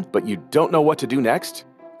invention, but you don't know what to do next?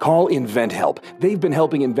 Call InventHelp. They've been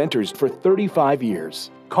helping inventors for 35 years.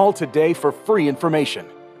 Call today for free information.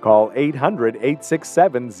 Call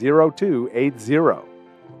 800-867-0280.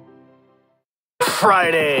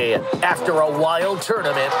 Friday. After a wild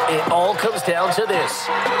tournament, it all comes down to this.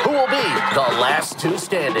 Who will be the last two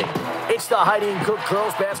standing? It's the Heidi and Cook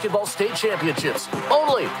Girls Basketball State Championships,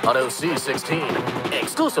 only on OC 16,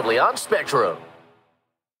 exclusively on Spectrum.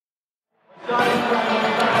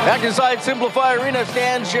 Back inside Simplify Arena,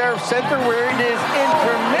 Stan Sheriff Center, where it is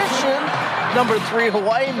intermission. Number 3,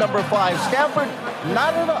 Hawaii. Number 5, Standford.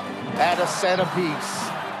 Knotted up at a centerpiece.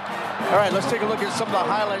 All right, let's take a look at some of the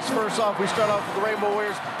highlights. First off, we start off with the Rainbow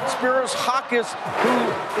Warriors. Spiros Hakis,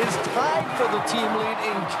 who is tied for the team lead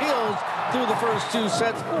in kills through the first 2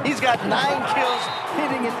 sets. He's got 9 kills,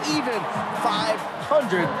 hitting an even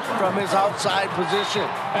 500 from his outside position.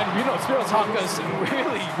 And, you know, Spiros Hakis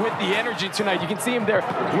really with the energy tonight. You can see him there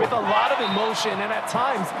with a lot of emotion and at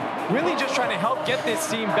times really just trying to help get this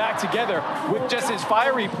team back together with just his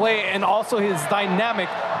fiery play and also his dynamic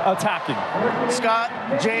attacking. Scott,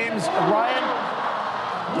 James,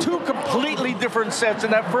 Ryan, 2 completely different sets.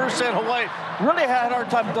 In that first set, Hawaii really had a hard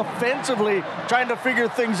time defensively trying to figure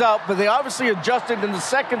things out, but they obviously adjusted in the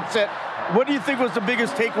second set. What do you think was the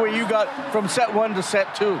biggest takeaway you got from set 1 to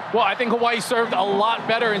set 2? Well, I think Hawaii served a lot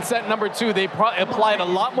better in set number 2. They applied a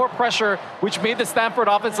lot more pressure, which made the Standford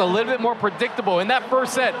offense a little bit more predictable. In that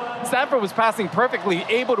first set, Standford was passing perfectly,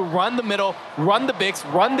 able to run the middle, run the bigs,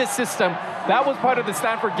 run the system. That was part of the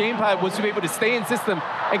Standford game plan, was to be able to stay in system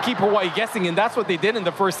and keep Hawaii guessing, and that's what they did in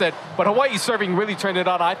the first set. But Hawaii's serving really turned it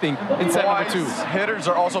on, I think, in set number 2. Hitters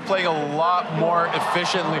are also playing a lot more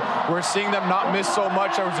efficiently. We're seeing them not miss so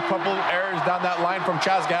much. There was a couple of errors down that line from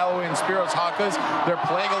Chaz Galloway and Spiros Hakis. They're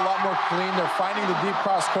playing a lot more clean. They're finding the deep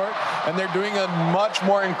cross court, and they're doing a much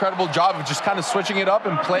more incredible job of just kind of switching it up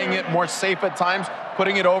and playing it more safe at times,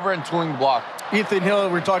 putting it over and tooling the block. Ethan Hill,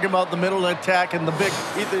 we're talking about the middle attack and the big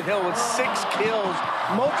Ethan Hill with 6 kills.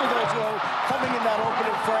 Most of those coming in that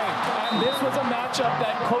opening frame. And this was a matchup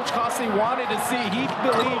that Coach Costley wanted to see. He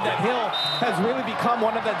believed that Hill has really become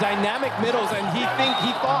one of the dynamic middles, and he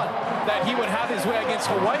thought that he would have his way against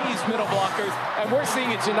Hawaii's middle blockers, and we're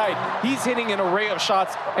seeing it tonight. He's hitting an array of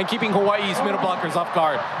shots and keeping Hawaii's middle blockers off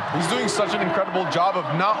guard. He's doing such an incredible job of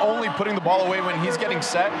not only putting the ball away when he's getting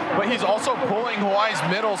set, but he's also pulling Hawaii's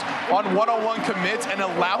middles on one-on-one commits and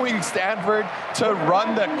allowing Standford to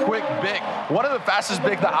run the quick big. One of the fastest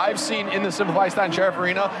big that I've seen in the Simplify Stan Sheriff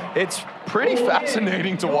Arena. It's pretty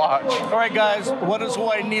fascinating to watch. All right, guys, what does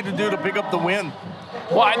Hawaii need to do to pick up the win?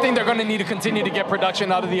 Well, I think they're going to need to continue to get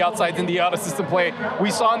production out of the outsides and the out-of-system play. We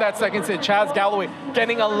saw in that second set, Chaz Galloway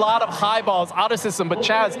getting a lot of high balls out of system, but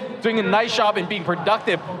Chaz doing a nice job in being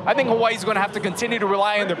productive. I think Hawaii's going to have to continue to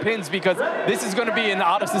rely on their pins because this is going to be an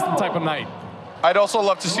out-of-system type of night. I'd also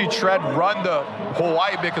love to see Tread run the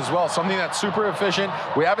Hawaii BIC as well, something that's super efficient.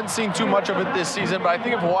 We haven't seen too much of it this season, but I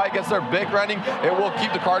think if Hawaii gets their BIC running, it will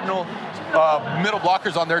keep the Cardinal middle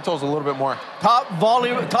blockers on their toes a little bit more. Top 5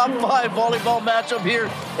 volleyball matchup here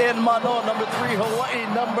in Mānoa. Number 3, Hawaii.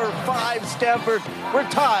 Number 5, Standford. We're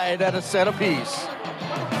tied at a set apiece.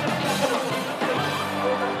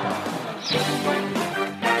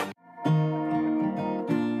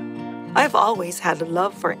 I've always had a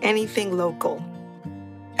love for anything local.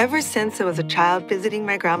 Ever since I was a child visiting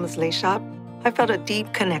my grandma's lace shop, I felt a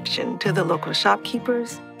deep connection to the local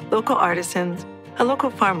shopkeepers, local artisans, and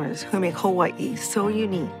local farmers who make Hawaii so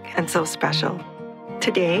unique and so special.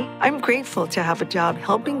 Today, I'm grateful to have a job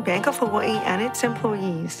helping Bank of Hawaii and its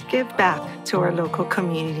employees give back to our local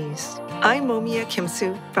communities. I'm Momiya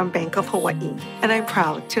Kimsu from Bank of Hawaii, and I'm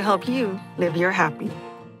proud to help you live your happy.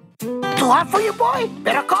 Too hot for you, boy?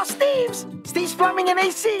 Better call Steve's. Steve's Plumbing and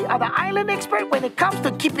AC are the island expert when it comes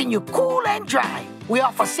to keeping you cool and dry. We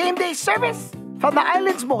offer same-day service from the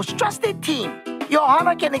island's most trusted team. Your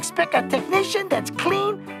Ohana can expect a technician that's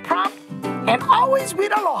clean, prompt, and always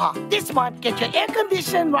with aloha. This month, get your air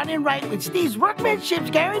conditioning running right with Steve's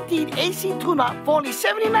Workmanship's guaranteed AC tune-up for only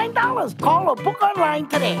 $79. Call or book online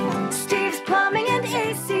today. Steve's Plumbing and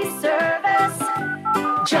AC service.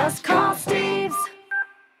 Just call Steve's.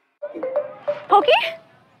 Poke?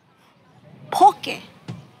 Poke.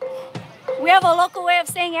 We have a local way of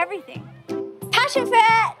saying everything. Passion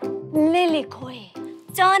fruit. Lilikoi.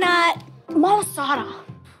 Donut. Malasada.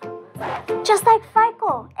 Just like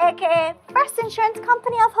FICO, a.k.a. First Insurance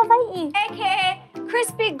Company of Hawaii, a.k.a.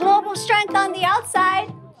 Crispy Global Strength on the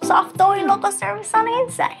outside, soft doughy local service on the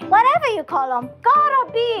inside. Whatever you call them,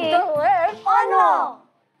 gotta be Ono.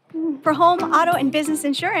 For home, auto, and business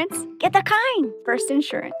insurance, get the kind First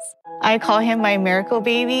Insurance. I call him my miracle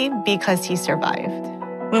baby because he survived.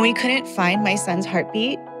 When we couldn't find my son's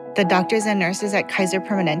heartbeat, the doctors and nurses at Kaiser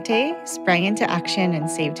Permanente sprang into action and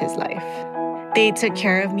saved his life. They took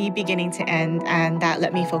care of me beginning to end, and that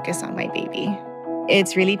let me focus on my baby.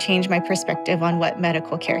 It's really changed my perspective on what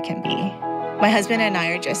medical care can be. My husband and I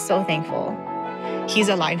are just so thankful he's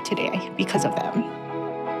alive today because of them.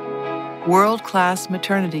 World-class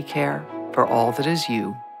maternity care for all that is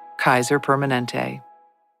you. Kaiser Permanente.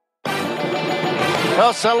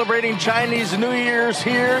 Well, celebrating Chinese New Year's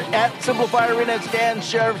here at Simplify Arena at Stan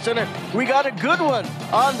Sheriff Center. We got a good one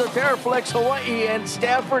on the Terraflex. Hawaii and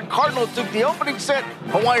Standford Cardinals took the opening set.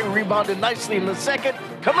 Hawaii rebounded nicely in the second.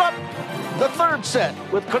 Coming up, the third set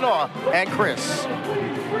with Kanoa and Chris.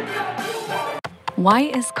 Why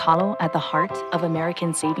is Kalo at the heart of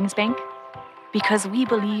American Savings Bank? Because we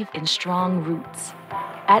believe in strong roots.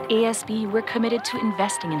 At ASB, we're committed to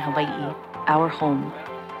investing in Hawaii, our home.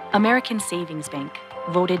 American Savings Bank,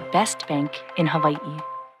 voted best bank in Hawaii.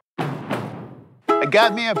 I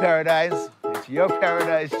got me a paradise. It's your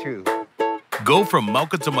paradise too. Go from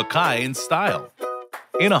Mauka to Makai in style.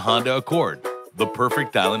 In a Honda Accord, the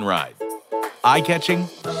perfect island ride. Eye-catching,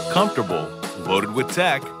 comfortable, loaded with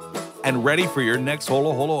tech, and ready for your next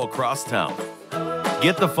holo holo across town.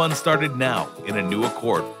 Get the fun started now in a new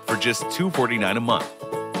Accord for just $249 a month.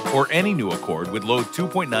 Or any new Accord with low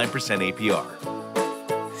 2.9% APR.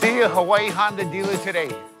 See a Hawaii Honda dealer today.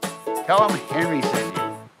 Tell them Henry sent you.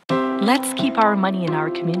 Let's keep our money in our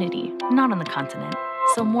community, not on the continent,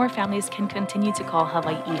 so more families can continue to call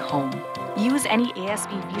Hawaii home. Use any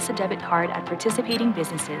ASB Visa debit card at participating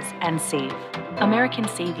businesses and save. American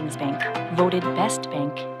Savings Bank, voted best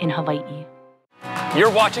bank in Hawaii. You're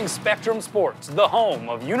watching Spectrum Sports, the home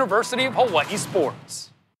of University of Hawaii sports.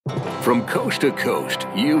 From coast to coast,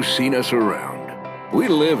 you've seen us around. We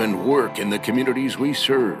live and work in the communities we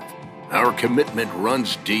serve. Our commitment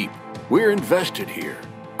runs deep. We're invested here,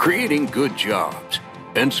 creating good jobs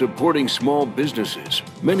and supporting small businesses,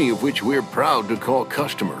 many of which we're proud to call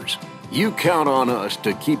customers. You count on us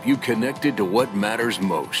to keep you connected to what matters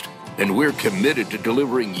most, and we're committed to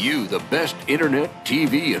delivering you the best internet,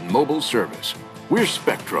 TV, and mobile service. We're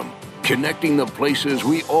Spectrum, connecting the places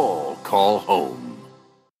we all call home.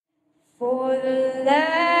 For the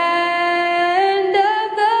land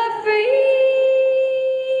of the free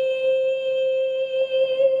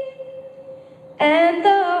and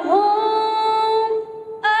the home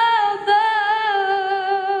of the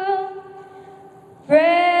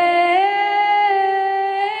brave.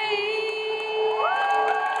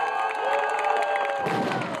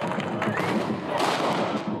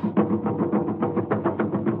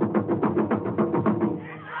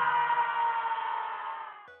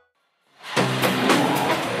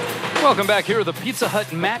 Welcome back. Here are the Pizza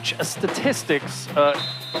Hut match statistics.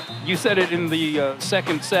 You said it in the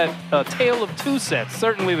second set, tale of two sets.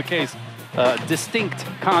 Certainly the case. Distinct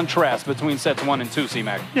contrast between sets 1 and 2,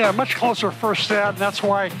 C-Mac. Yeah, much closer first set, and that's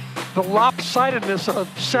why the lopsidedness of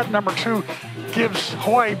set number 2 gives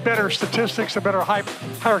Hawaii better statistics, a better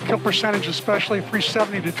higher kill percentage, especially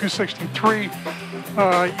 370 to 263.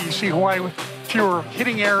 You see Hawaii with fewer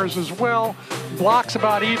hitting errors as well. Blocks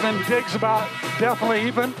about even, digs about definitely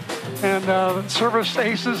even, and service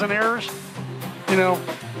aces and errors, you know,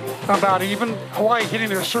 about even. Hawaii hitting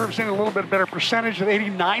their serves in a little bit better percentage at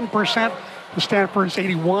 89%. The Stanford's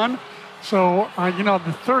 81. So you know,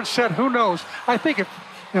 the third set, who knows? I think if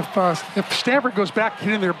Stanford goes back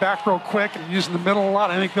hitting their back row quick and using the middle a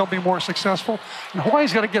lot, I think they'll be more successful. And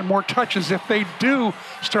Hawaii's got to get more touches. If they do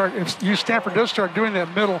start, if Stanford does start doing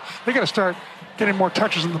that middle, they got to start getting more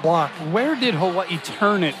touches in the block. Where did Hawaii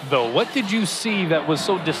turn it, though? What did you see that was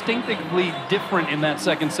so distinctively different in that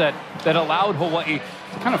second set that allowed Hawaii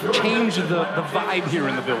to kind of change the vibe here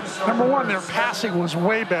in the building? Number one, their passing was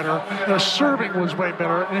way better. Their serving was way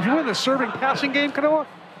better. And if you win the serving passing game, Kanoa,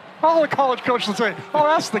 all the college coaches will say, oh,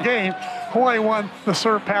 that's the game. Hawaii won the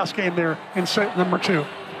serve pass game there in set number 2.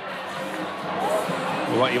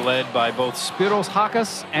 Hawaii led by both Spiros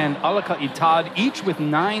Hakas and Alaka'i Todd, each with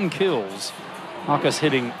 9 kills. Hakas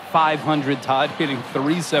hitting 500, Todd hitting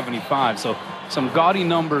 375. So some gaudy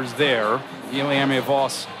numbers there. Ileame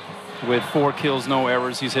Voss with 4 kills, no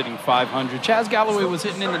errors. He's hitting 500. Chaz Galloway was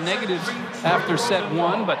hitting in the negatives after set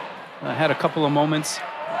 1, but had a couple of moments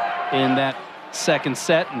in that second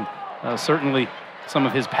set, and certainly some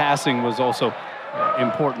of his passing was also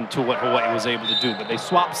important to what Hawaii was able to do. But they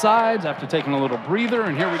swapped sides after taking a little breather,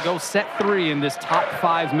 and here we go, set 3 in this top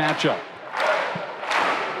 5 matchup.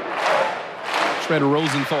 Shredder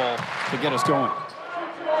Rosenthal to get us going.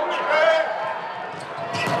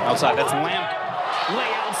 Outside, that's Lamp.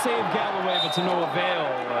 Layout save Galloway, but to no avail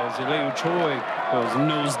as Ileu Choi goes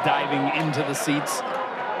nose diving into the seats.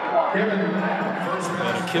 And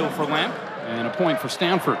a kill for Lamp and a point for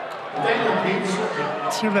Stanford.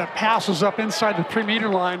 See if that passes up inside the 3-meter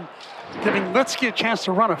line, giving Litsky a chance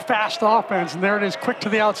to run a fast offense, and there it is, quick to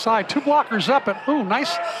the outside. 2 blockers up, and ooh,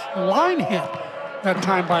 nice line hit that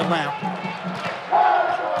time by Lamp.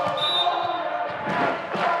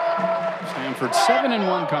 Stanford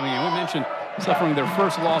 7-1 coming in. We mentioned suffering their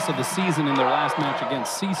first loss of the season in their last match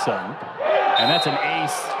against CSUN, and that's an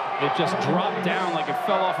ace. It just dropped down like it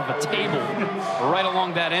fell off of a table right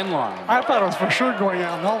along that end line. I thought it was for sure going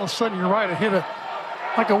out, and all of a sudden, you're right, it hit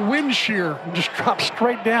like a wind shear and just dropped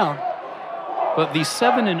straight down. But the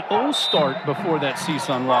 7-0 start before that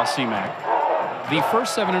CSUN loss, CMAC. The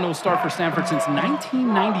first 7-0 start for Stanford since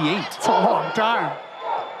 1998. It's a long time.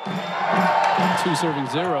 2 serving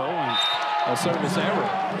 0 and a service error.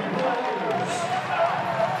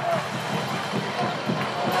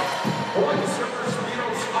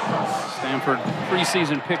 Stanford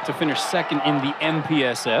preseason pick to finish 2nd in the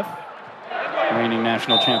MPSF. Reigning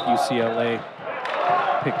national champ UCLA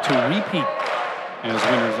picked to repeat as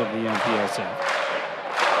winners of the MPSF.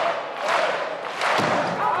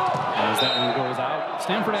 As that one goes out,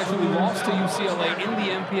 Stanford actually lost to UCLA in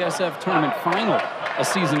the MPSF tournament final a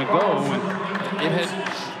season ago, and it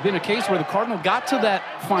had been a case where the Cardinal got to that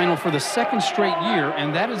final for the 2nd straight year,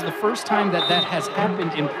 and that is the first time that that has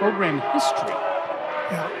happened in program history.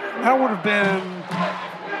 Yeah, that would have been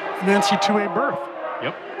an NC2A berth.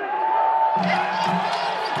 Yep.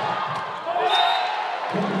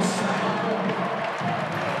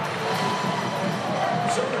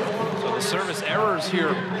 So the service errors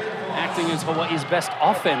here acting as Hawaii's best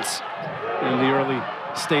offense in the early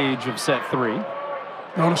stage of set 3.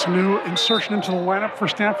 Notice a new insertion into the lineup for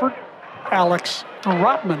Stanford, Alex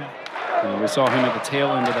Rotman. And we saw him at the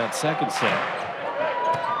tail end of that second set.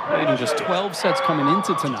 Played in just 12 sets coming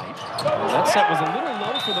into tonight. That set was a little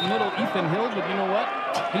low for the middle Ethan Hill, but you know what?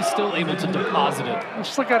 He's still able to deposit it. He's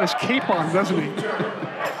still got his cape on, doesn't he?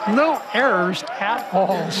 No errors at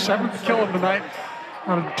all. 7th kill of the night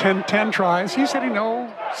out of 10 tries. He's hitting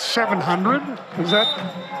 700. Is that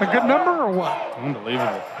a good number or what?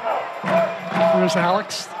 Unbelievable. There's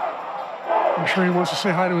Alex. I'm sure he wants to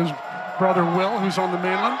say hi to his brother Will, who's on the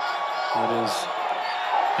mainland. It is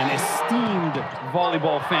an esteemed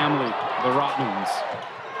volleyball family, the Rotmans.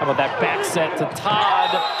 How about that back set to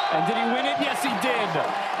Todd? And did he win it? Yes, he did.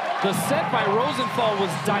 The set by Rosenthal was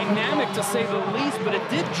dynamic, to say the least, but it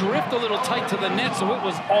did drift a little tight to the net, so it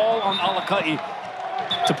was all on Alaka'i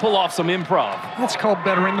to pull off some improv. That's called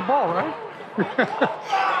bettering the ball, right? We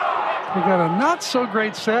got a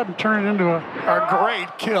not-so-great set and turn it into a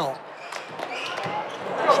great kill.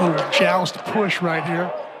 Some joust push right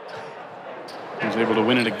here. He was able to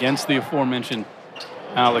win it against the aforementioned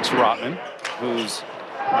Alex Rotman, whose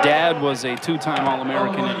dad was a 2-time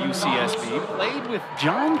All-American at UCSB, played with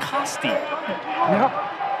John Costi. Yep.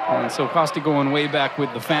 And so Costi going way back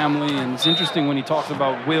with the family, and it's interesting when he talks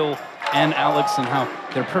about Will and Alex, and how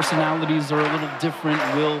their personalities are a little different.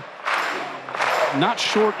 Will, not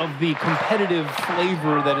short of the competitive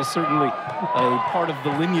flavor that is certainly a part of the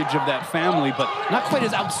lineage of that family, but not quite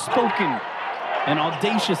as outspoken and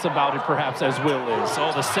audacious about it perhaps as Will is.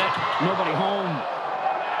 So the set, nobody home.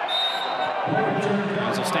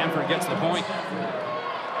 And so Standford gets the point.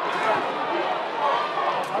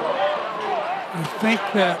 I think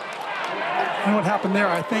that, you know what happened there?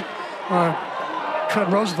 I think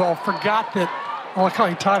Trent Rosenthal forgot that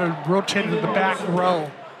Alakali Todd had rotated to the back row.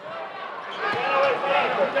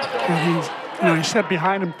 And he sat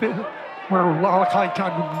behind him where Alakali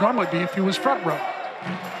Todd would normally be if he was front row.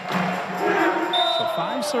 So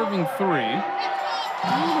 5 serving 3. A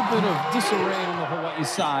little bit of disarray on the Hawaii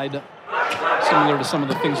side, similar to some of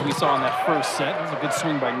the things we saw in that first set. It was a good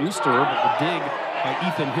swing by Newster, but the dig by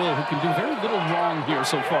Ethan Hill, who can do very little wrong here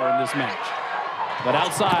so far in this match. But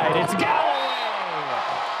outside, it's Galloway!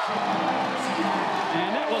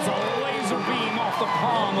 And that was a laser beam off the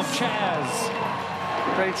palm of Chaz.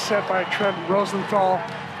 Great set by Trent Rosenthal,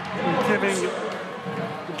 giving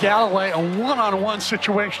Galloway a one-on-one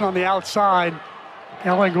situation on the outside.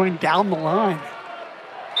 Galloway going down the line.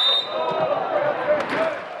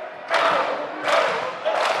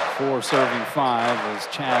 Four serving 5 as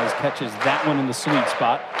Chaz catches that one in the sweet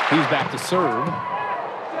spot. He's back to serve.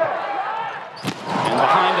 And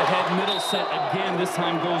behind the head middle set again. This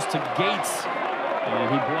time goes to Gates.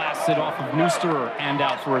 And he blasts it off of Newster and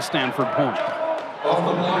out for a Standford point.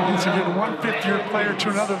 Once again, one fifth-year player to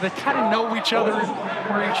another. They kind of know each other,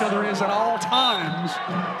 where each other is at all times.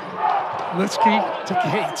 Litsky to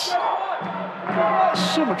Gates.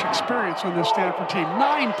 So much experience on this Standford team.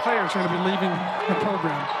 9 players are going to be leaving the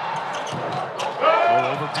program.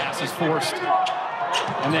 Overpass is forced.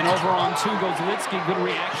 And then over on 2 goes Litsky. Good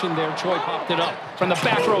reaction there. Choi popped it up. From the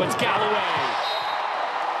back row, it's Galloway.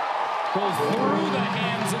 Goes through the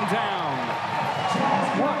hands and down.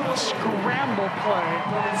 What a scramble play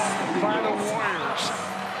by the Warriors.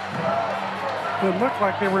 It looked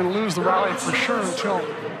like they were going to lose the rally for sure until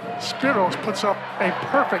Spiros puts up a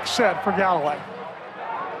perfect set for Galloway.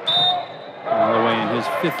 Galloway in his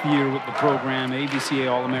 5th year with the program, ABCA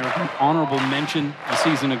All-American. Honorable mention a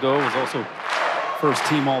season ago, was also first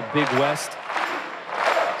team All-Big West.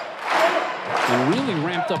 And really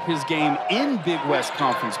ramped up his game in Big West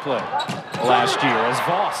Conference play last year as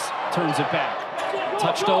Voss turns it back.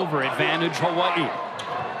 Touched over, advantage Hawaii.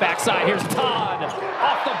 Backside, here's Todd.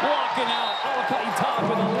 Off the block and out. Alaka'i Todd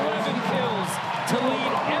with 11 kills to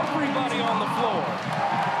lead everybody on the floor.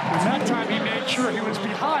 And that time he made sure he was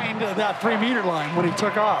behind that 3-meter line when he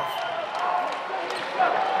took off.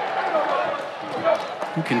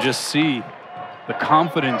 You can just see the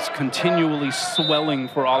confidence continually swelling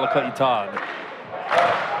for Alaka'i Todd.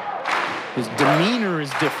 His demeanor is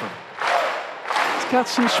different. He's got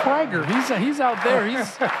some swagger. He's out there.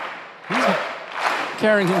 He's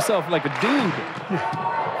carrying himself like a dude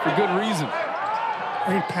for good reason.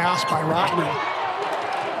 Great pass by Rotman.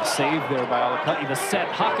 Save there by Alaka'i. The set,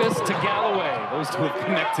 Hakas to Galloway. Those two have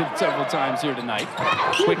connected several times here tonight.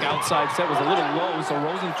 Quick outside set was a little low, so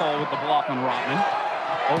Rosenthal with the block on Rotman.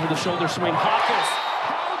 Over the shoulder swing, Hakas.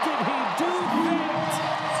 How did he do that?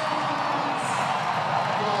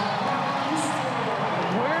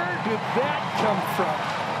 Where did that come from?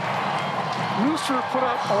 Rooster put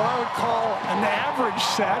up what I would call an average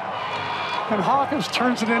set, and Hawkins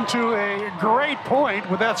turns it into a great point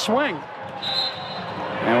with that swing.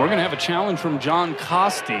 And we're going to have a challenge from John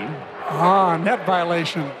Costi. Net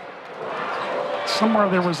violation. Somewhere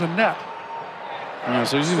there was a net. Yeah,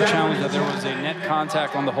 so he's going to challenge that there was a net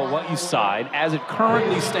contact on the Hawaii side. As it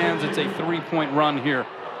currently stands, it's a 3-point run here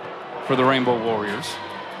for the Rainbow Warriors.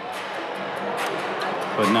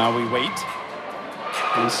 But now we wait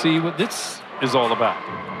and see what this is all about.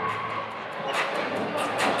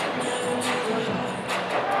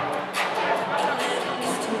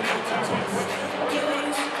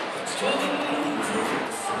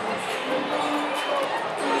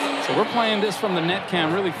 So we're playing this from the net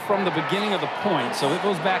cam, really from the beginning of the point. So it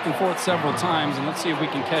goes back and forth several times, and let's see if we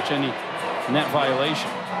can catch any net violation.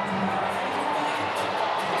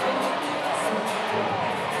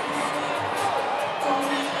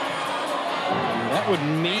 And that would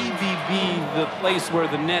maybe be the place where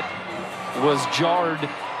the net was jarred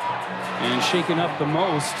and shaken up the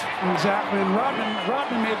most. Exactly, and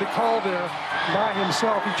Rodman made the call there by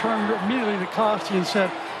himself. He turned immediately to Costi and said,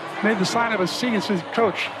 made the sign of a C and said,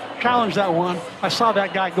 "Coach, challenge that one. I saw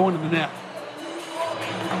that guy go into the net."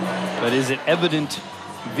 But is it evident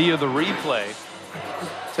via the replay?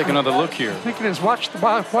 Take another look here. I think it is. Watch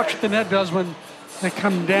what the net does when They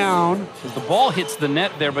come down. The ball hits the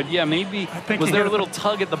net there, but yeah, maybe was there a little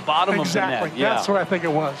tug at the bottom of the net? Exactly. That's what I think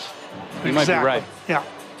it was. You might be right. Yeah.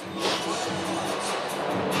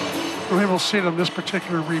 Maybe we'll see it on this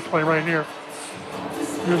particular replay right here.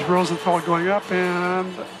 Here's Rosenthal going up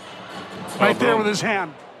and right there with his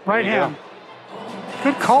hand. Right hand.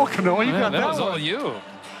 Good call, Canoa. You got that was one. all you.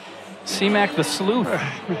 C-Mac the sleuth.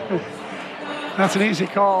 That's an easy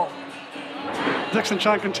call. Dixon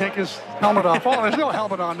Chun can take his helmet off. Oh, there's no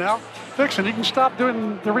helmet on now. Dixon, you can stop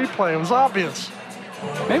doing the replay. It was obvious.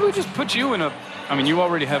 Maybe we just put you in a, I mean, you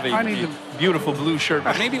already have a beautiful blue shirt,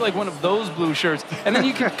 but maybe like one of those blue shirts, and then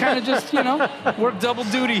you can kind of just, you know, work double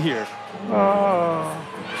duty here.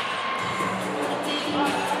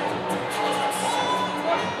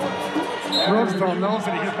 Rosenthal knows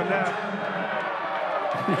that he hit the net.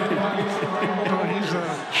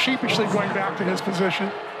 He's sheepishly going back to his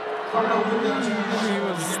position. He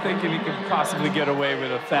was thinking he could possibly get away with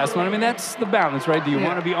a fast one. I mean, that's the balance, right? Do you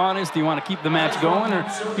want to be honest? Do you want to keep the match going, or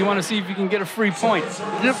do you want to see if you can get a free point?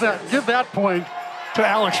 Give that point to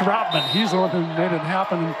Alex Rotman. He's the one who made it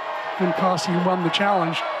happen, and Costi won the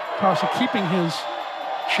challenge. Costi keeping his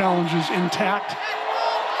challenges intact.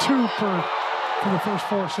 2 for the first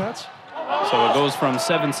 4 sets. So it goes from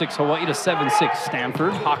 7-6 Hawaii to 7-6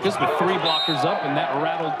 Stanford. Hawkes with 3 blockers up, and that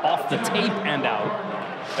rattled off the tape and out.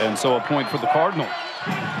 And so a point for the Cardinal.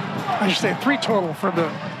 I should say 3 total for the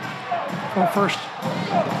first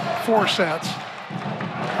 4 sets.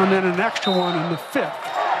 And then an extra one in the 5th.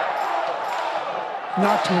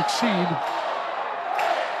 Not to exceed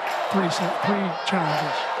 3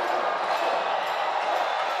 challenges.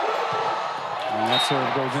 And that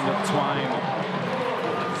serve goes into Twine.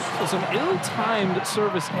 So some ill-timed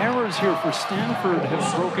service errors here for Stanford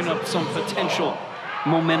have broken up some potential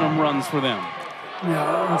momentum runs for them.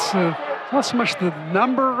 Yeah, it's not so much the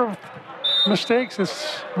number of mistakes,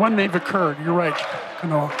 it's when they've occurred. You're right,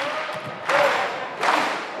 Canoa.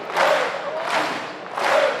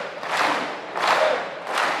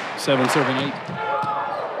 Seven serving 8.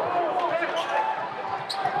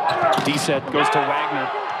 D-set goes to Wagner.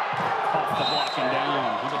 Off the blocking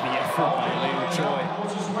down. Look at the effort by Leo Choi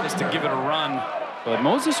just to give it a run. But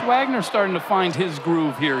Moses Wagner starting to find his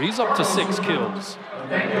groove here. He's up to 6 kills.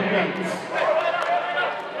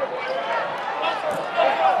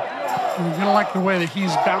 You're going to like the way that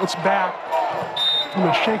he's bounced back from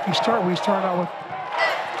a shaky start. We started out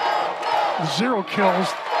with 0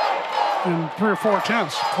 kills and 3 or 4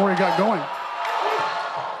 attempts before he got going.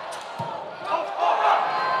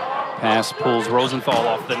 Pass pulls Rosenthal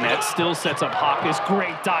off the net. Still sets up Hawkes.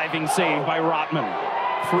 Great diving save by Rotman.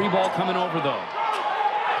 Free ball coming over, though.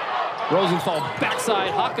 Rosenthal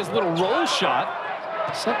backside. Hawkes' little roll shot.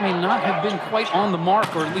 Set may not have been quite on the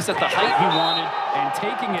mark, or at least at the height he wanted. And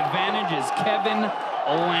taking advantage is Kevin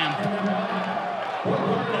Lamp.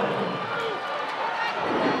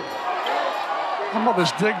 How about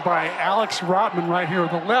this dig by Alex Rotman right here?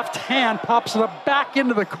 The left hand pops it up back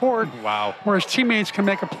into the court. Wow. Where his teammates can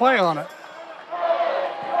make a play on it.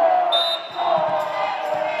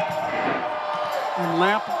 And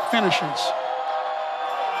Lamp finishes.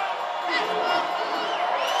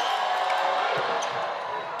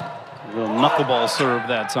 A little knuckleball serve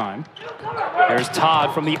that time. There's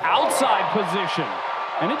Todd from the outside position.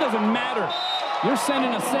 And it doesn't matter. You're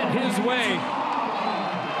sending a set his way.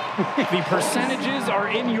 The percentages are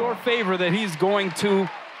in your favor that he's going to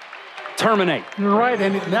terminate. You're right,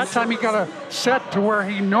 and that time he got a set to where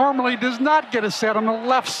he normally does not get a set on the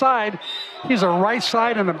left side. He's a right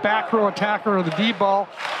side and a back row attacker of the D ball.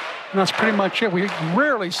 And that's pretty much it. We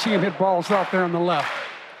rarely see him hit balls out there on the left.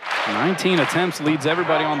 19 attempts leads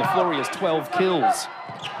everybody on the floor. He has 12 kills.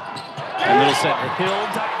 And little set. Hill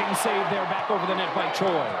diving save there, back over the net by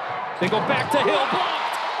Choi. They go back to Hill, blocked.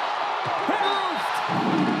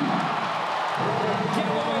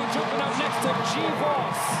 Galloway jumping up next to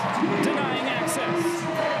G-Voss, denying access.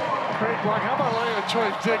 Great block. How about Leo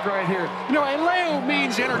Choi's dig right here? You know, Leo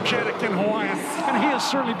means energetic in Hawaiian, and he is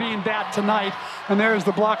certainly being that tonight. And there's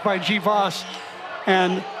the block by G-Voss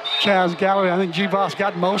and Chaz Galloway. I think G-Voss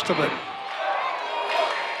got most of it.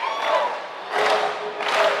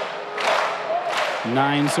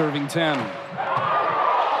 Nine serving 10.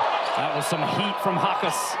 That was some heat from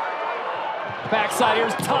Hawkes. Backside,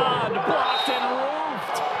 here's Todd, blocked and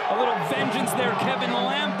roofed. A little vengeance there, Kevin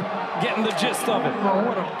Lamp getting the gist of it. Oh,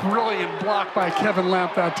 what a brilliant block by Kevin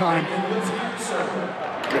Lamp that time.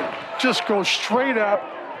 Just goes straight up,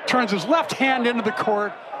 turns his left hand into the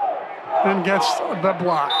court, and gets the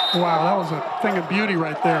block. Wow, that was a thing of beauty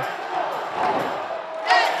right there.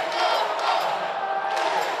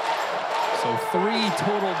 So 3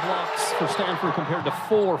 total blocks for Stanford compared to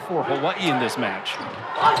 4 for Hawaii in this match.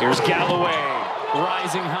 Here's Galloway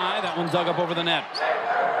rising high. That one dug up over the net.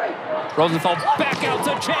 Rosenthal back out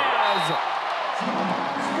to Chaz.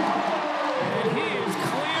 And he is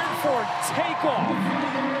cleared for takeoff.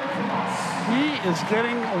 He is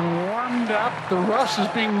getting warmed up. The rust is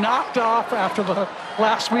being knocked off after the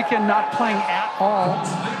last weekend not playing at all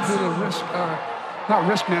due to risk, not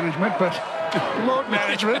risk management, but load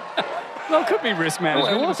management. Well, it could be risk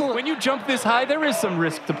management. When you jump this high, there is some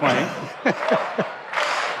risk to playing. I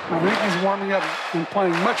think he's warming up and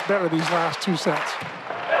playing much better these last 2 sets.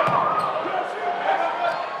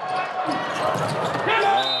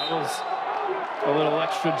 That was a little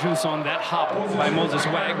extra juice on that hop by Moses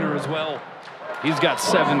Wagner as well. He's got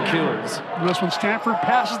 7 kills. And this when Stanford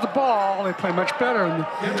passes the ball, they play much better in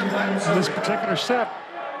this particular set.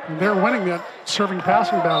 And they're winning that serving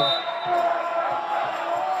passing battle.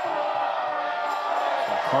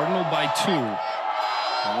 Cardinal by 2.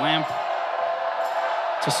 Lamp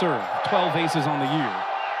to serve. 12 aces on the year.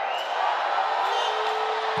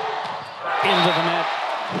 Into the net.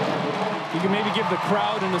 You can maybe give the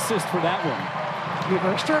crowd an assist for that one. Yeah,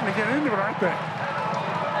 they're starting to get into it, aren't they?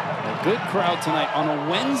 A good crowd tonight on a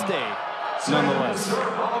Wednesday, nonetheless,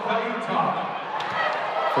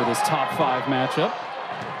 for this top 5 matchup.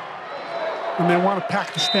 And they want to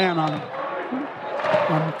pack the stand on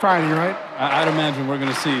Friday, right? I'd imagine we're going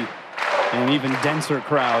to see an even denser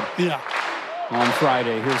crowd on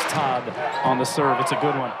Friday. Here's Todd on the serve. It's a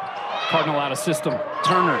good one. Cardinal out of system.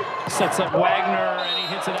 Turner sets up Wagner, and he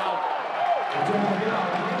hits it out.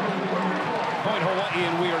 Point Hawaii,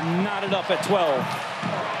 and we are knotted up at 12.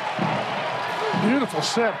 Beautiful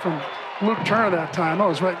set from Luke Turner that time. That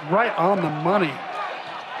was right on the money.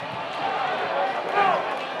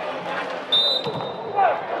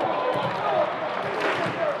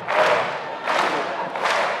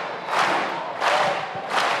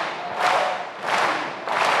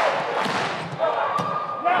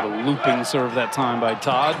 Looping serve that time by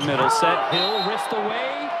Todd. Middle set. Hill, wrist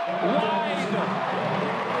away. Wide.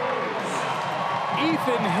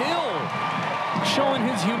 Ethan Hill showing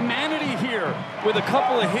his humanity here with a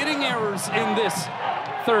couple of hitting errors in this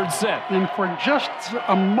 3rd set. And for just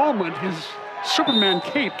a moment, his Superman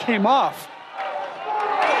cape came off.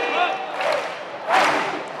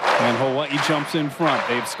 And Hawaii jumps in front.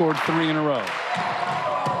 They've scored 3 in a row.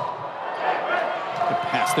 Good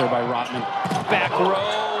pass there by Rotman. Back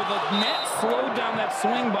row. Net slowed down that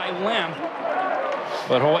swing by Lamp,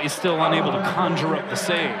 but Hawaii's still unable to conjure up the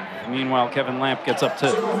save. Meanwhile, Kevin Lamp gets up to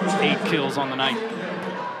 8 kills on the night.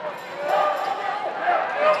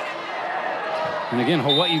 And again,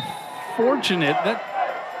 Hawaii fortunate. That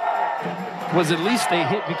was at least a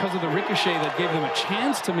hit because of the ricochet that gave them a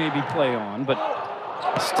chance to maybe play on, but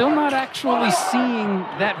still not actually seeing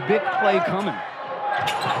that big play coming.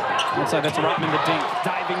 Outside, that's Rotman the dink.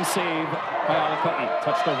 Diving save by Alakai.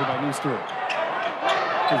 Touched over by Neuster.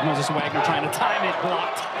 Here's Moses Wagner trying to time it.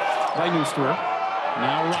 Blocked by Neuster.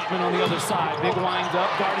 Now Rotman on the other side. Big wind up.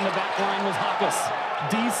 Guarding the back line was Hakas.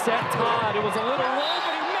 D-set Todd. It was a little low,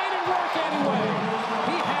 but he made it work anyway.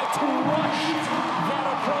 He had to rush that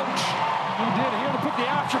approach. He did. He had to put the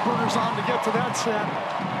afterburners on to get to that set.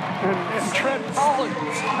 And Trent Pollard.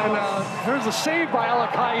 And there's a save by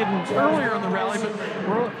Alakai earlier in the rally,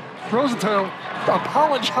 but Rosenthal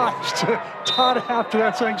apologized to Todd after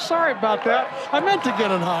that, saying, sorry about that. I meant to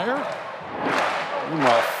get it higher.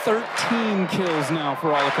 Meanwhile, 13 kills now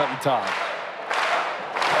for Alakai Todd.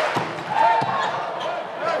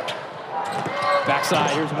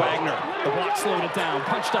 Backside, here's Wagner. The block slowed it down.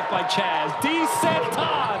 Punched up by Chaz. D-set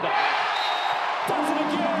Todd. Does it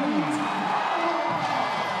again.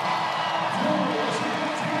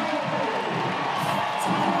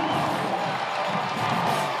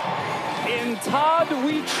 In Todd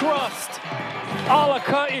we trust.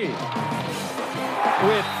 Alakai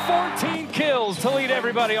with 14 kills to lead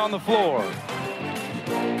everybody on the floor.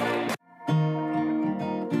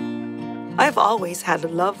 I've always had a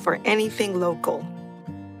love for anything local.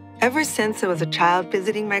 Ever since I was a child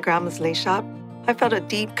visiting my grandma's lace shop, I felt a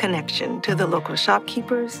deep connection to the local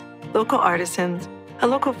shopkeepers, local artisans, and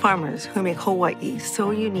local farmers who make Hawaii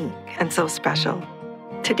so unique and so special.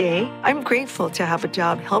 Today, I'm grateful to have a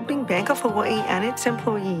job helping Bank of Hawaii and its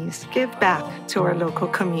employees give back to our local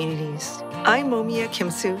communities. I'm Momiya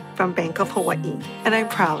Kimsu from Bank of Hawaii, and I'm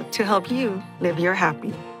proud to help you live your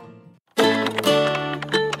happy.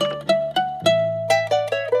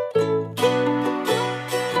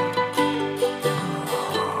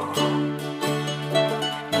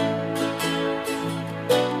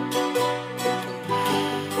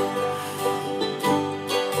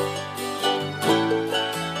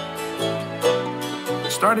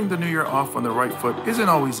 Starting the new year off on the right foot isn't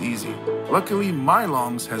always easy. Luckily, My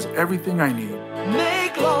Longs has everything I need.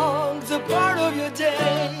 Make Longs a part of your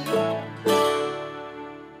day.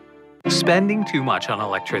 Spending too much on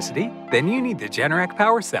electricity? Then you need the Generac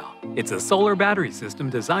Power Cell. It's a solar battery system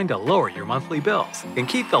designed to lower your monthly bills and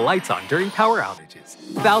keep the lights on during power outages.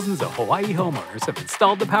 Thousands of Hawaii homeowners have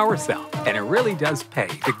installed the Power Cell, and it really does pay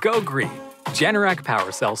to go green. Generac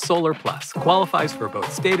Power Cell Solar Plus qualifies for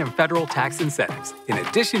both state and federal tax incentives, in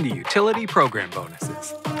addition to utility program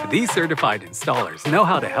bonuses. These certified installers know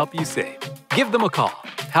how to help you save. Give them a call.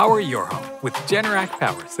 Power your home with Generac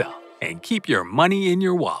Power Cell and keep your money in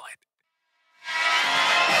your wallet.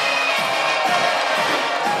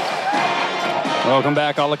 Welcome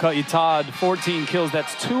back, Alaka'i Todd. 14 kills.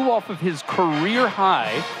 That's 2 off of his career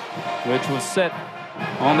high, which was set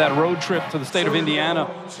on that road trip to the state of Indiana.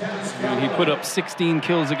 And he put up 16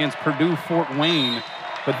 kills against Purdue Fort Wayne.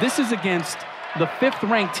 But this is against the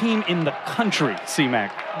 5th-ranked team in the country,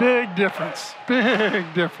 C-Mac. Big difference.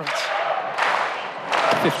 Big difference.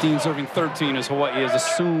 15 serving 13 as Hawaii has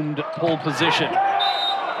assumed pole position.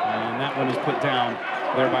 And that one is put down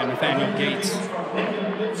there by Nathaniel Gates. He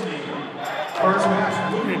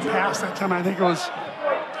passed that time. I think it was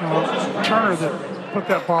Turner that put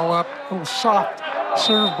that ball up. A little soft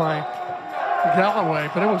serve by Galloway,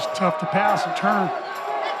 but it was tough to pass, and Turner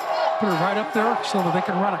put it right up there so that they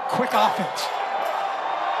could run a quick offense.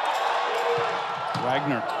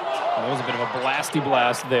 Wagner. Well, that was a bit of a blasty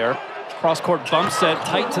blast there. Cross-court bump set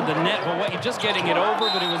tight to the net. Hawaii just getting it over,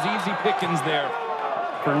 but it was easy pickings there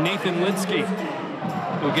for Nathan Litsky,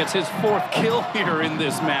 who gets his 4th kill here in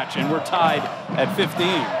this match, and we're tied at 15.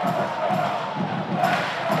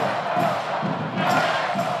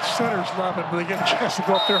 Centers love it when they get a chance to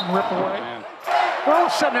go up there and rip away. Man. Well,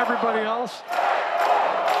 setting everybody else.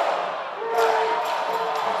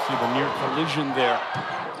 See the near collision there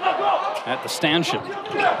at the stanchion.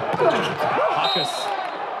 Hakas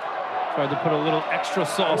tried to put a little extra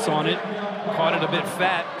sauce on it, caught it a bit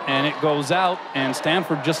fat, and it goes out. And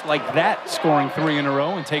Standford, just like that, scoring 3 in a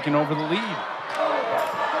row and taking over the lead.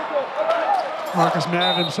 Marcus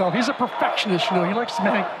mad at himself. He's a perfectionist, you know. He likes to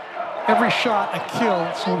make every shot a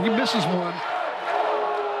kill. So when he misses one,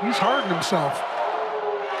 he's hard on himself.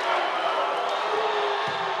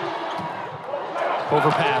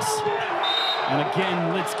 Overpass. And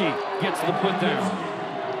again, Litsky gets the put down.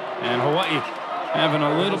 And Hawaii having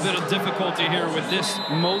a little bit of difficulty here with this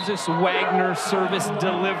Moses Wagner service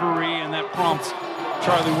delivery, and that prompts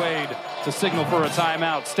Charlie Wade to signal for a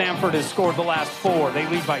timeout. Standford has scored the last 4. They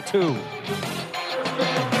lead by 2.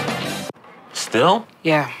 Still?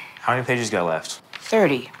 Yeah. How many pages got left?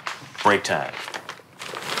 30. Break time.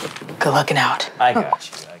 Good looking out. I got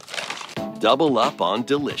you. Double up on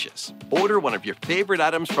delicious. Order one of your favorite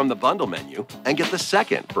items from the bundle menu and get the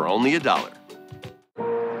second for only $1.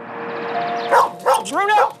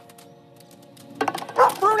 Bruno!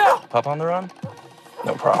 Bruno! Pup on the run?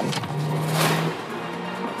 No problem.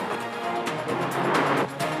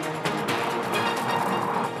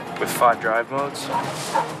 With 5 drive modes,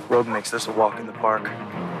 Rogue makes this a walk in the park.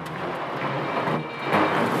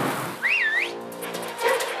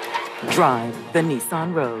 Drive the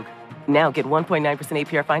Nissan Rogue. Now get 1.9%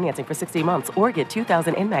 APR financing for 60 months or get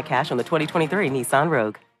 $2,000 in-Mac cash on the 2023 Nissan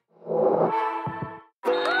Rogue.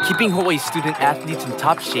 Keeping Hawaii student athletes in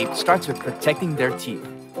top shape starts with protecting their teeth.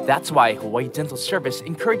 That's why Hawaii Dental Service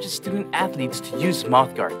encourages student athletes to use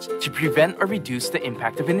mouth guards to prevent or reduce the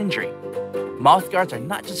impact of an injury. Mouth guards are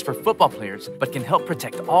not just for football players, but can help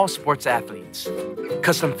protect all sports athletes.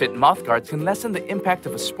 Custom-fit mouth guards can lessen the impact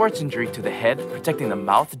of a sports injury to the head, protecting the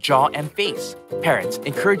mouth, jaw, and face. Parents,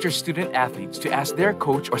 encourage your student athletes to ask their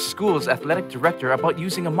coach or school's athletic director about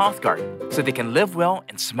using a mouth guard so they can live well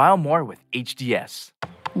and smile more with HDS.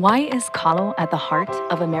 Why is Kalo at the heart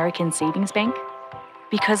of American Savings Bank?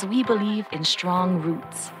 Because we believe in strong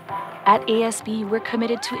roots. At ASB, we're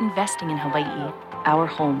committed to investing in Hawaii, our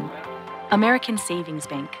home. American Savings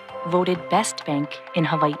Bank, voted best bank in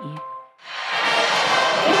Hawaii.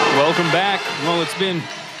 Welcome back. Well, it's been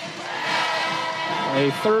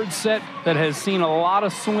a third set that has seen a lot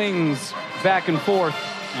of swings back and forth,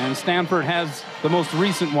 and Standford has the most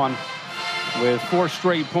recent one with 4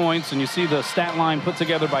 straight points, and you see the stat line put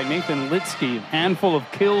together by Nathan Litsky, a handful of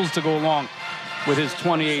kills to go along with his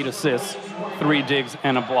 28 assists, 3 digs,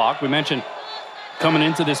 and a block. We mentioned coming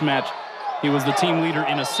into this match, he was the team leader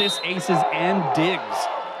in assists, aces, and digs.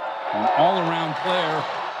 An all-around player,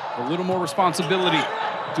 a little more responsibility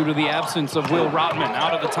due to the absence of Will Rotman.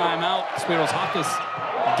 Out of the timeout, Spiros Hakas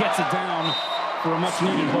gets it down for a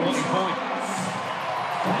much-needed Hawaii point.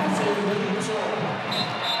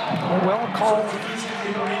 A well-called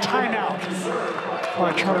timeout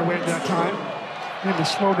by Charlie Wade that time. Need to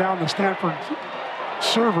slow down the Stanford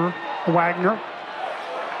server, Wagner.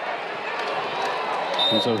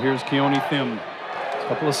 And so here's Keone Thim. A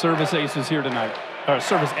couple of service aces here tonight. Or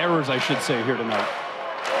service errors, I should say, here tonight.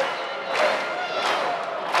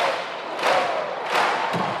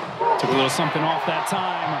 Took a little something off that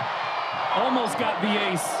time. Almost got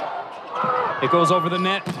the ace. It goes over the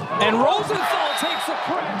net. And Rosenthal takes a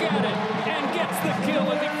crack at it and gets the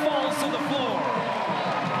kill as it falls to the floor.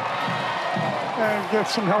 And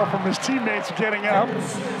gets some help from his teammates getting up.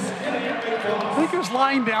 I think he was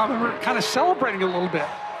lying down and we're kind of celebrating a little bit.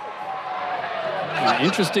 An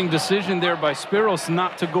interesting decision there by Spiros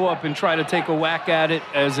not to go up and try to take a whack at it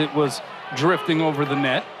as it was drifting over the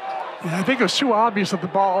net. Yeah, I think it was too obvious that the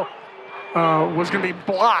ball was going to be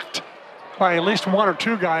blocked by at least one or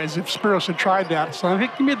two guys if Spiros had tried that. So I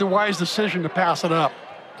think he made the wise decision to pass it up.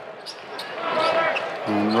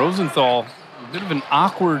 And Rosenthal, a bit of an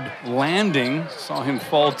awkward landing. Saw him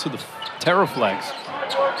fall to the Terraflex.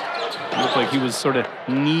 Looked like he was sort of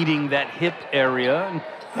needing that hip area. And,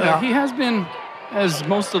 he has been, as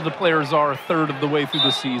most of the players are, a third of the way through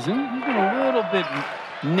the season. He's been a little bit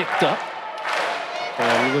nicked up.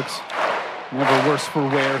 He looks never worse for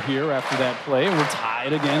wear here after that play. We're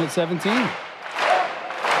tied again at 17.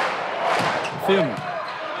 Thim.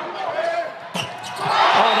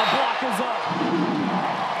 Oh, the block is up.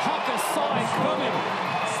 Hawkes saw it coming.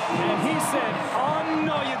 And he said, oh,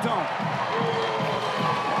 no, you don't.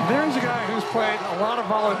 There's a guy who's played a lot of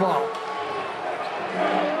volleyball.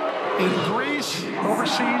 In Greece,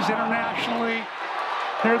 overseas, internationally,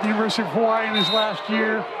 here at the University of Hawaii in his last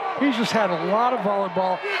year. He's just had a lot of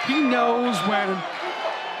volleyball. He knows when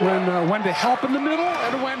to help in the middle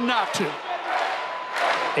and when not to.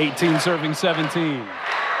 18 serving 17. Thim.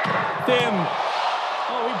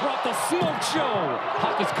 Oh, he brought the smoke show.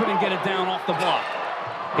 Hawkes couldn't get it down off the block.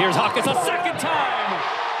 Here's Hawkes a second time.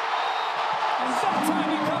 And that time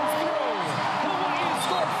he comes through. Hawaii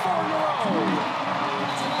scored 4 in a row.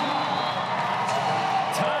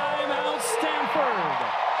 Timeout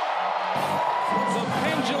Stanford. The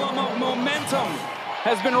pendulum of momentum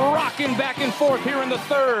has been rocking back and forth here in the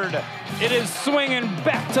third. It is swinging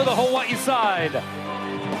back to the Hawaii side.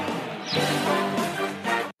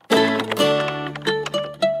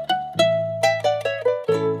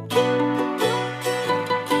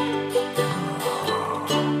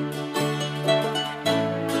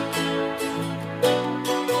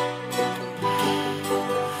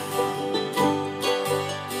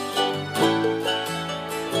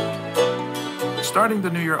 Starting the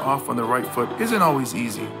new year off on the right foot isn't always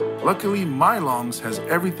easy. Luckily, My Longs has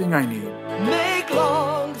everything I need. Make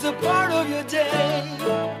longs a part of your day.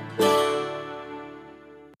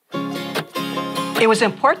 It was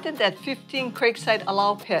important that 15 Craigside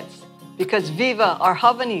allow pets because Viva, our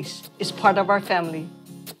Havanese, is part of our family.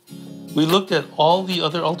 We looked at all the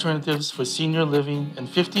other alternatives for senior living, and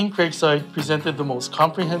 15 Craigside presented the most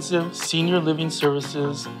comprehensive senior living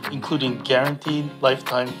services, including guaranteed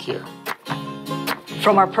lifetime care.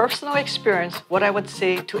 From our personal experience, what I would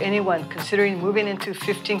say to anyone considering moving into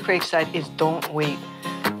 15 Craigside is don't wait,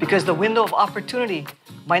 because the window of opportunity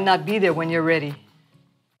might not be there when you're ready.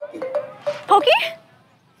 Poke?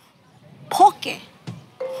 Poke.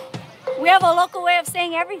 We have a local way of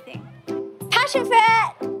saying everything. Passion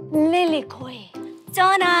fat. Lilikoi.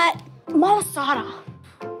 Donut. Malasada.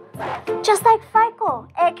 Just like FICO,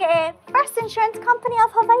 a.k.a. First Insurance Company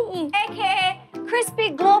of Hawaii, a.k.a. crispy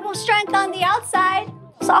global strength on the outside,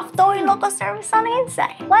 soft doughy local service on the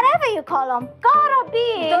inside. Whatever you call them, gotta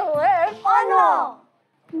be no.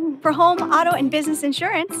 For home, auto, and business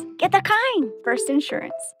insurance, get the kind First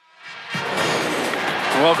Insurance.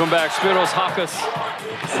 Welcome back, Spiros Hawkes,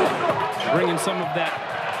 bringing some of that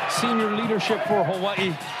senior leadership for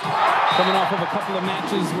Hawaii, coming off of a couple of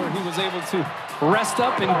matches where he was able to rest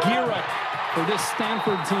up and gear up for this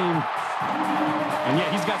Stanford team. And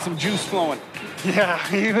yet he's got some juice flowing. Yeah,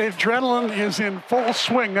 the adrenaline is in full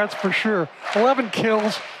swing, that's for sure. 11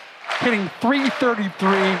 kills, hitting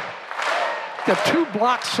 .333. Got 2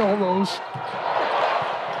 block solos.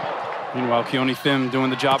 Meanwhile, Keone Thim doing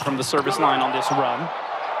the job from the service line on this run.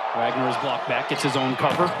 Wagner is blocked back, gets his own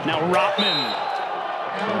cover. Now Rotman.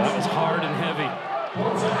 Oh, that was hard and heavy.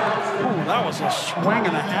 Ooh, that was a swing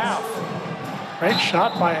and a half. Great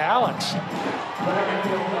shot by Alex.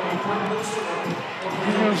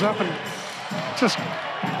 He goes up and just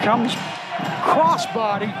comes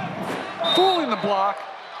crossbody, fooling the block,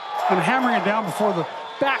 and hammering it down before the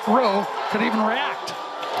back row could even react.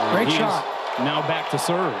 Great shot. Now back to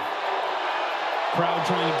serve. Crowd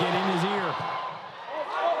trying to get in his ear.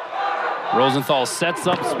 Rosenthal sets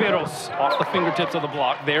up Spiros off the fingertips of the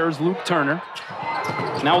block. There's Luke Turner.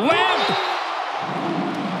 Now Lamp!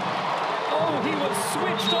 Oh, he was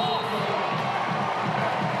switched off.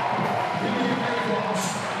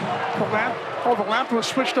 The lamp was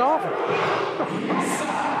switched off. And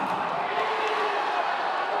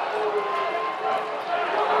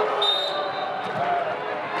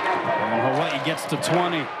Hawaii gets to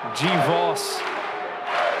 20. G. Voss.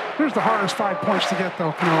 Here's the hardest 5 points to get,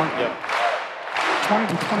 though, Canelo. Yep. 20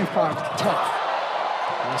 to 25, tough.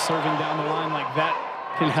 Well, serving down the line like that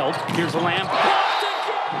can help. Here's a Lamp. Blocked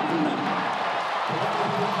again!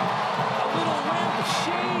 A little Lamp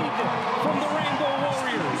shade from the Rainbow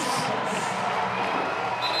Warriors.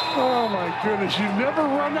 Oh, my goodness, you never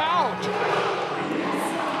run out.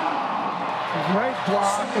 Great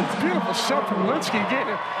block. It's a beautiful set from Linsky.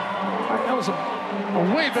 That was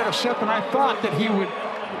a way better set than I thought that he would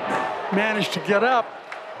manage to get up.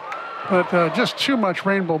 But just too much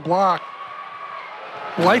rainbow block.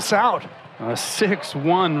 Lights out. A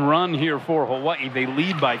 6-1 run here for Hawaii. They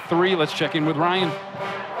lead by 3. Let's check in with Ryan.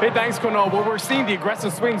 Hey, thanks, Kono. Well, we're seeing the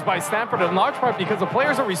aggressive swings by Standford in large part because the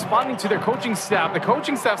players are responding to their coaching staff. The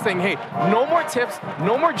coaching staff saying, hey, no more tips,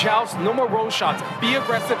 no more jousts, no more roll shots. Be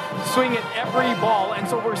aggressive, swing at every ball. And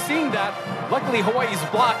so we're seeing that. Luckily, Hawaii's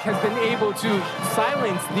block has been able to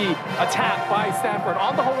silence the attack by Standford.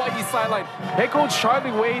 On the Hawaii sideline, head coach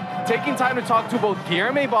Charlie Wade taking time to talk to both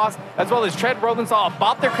Guilherme Voss as well as Trent Rosenthal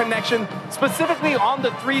about their connection, specifically on the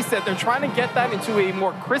 3 set. They're trying to get that into a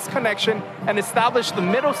more crisp connection and establish the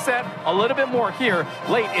middle set a little bit more here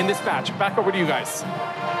late in this match. Back over to you guys.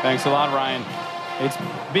 Thanks a lot, Ryan. It's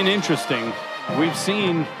been interesting. We've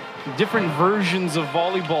seen different versions of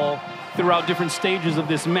volleyball throughout different stages of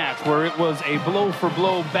this match, where it was a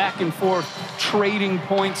blow-for-blow, back-and-forth, trading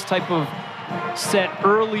points type of set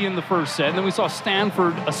early in the first set. And then we saw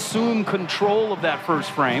Standford assume control of that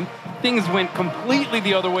first frame. Things went completely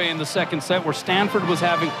the other way in the second set, where Standford was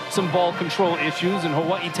having some ball control issues and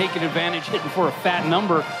Hawaii taking advantage, hitting for a fat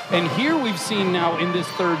number. And here we've seen now in this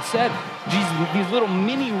third set, these little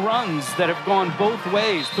mini runs that have gone both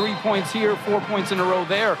ways. 3 points here, 4 points in a row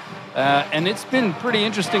there. And it's been pretty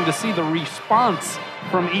interesting to see the response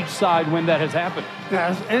from each side when that has happened.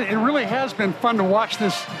 Yeah, it really has been fun to watch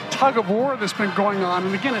this tug of war that's been going on.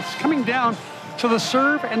 And again, it's coming down to the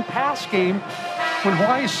serve and pass game. When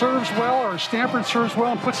Hawaii serves well or Stanford serves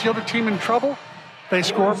well and puts the other team in trouble, they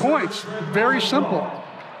score points. Very simple.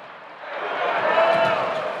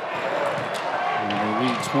 And they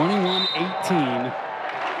lead 21-18.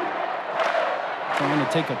 Trying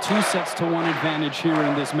to take a 2-1 advantage here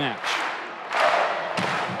in this match.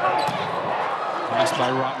 Pass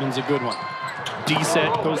by Rotman's a good one. D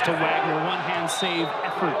set goes to Wagner. One-hand save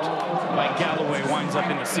effort by Galloway winds up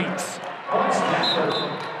in the seats.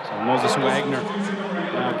 So Moses Wagner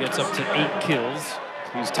now gets up to 8 kills.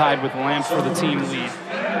 He's tied with Lamp for the team lead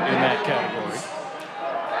in that category.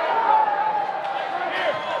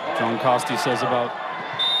 John Costi says about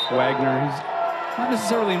Wagner, he's not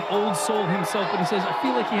necessarily an old soul himself, but he says, I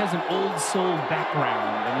feel like he has an old soul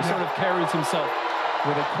background, and he sort of carries himself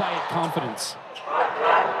with a quiet confidence.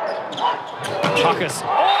 Chakas,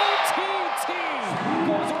 OTT,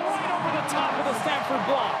 goes right over the top of the Standford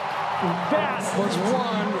block. That was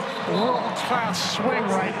one world-class swing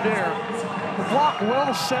right there. The block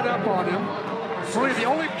well set up on him. Really, the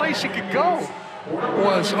only place he could go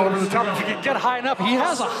was over the top. If he could get high enough, he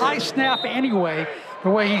has a high snap anyway, the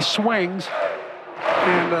way he swings.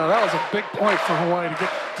 And that was a big point for Hawaii to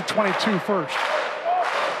get to 22 first.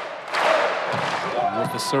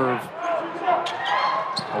 With the serve.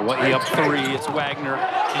 Hawaii up 3. It's Wagner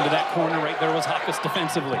into that corner. Right there was Hakas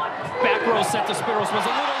defensively. Back row set to Spiros was a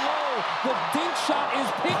little low. The dink shot is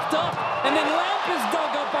picked up, and then Lamp is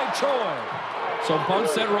dug up by Choi. So bump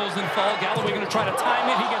set Rosenthal. Galloway going to try to time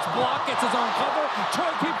it. He gets blocked, gets his own cover. Choi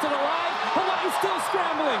keeps it alive. Hawaii still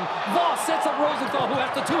scrambling. Voss sets up Rosenthal, who has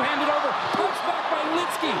to two-hand it over. Punched back by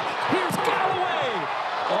Linsky. Here's Galloway.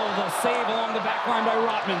 Oh, the save along the back line by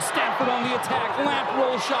Rotman. Standford on the attack. Lamp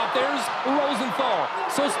roll shot. There's Rosenthal.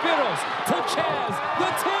 So Spiros to Chaz. The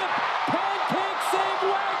tip. Pancake save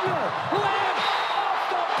Wagner. Lamp off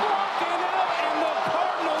the block and out. And the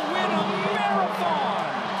Cardinal win a marathon.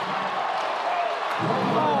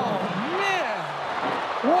 Oh, man.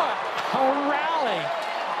 What a rally.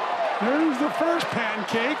 There's the first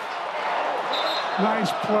pancake.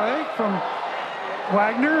 Nice play from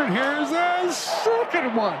Wagner, and here's the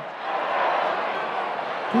second one.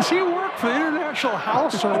 Does he work for the International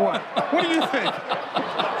House or what? What do you think?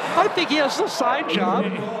 I think he has the side job,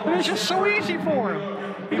 and it's just so easy for him.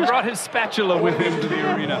 He brought his spatula with him to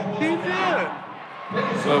the arena. He did.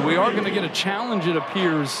 So we are going to get a challenge, it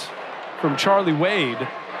appears, from Charlie Wade.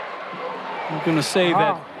 I'm going to say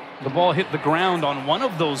that the ball hit the ground on one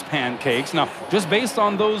of those pancakes. Now, just based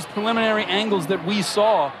on those preliminary angles that we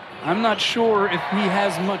saw, I'm not sure if he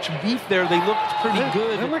has much beef there. They looked pretty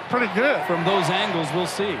good. They looked pretty good. From those angles, we'll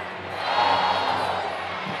see.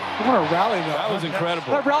 What a rally, though. That was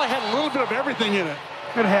incredible. That rally had a little bit of everything in it.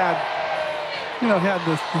 It had, you know, had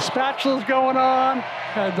the spatulas going on,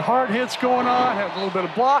 had the hard hits going on, had a little bit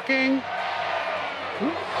of blocking.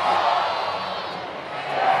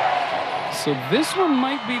 So this one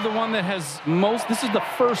might be the one that has most. This is the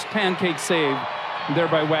first pancake save there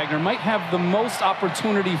by Wagner. Might have the most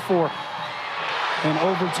opportunity for an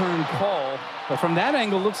overturned call. But from that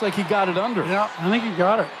angle, looks like he got it under. Yeah, I think he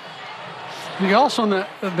got it. You also, in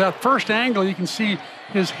that first angle, you can see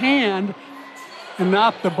his hand and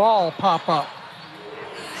not the ball pop up.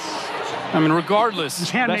 I mean, regardless, his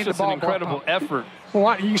hand that's just an incredible effort.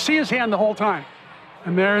 Well, you see his hand the whole time.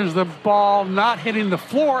 And there's the ball not hitting the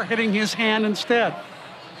floor, hitting his hand instead.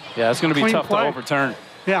 Yeah, it's going to be Clean tough play. to overturn.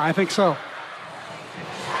 Yeah, I think so.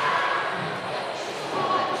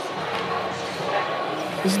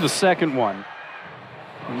 This is the second one.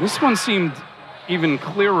 And this one seemed even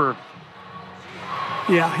clearer.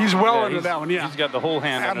 Yeah, he's well into that one, yeah. He's got the whole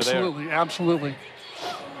hand under there. Absolutely.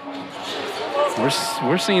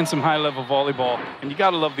 We're seeing some high-level volleyball, and you got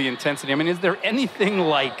to love the intensity. I mean, is there anything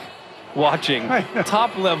like watching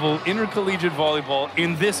top-level intercollegiate volleyball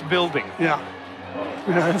in this building? Yeah,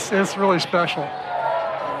 it's really special.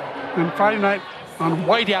 And Friday night on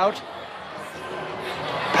Whiteout,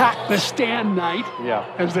 Pack the Stand night,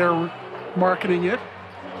 as they're marketing it,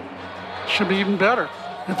 should be even better.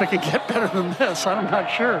 If it can get better than this, I'm not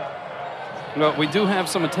sure. Well, we do have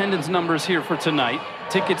some attendance numbers here for tonight.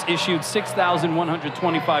 Tickets issued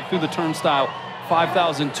 6,125 through the turnstile,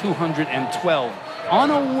 5,212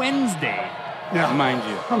 on a Wednesday, mind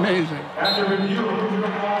you. Amazing. After review of your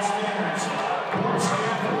applause standards,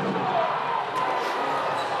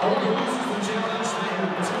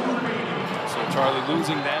 So Charlie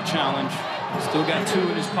losing that challenge. Still got 2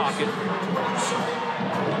 in his pocket.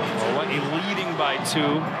 Hawaii leading by 2.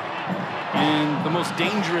 And the most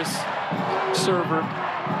dangerous server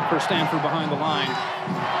for Stanford behind the line,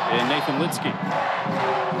 and Nathan Litsky.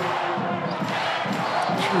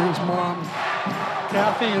 I'm sure his mom,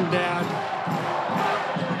 Kathy, and dad,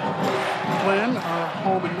 Glenn, are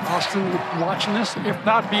home in Austin watching this. If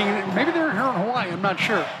not being, maybe they're here in Hawaii, I'm not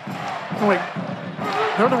sure. Anyway,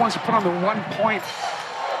 they're the ones who put on the 1 point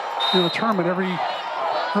in the tournament every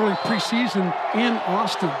early preseason in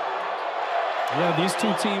Austin. Yeah, these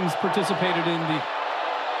 2 teams participated in the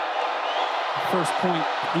first point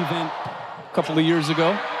event a couple of years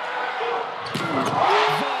ago.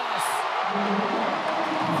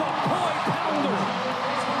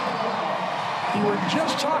 You were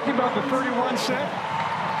just talking about the 31 set.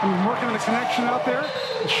 I'm working on the connection out there.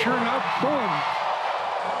 And sure enough, boom.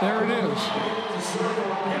 There it is.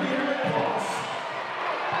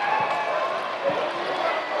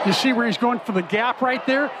 You see where he's going for the gap right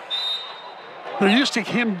there? They're used to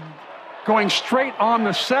him going straight on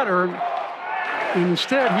the setter.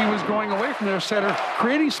 Instead, he was going away from their setter,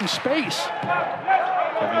 creating some space.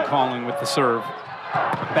 Kevin calling with the serve.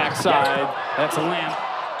 Backside, that's a Lamp.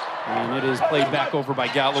 And it is played back over by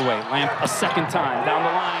Galloway. Lamp a second time. Down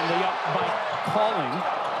the line, the up by calling.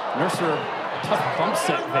 Mercer, tough bump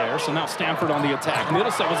set there. So now Stanford on the attack.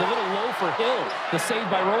 Middle set was a little low for Hill. The save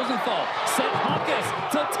by Rosenthal. Set Hawkes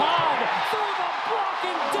to Todd. Through the block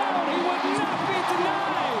and down. He would not be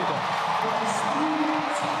denied.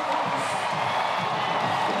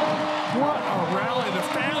 What a rally. The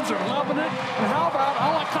fans are loving it. And how about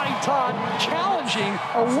Alakai Todd challenging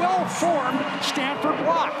a well-formed Stanford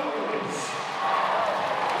block?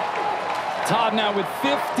 Todd now with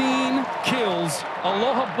 15 kills.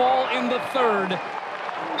 Aloha ball in the third.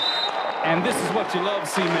 And this is what you love,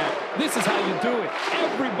 C-Mac. This is how you do it.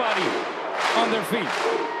 Everybody on their feet.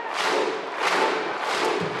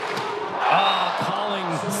 Colling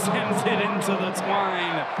sends it into the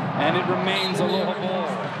twine. And it remains Aloha ball.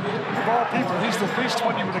 Of all people, he's the least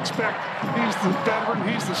one you would expect. He's the veteran,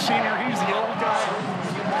 he's the senior, he's the old guy.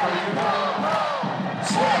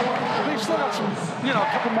 They still got some, a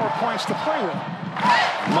couple more points to play with.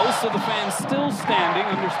 Most of the fans still standing,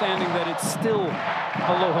 understanding that it's still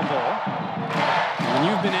Aloha ball. And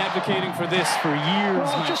you've been advocating for this for years,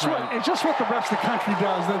 Well, it's just what the rest of the country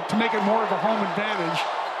does to make it more of a home advantage.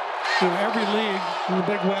 Every league in the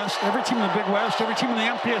Big West, every team in the Big West, every team in the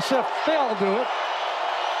MPSF, they all do it.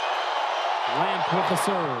 Lamp with the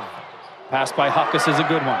serve. Pass by Hawkes is a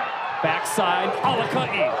good one. Backside,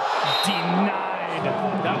 Alakai denied. wide.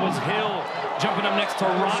 That was Hill jumping up next to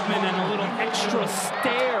Rodman, and a little extra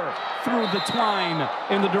stare through the twine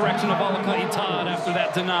in the direction of Alaka'i Todd after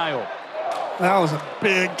that denial. That was a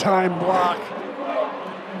big-time block.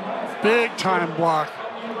 Big-time block.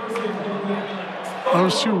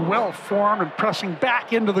 Those two well-formed and pressing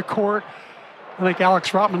back into the court. I think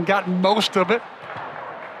Alex Rodman got most of it.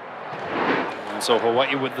 And so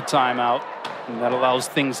Hawaii with the timeout, and that allows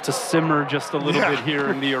things to simmer just a little bit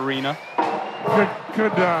here in the arena.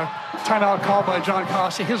 Good timeout call by John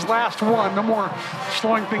Cossey. His last one, no more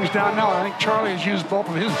slowing things down now. I think Charlie has used both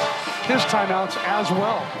of his timeouts as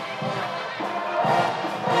well.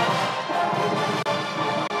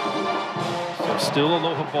 So still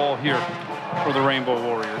aloha ball here for the Rainbow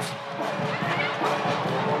Warriors.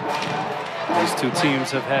 These two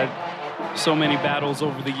teams have had so many battles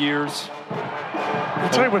over the years. I'll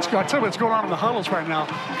tell you what's going on in the huddles right now,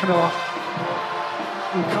 Camilla.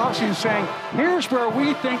 And Cossey is saying, here's where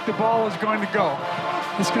we think the ball is going to go.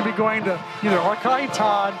 It's going to be going to either Alaka'i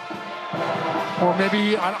Todd, or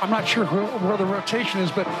maybe, I'm not sure where the rotation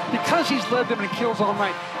is, but because he's led them in kills all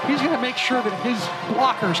night, he's going to make sure that his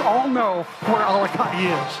blockers all know where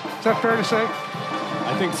Alaka'i is. Is that fair to say?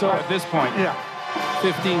 I think so at this point. Yeah.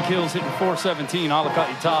 15 kills, hitting 417.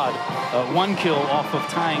 Alaka'i Todd, 1 kill off of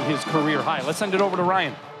tying his career high. Let's send it over to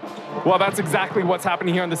Ryan. Well, that's exactly what's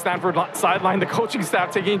happening here on the Stanford sideline. The coaching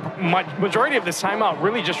staff taking majority of this timeout,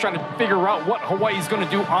 really just trying to figure out what Hawaii's going to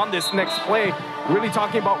do on this next play. Really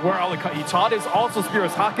talking about where Alaka'i Todd is. Also,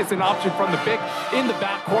 Spiros Hakis, an option from the pick in the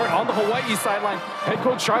backcourt on the Hawaii sideline. Head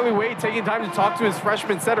coach Charlie Wade taking time to talk to his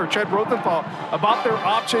freshman setter, Ched Rosenthal, about their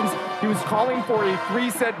options. He was calling for a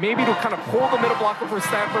 3-set, maybe to kind of pull the middle blocker for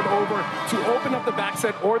Stanford over to open up the back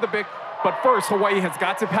set or the pick. But first, Hawaii has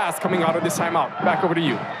got to pass coming out of this timeout. Back over to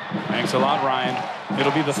you. Thanks a lot, Ryan.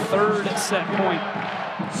 It'll be the 3rd set point.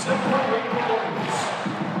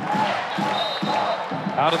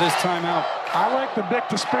 Out of this timeout. I like the Vic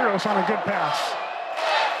to Spiros on a good pass.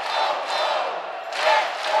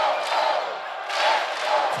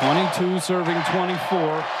 .22 serving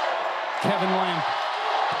 24. Kevin Lamb.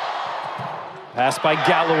 Pass by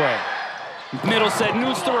Galloway. Middle set,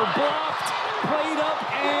 Neusterer blocked. Played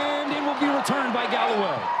up, and it will be returned by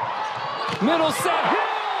Galloway. Middle set,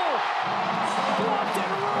 Hill! Blocked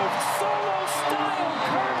and roofed, solo style.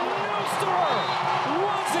 Kurt Neusterer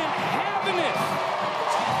wasn't having it.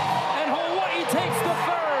 And Hawaii takes the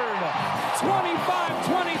 3rd,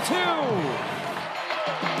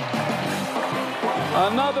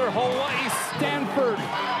 25-22. Another Hawaii-Stanford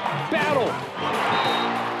battle.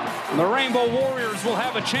 And the Rainbow Warriors will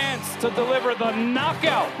have a chance to deliver the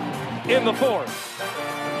knockout in the 4th.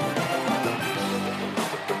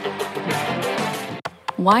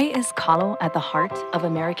 Why is Kalo at the heart of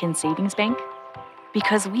American Savings Bank?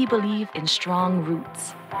 Because we believe in strong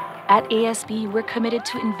roots. At ASB, we're committed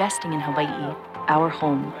to investing in Hawaii, our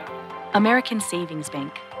home. American Savings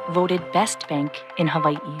Bank, voted best bank in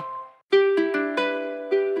Hawaii.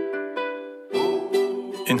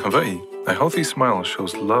 In Hawaii, a healthy smile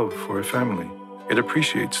shows love for a family. It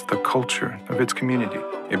appreciates the culture of its community.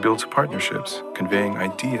 It builds partnerships, conveying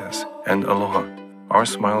ideas and aloha. Our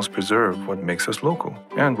smiles preserve what makes us local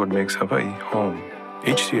and what makes Hawaii home.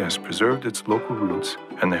 HCS preserved its local roots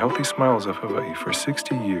and the healthy smiles of Hawaii for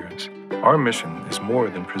 60 years. Our mission is more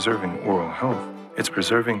than preserving oral health. It's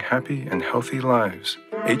preserving happy and healthy lives.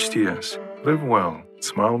 HTS. Live well.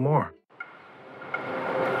 Smile more.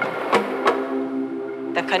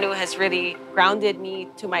 The canoe has really grounded me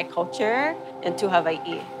to my culture and to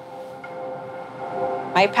Hawaii.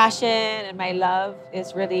 My passion and my love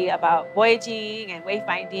is really about voyaging and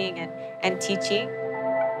wayfinding and teaching.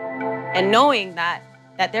 And knowing that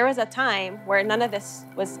there was a time where none of this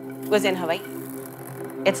was in Hawaii.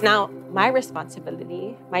 It's now my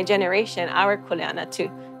responsibility, my generation, our kuleana,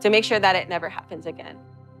 to make sure that it never happens again.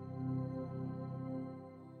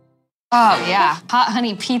 Oh, yeah. Hot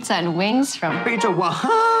honey pizza and wings from Pizza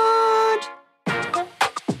Wahat.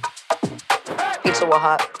 Pizza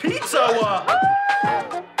Wahat. Pizza Wahat.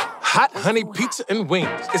 Hot honey pizza and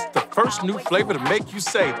wings. It's the first new flavor to make you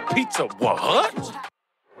say, pizza what?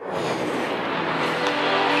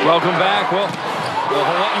 Welcome back. Well, the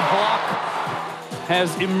Hawaii block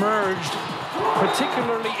has emerged,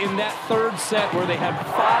 particularly in that 3rd set where they had 5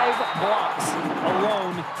 blocks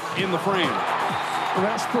alone in the frame. Well,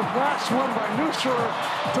 that's the last one by Neusterer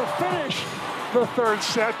to finish the 3rd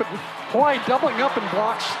set, but Hawaii doubling up in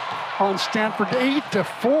blocks on Stanford.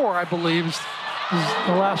 8-4, I believe, is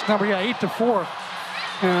the last number. Yeah, 8-4.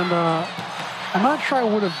 And I'm not sure I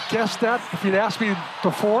would have guessed that if you'd asked me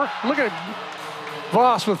before. Look at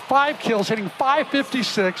Voss with 5 kills, hitting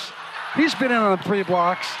 .556. He's been in on 3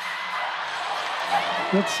 blocks.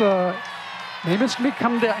 It's maybe it's going to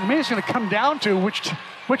come down. Maybe it's going to come down to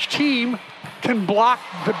which team can block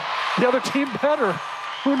the other team better.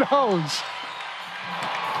 Who knows?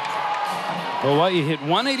 Hawaii hit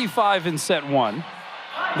 185 in set 1,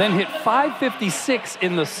 then hit 556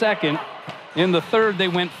 in the second. In the third, they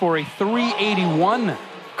went for a 381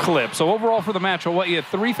 clip. So overall for the match, Hawaii at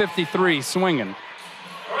 353 swinging.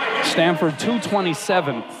 Standford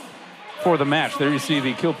 227 for the match. There you see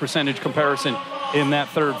the kill percentage comparison in that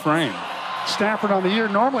third frame. Standford on the year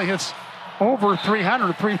normally hits over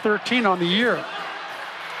 300, 313 on the year.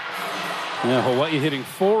 Yeah, Hawaii hitting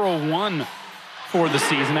 401 for the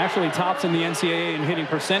season. Actually tops in the NCAA in hitting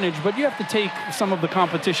percentage, but you have to take some of the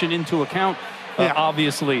competition into account,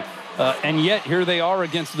 obviously. And yet, here they are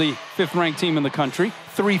against the 5th-ranked team in the country.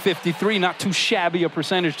 353, not too shabby a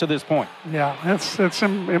percentage to this point. Yeah, it's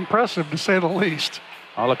impressive to say the least.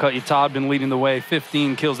 Alaka'i Todd been leading the way,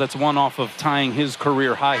 15 kills. That's one off of tying his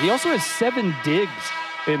career high. He also has 7 digs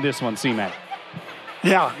in this one, C-Mac.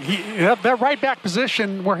 Yeah, that right back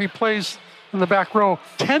position where he plays in the back row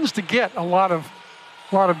tends to get a lot of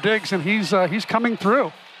digs, and he's coming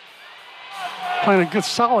through. Playing a good,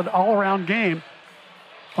 solid all-around game.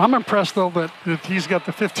 I'm impressed, though, that he's got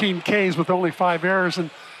the 15 Ks with only 5 errors and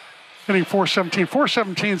hitting 417.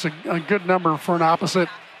 417 is a good number for an opposite.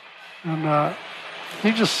 And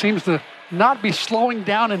he just seems to not be slowing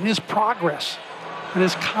down in his progress and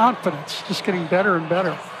his confidence, just getting better and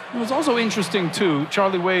better. It was also interesting, too,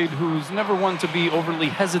 Charlie Wade, who's never one to be overly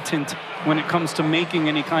hesitant when it comes to making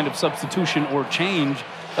any kind of substitution or change,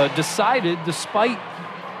 decided, despite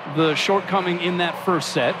the shortcoming in that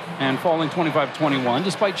first set and falling 25-21,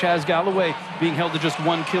 despite Chaz Galloway being held to just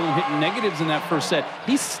 1 kill and hitting negatives in that first set,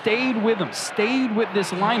 he stayed with them, stayed with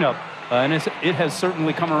this lineup, and it has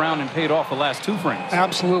certainly come around and paid off the last 2 frames.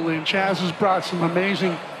 Absolutely, and Chaz has brought some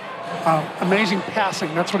amazing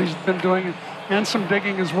passing. That's what he's been doing, and some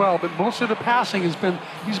digging as well. But most of the passing he's been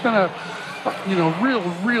a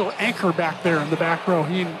real anchor back there in the back row.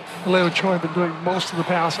 He and Leo Choi have been doing most of the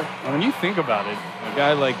passing. When you think about it, a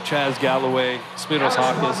guy like Chaz Galloway, Spiros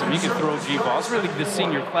Hakis, and you can throw G-Ball, it's really the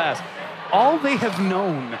senior class. All they have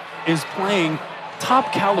known is playing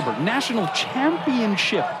top caliber, national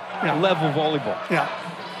championship level volleyball. Yeah,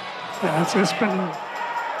 it's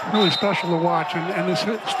been really special to watch. And this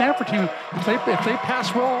Stanford team, if they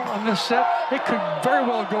pass well on this set, it could very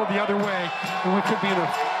well go the other way, and we could be in a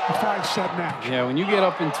 5-set match. Yeah, when you get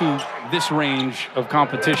up into this range of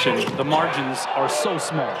competition, the margins are so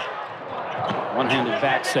small. One-handed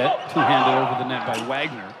back set, 2-handed over the net by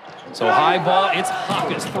Wagner. So high ball, it's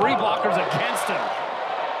Hakis. 3 blockers against him.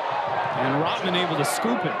 And Rotman able to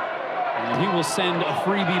scoop it. And he will send a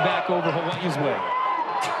freebie back over Hawaii's way.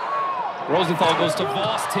 Rosenthal goes to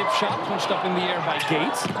Voss, tip shot punched up in the air by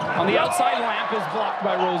Gates. On the outside, Lamp is blocked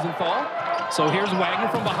by Rosenthal. So here's Wagner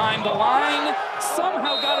from behind the line.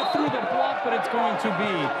 Somehow got it through the block, but it's going to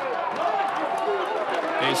be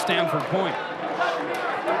a Standford point.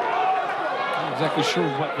 Not exactly sure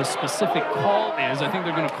what the specific call is. I think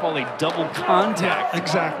they're going to call a double contact. Yeah,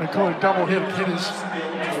 exactly. Call it double hit his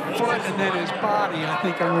foot and then his body, I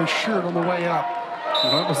think, on his shirt on the way up.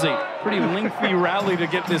 Well, it was a pretty lengthy rally to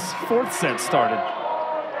get this 4th set started.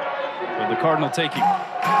 With the Cardinal taking.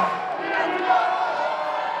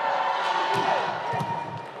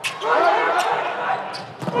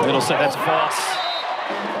 Middle set, that's Voss.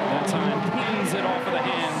 That time pins it off of the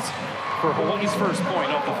hands for Hawaii's first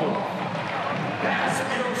point of the 4.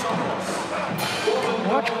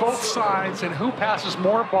 Watch both sides and who passes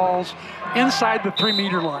more balls inside the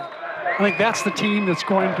 3-meter line. I think that's the team that's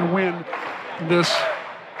going to win this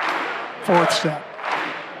 4th set.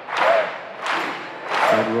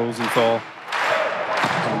 Ed Rosenthal,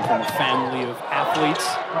 coming from a family of athletes.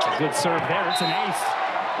 It's a good serve there. It's an ace.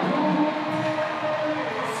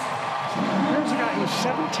 Here's a guy who's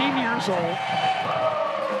 17 years old,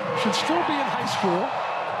 should still be in high school,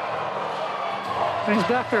 and he's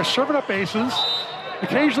back there serving up aces,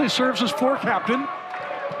 occasionally serves as floor captain,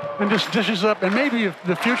 and just dishes up, and maybe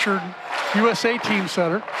the future USA team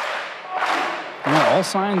setter. Yeah, all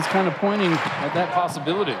signs kind of pointing at that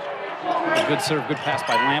possibility. A good serve, good pass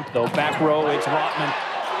by Lamp, though. Back row, it's Rotman.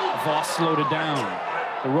 Voss slowed it down.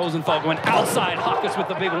 The Rosenthal going outside. Hakis with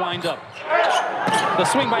the big windup. The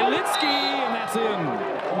swing by Litsky, and that's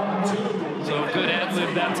in. So good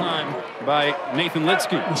ad-lib that time by Nathan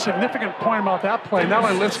Litsky. The significant point about that play, not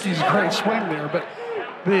only Litsky's great swing there, but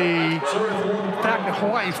the fact that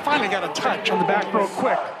Hawaii finally got a touch on the back row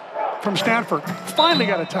quick from Standford. Finally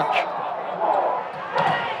got a touch.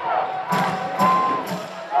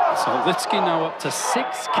 So Litsky now up to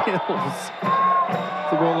 6 kills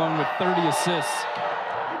to go along with 30 assists.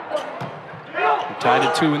 We're tied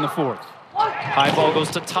at 2 in the 4th. High ball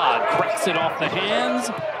goes to Todd, cracks it off the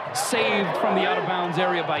hands, saved from the out-of-bounds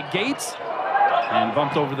area by Gates, and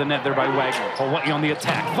bumped over the net there by Wagner. Hawaii on the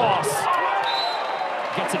attack. Voss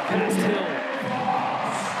gets it past Hill.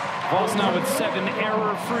 Voss now with 7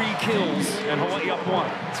 error-free kills, and Hawaii up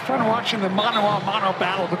 1. It's fun watching the mano-a-mano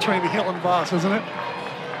battle between Hill and Voss, isn't it?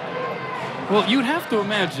 Well, you'd have to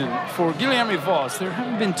imagine for Guilherme Voss, there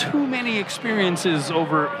haven't been too many experiences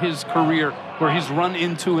over his career where he's run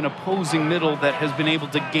into an opposing middle that has been able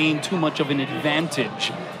to gain too much of an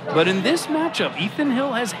advantage. But in this matchup, Ethan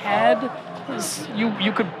Hill has had,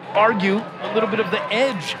 you could argue, a little bit of the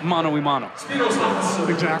edge mano-a-mano.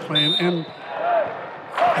 Exactly, and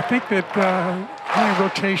I think that how many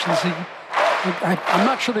rotations I'm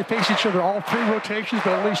not sure they face each other all 3 rotations,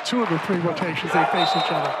 but at least 2 of the 3 rotations they face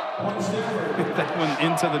each other. That one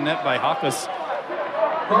into the net by Hakas.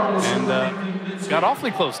 And got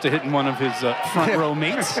awfully close to hitting one of his front row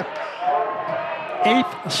mates.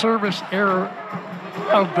 8th service error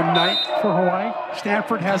of the night for Hawaii.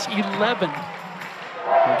 Stanford has 11.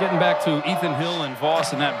 Well, getting back to Ethan Hill and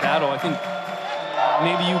Voss in that battle, I think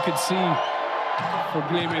maybe you could see for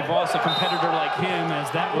Guilherme Voss, a competitor like him, as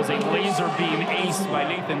that was a laser beam ace by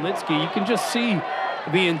Nathan Litsky. You can just see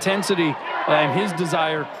the intensity and his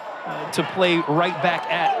desire to play right back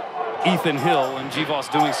at Ethan Hill, and G. Voss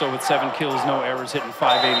doing so with 7 kills, no errors, hitting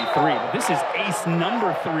 .583. But this is ace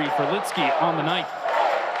number 3 for Litsky on the night.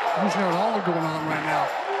 He's got it all going on right now.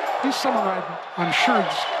 He's someone I'm sure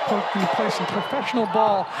is going to play some professional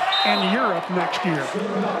ball in Europe next year.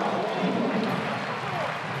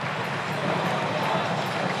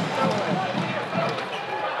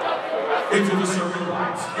 And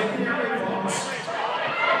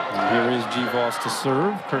here is G. Voss to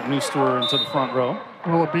serve. Kurt Neusterer into the front row.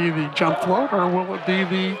 Will it be the jump float or will it be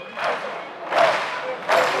the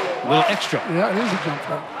little extra? Yeah, it is a jump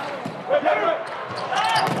float.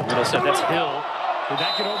 Middle set, that's Hill. Did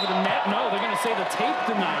that get over the net? No, they're going to say the tape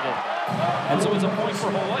denied it. And so it's a point for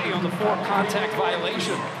Hawaii on the 4 contact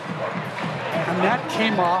violation. And that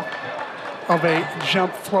came off of a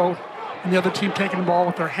jump float, and the other team taking the ball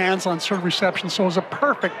with their hands on serve reception. So it was a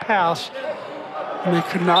perfect pass, and they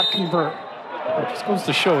could not convert. It just goes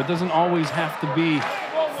to show it doesn't always have to be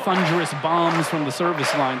thunderous bombs from the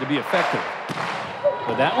service line to be effective.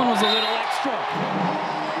 But that one was a little extra.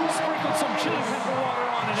 Sprinkled some chili pepper water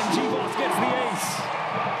on it, and G-Voss gets the ace.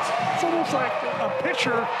 It's almost like a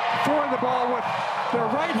pitcher throwing the ball with their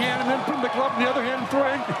right hand and then putting the glove in the other hand and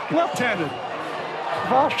throwing left-handed.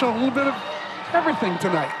 Voss showed a little bit of everything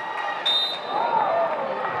tonight.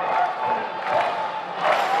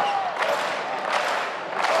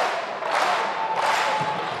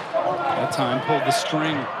 That time pulled the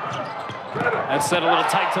string. That set a little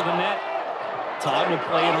tight to the net. Todd will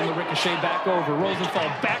play it on the ricochet back over. Rosenthal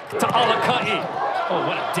back to Alakai. Oh,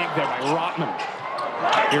 what a dig there by Rotman.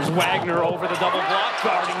 Here's Wagner over the double block.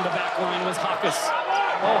 Guarding the back line was Hakas.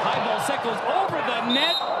 Oh, high ball set goes over the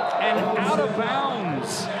net and out of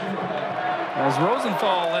bounds. As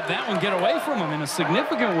Rosenthal let that one get away from him in a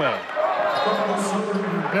significant way.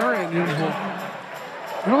 Very unusual.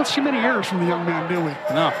 We don't see many errors from the young man, do we?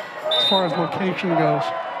 No. As far as location goes.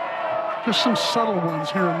 Just some subtle ones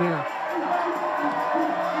here and there.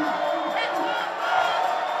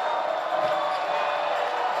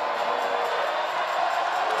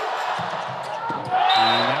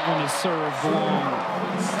 And that one is served long.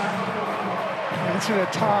 You can see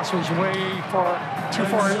that toss was way too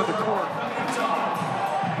far into the court.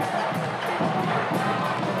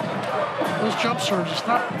 Those jump serves, it's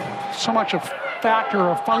not so much a factor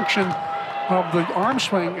or function of the arm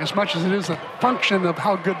swing as much as it is a function of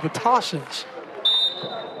how good the toss is.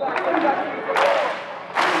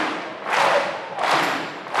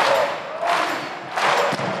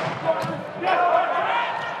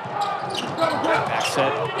 Back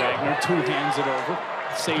set, Wagner two-hands it over.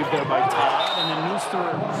 Saved there by Todd, and then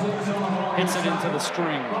Neusterer hits it into the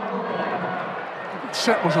string.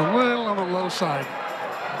 Set was a little on the low side.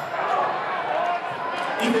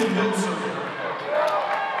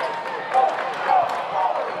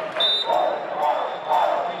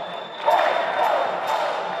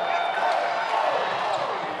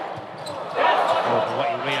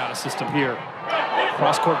 Way out of system here.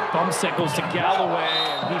 Cross-court bump set goes to Galloway,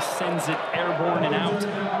 and he sends it airborne and out.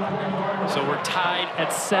 So we're tied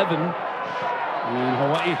at 7. And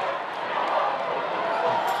Hawaii, a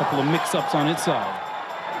couple of mix-ups on its side.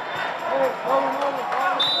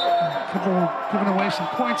 Giving away some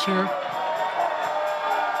points here.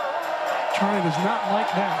 Charlie does not like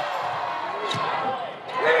that.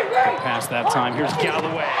 Past that time, here's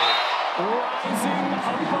Galloway. Rising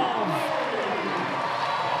above.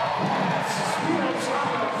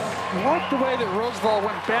 I like the way that Roosevelt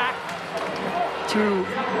went back to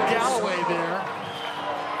Galloway there.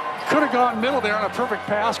 Could have gone middle there on a perfect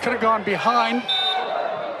pass, could have gone behind.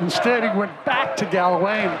 Instead, he went back to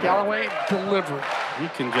Galloway, and Galloway delivered. He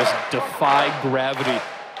can just defy gravity.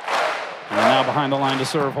 And now behind the line to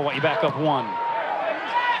serve. Hawaii back up 1.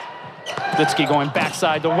 Litsky going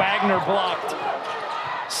backside to Wagner, blocked.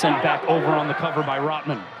 Sent back over on the cover by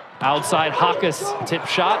Rotman. Outside, Hawkes, tip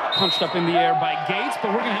shot, punched up in the air by Gates,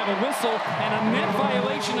 but we're going to have a whistle and a net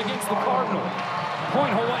violation against the Cardinal.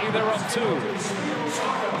 Point Hawaii, they're up 2.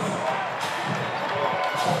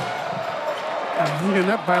 And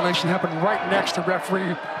that violation happened right next to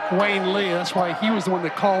referee Wayne Lee. That's why he was the one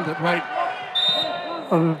that called it right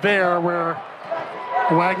there where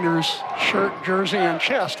Wagner's shirt, jersey, and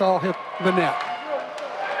chest all hit the net.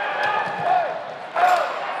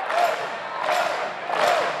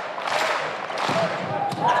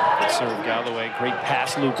 Serve Galloway, great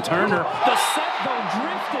pass, Luke Turner. The set though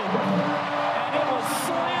drifted, and it was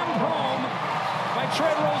slammed home by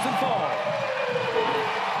Tread Rosenthal.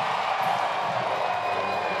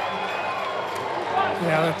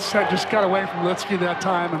 Yeah, that set just got away from Litsky that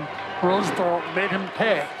time, and Rosenthal made him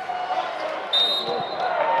pay.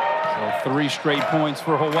 So 3 straight points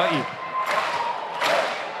for Hawaii.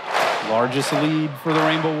 Largest lead for the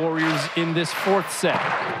Rainbow Warriors in this 4th set.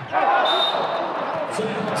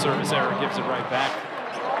 Service error gives it right back.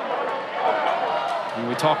 And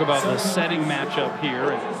we talk about the setting matchup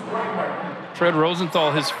here. And Tread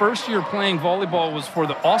Rosenthal, his first year playing volleyball was for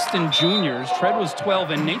the Austin Juniors. Tread was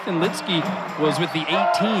 12, and Nathan Litsky was with the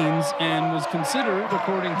 18s and was considered,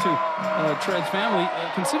 according to Tread's family,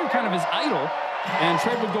 considered kind of his idol. And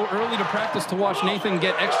Tread would go early to practice to watch Nathan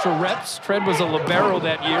get extra reps. Tread was a libero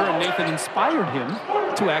that year, and Nathan inspired him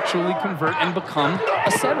to actually convert and become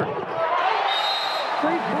a setter.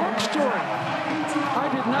 Great backstory. I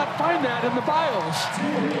did not find that in the bios.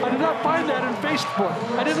 I did not find that in Facebook.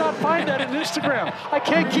 I did not find that in Instagram. I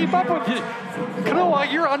can't keep up with you.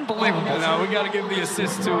 Kanoa, you're unbelievable. No, we got to give the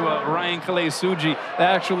assist to Ryan Kalei-Suji.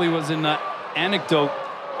 That actually was an anecdote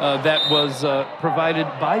that was provided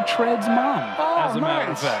by Tread's mom, as a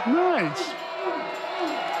matter of fact. Nice.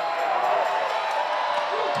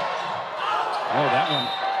 Oh, that one.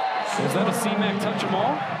 Was that a C-Mac touch 'em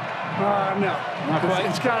all? No. Not quite?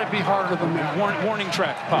 It's got to be harder than that. Warning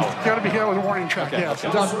track power. It's got to be hit with a warning track, Okay, yes.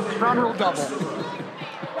 okay. Ground rule double.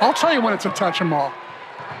 I'll tell you when it's a touch 'em all.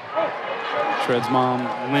 Tread's mom,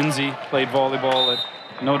 Lindsay, played volleyball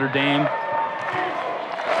at Notre Dame.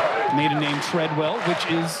 Maiden name Treadwell, which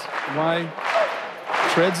is why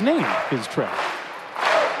Tread's name is Tread.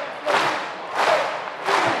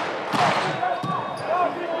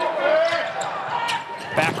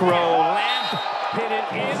 Back row, Lamp hit it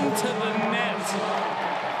into the net.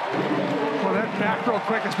 Well, that back row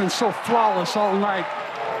quick has been so flawless all night.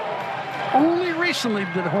 Only recently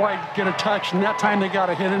did Hawaii get a touch, and that time they got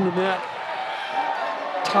a hit into the net.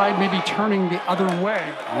 Tide maybe turning the other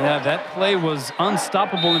way. Yeah, that play was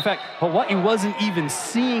unstoppable. In fact, Hawaii wasn't even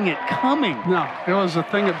seeing it coming. No, it was a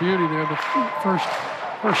thing of beauty there. The first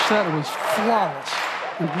set, it was flawless.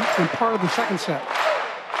 And part of the second set.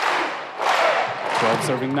 12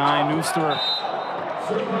 serving 9, Nooster.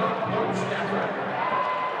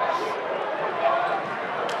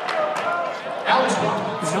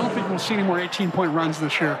 I don't think we'll see any more 18-point runs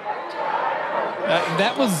this year.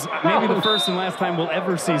 That was maybe the first and last time we'll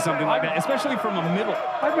ever see something like that, especially from a middle.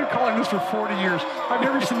 I've been calling this for 40 years. I've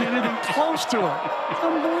never seen anything close to it. It's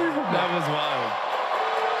unbelievable. That was wild.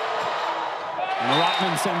 And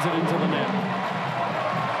Rotman sends it into the net.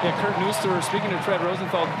 Yeah, Kurt Nooster, speaking of Tread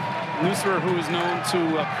Rosenthal, Nooster, who is known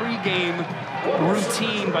to a pregame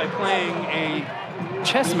routine by playing a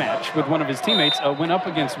chess match with one of his teammates, went up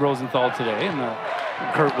against Rosenthal today, and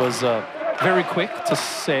Kurt was very quick to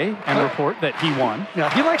say and report that he won. Yeah,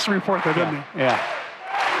 he likes to report that, doesn't he? Yeah.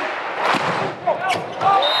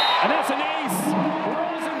 And that's an ace.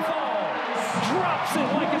 Rosenthal drops it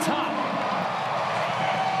like it's hot.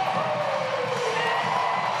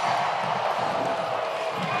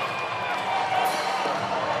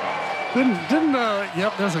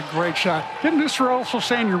 Yep, that's a great shot. Didn't Nooster also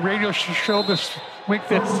say in your radio show this week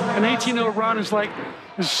that an 18-0 run is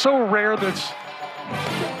so rare that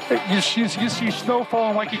you see snow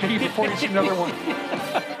falling like you can before you see another one.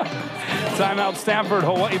 Timeout Standford,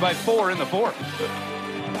 Hawaii by 4 in the 4th.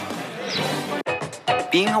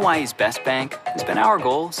 Being Hawaii's best bank has been our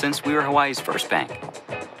goal since we were Hawaii's first bank.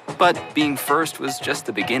 But being first was just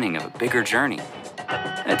the beginning of a bigger journey,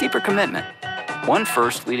 a deeper commitment. One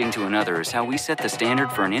first leading to another is how we set the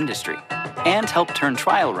standard for an industry and help turn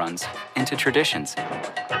trial runs into traditions.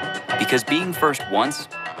 Because being first once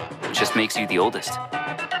just makes you the oldest.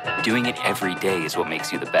 Doing it every day is what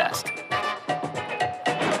makes you the best.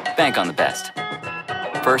 Bank on the best.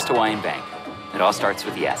 First Hawaiian Bank. It all starts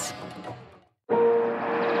with yes.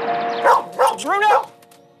 Bruno!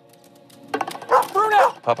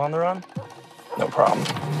 Bruno! Pup on the run? No problem.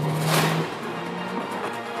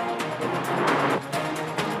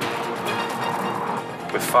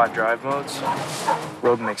 With 5 drive modes,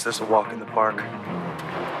 road makes this a walk in the park.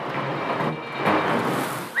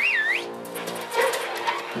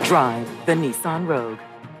 Drive the Nissan Rogue.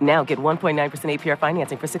 Now get 1.9% APR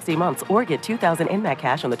financing for 60 months or get $2,000 in Mac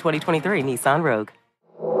cash on the 2023 Nissan Rogue.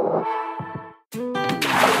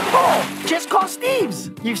 Oh, just call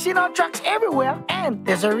Steve's. You've seen our trucks everywhere, and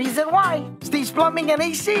there's a reason why. Steve's Plumbing and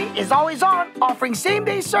AC is always on, offering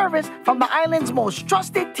same-day service from the island's most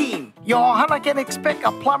trusted team. Your Ohana can expect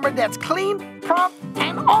a plumber that's clean, prompt,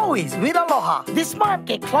 and always with aloha. This month,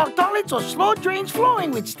 get clogged toilets or slow drains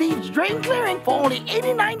flowing with Steve's Drain Clearing for only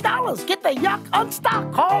 $89. Get the yuck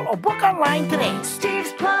unstuck. Call or book online today.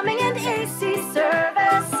 Steve's Plumbing and AC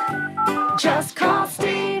service. Just call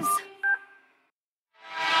Steve's.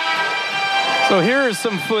 So here is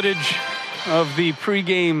some footage of the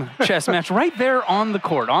pregame chess match right there on the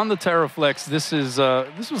court, on the Terraflex. This was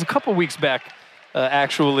a couple weeks back,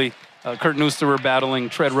 actually. Kurt Neusterer battling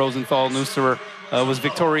Tread Rosenthal. Neusterer was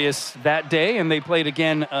victorious that day, and they played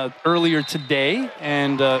again earlier today.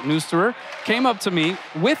 And Neusterer came up to me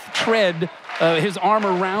with Tread, his arm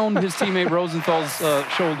around his teammate Rosenthal's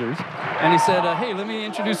shoulders, and he said, hey, let me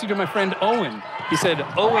introduce you to my friend Owen. He said,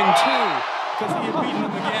 Owen too, because he had beaten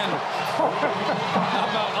him again. How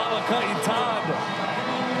about Alakai Todd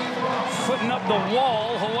putting up the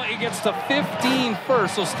wall? Hawaii gets to 15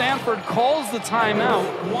 first, so Standford calls the timeout.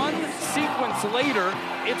 One sequence later,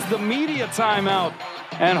 it's the media timeout,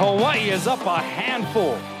 and Hawaii is up a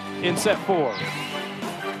handful in set 4.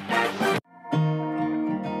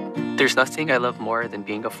 There's nothing I love more than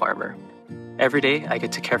being a farmer. Every day, I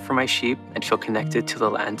get to care for my sheep and feel connected to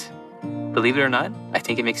the land. Believe it or not, I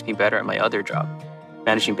think it makes me better at my other job,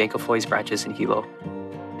 managing Bank of Hawaii's branches in Hilo.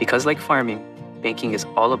 Because like farming, banking is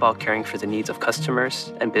all about caring for the needs of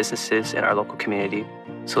customers and businesses in our local community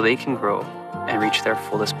so they can grow and reach their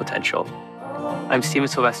fullest potential. I'm Steven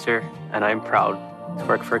Sylvester, and I'm proud to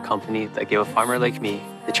work for a company that gave a farmer like me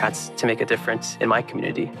the chance to make a difference in my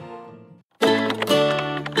community.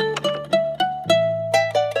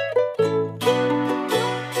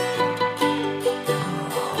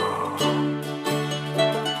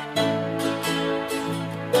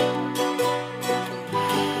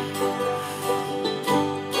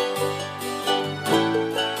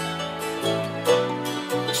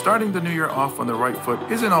 Starting the new year off on the right foot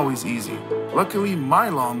isn't always easy. Luckily, My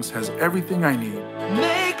Longs has everything I need.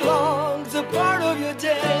 Make longs a part of your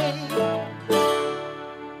day.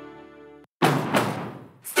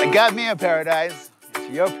 I got me a paradise. It's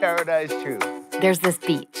your paradise too. There's this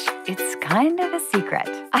beach. It's kind of a secret.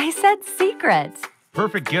 I said secret.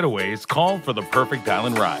 Perfect getaways call for the perfect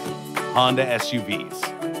island ride. Honda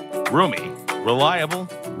SUVs. Roomy, reliable,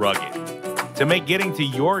 rugged. To make getting to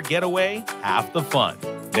your getaway half the fun.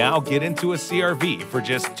 Now get into a CRV for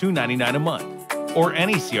just $299 a month. Or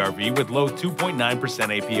any CRV with low 2.9%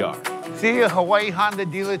 APR. See a Hawaii Honda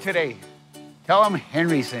dealer today. Tell them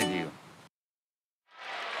Henry sent you.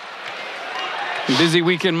 Busy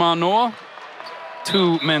week in Mānoa.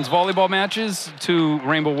 2 men's volleyball matches, 2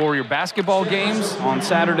 Rainbow Warrior basketball games on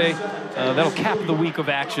Saturday. That'll cap the week of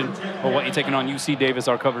action. Hawaii taking on UC Davis.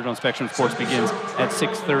 Our coverage on Spectrum Sports begins at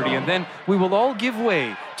 6:30. And then we will all give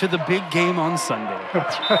way to the big game on Sunday.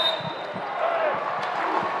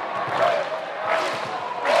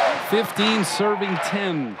 15 serving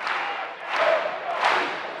 10.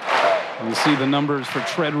 You see the numbers for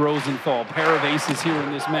Tread Rosenthal. Pair of aces here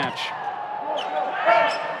in this match.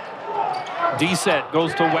 D-set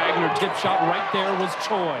goes to Wagner. Tip shot right there was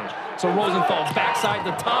Choi. So Rosenthal backside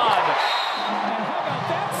to Todd. And how about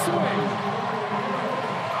that swing?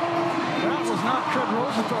 That was not Tread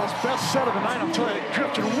Rosenthal's best set of the night until it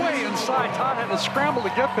drifted way inside. Todd had to scramble to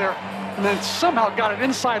get there and then somehow got it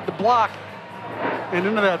inside the block and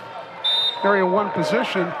into that area 1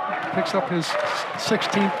 position. Picks up his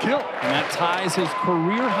 16th kill. And that ties his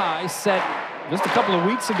career high set just a couple of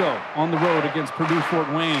weeks ago on the road against Purdue Fort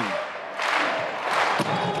Wayne.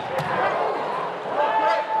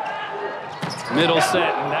 Middle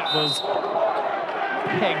set, and that was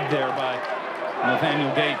pegged there by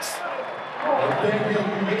Nathaniel Gates.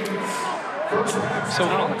 So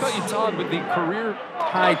Alaka'i Todd with the career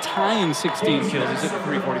high tying 16 kills. He's at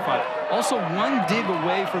 345. Also 1 dig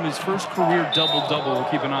away from his first career double-double.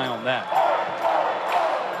 We'll keep an eye on that.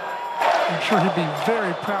 I'm sure he'd be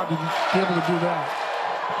very proud to be able to do that.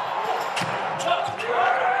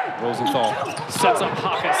 Rosenthal sets up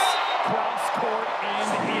Hawkes. Cross court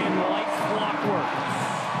and in like clockwork.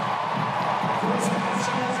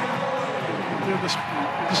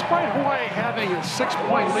 Despite Hawaii having a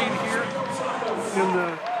 6-point lead here in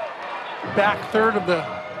the back third of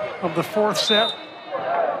the fourth set,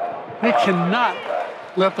 they cannot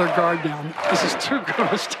let their guard down. This is too good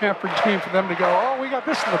of a Stanford team for them to go, oh, we got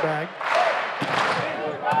this in the bag.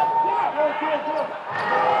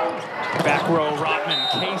 Back row, Rotman,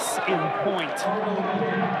 case in point.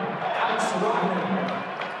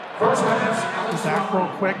 Back row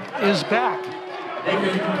quick is back.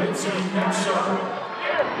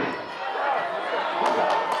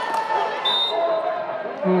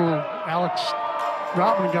 Alex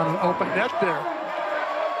Rotman got an open net there.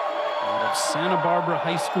 Out of Santa Barbara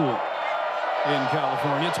High School in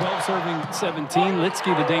California. 12 serving 17.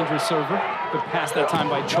 Litsky, the dangerous server. Good pass that time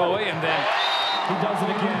by Choi, and then he does it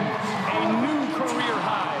again. A new career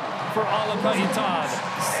high for Alaka'i Todd.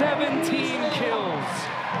 17 kills.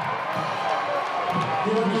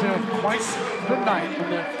 He was in quite good night. When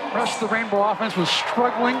the rest of the Rainbow offense was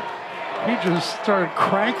struggling, he just started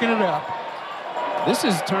cranking it up. This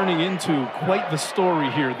is turning into quite the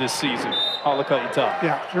story here this season, Alaka'i Todd.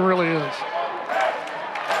 Yeah, it really is.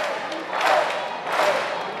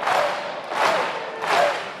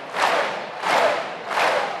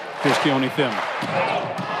 Here's Keone Thim.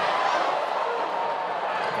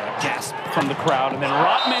 Gasp from the crowd, and then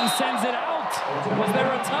Rotman sends it out. Was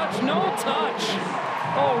there a touch? No touch.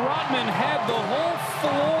 Oh, Rotman had the whole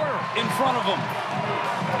floor in front of him.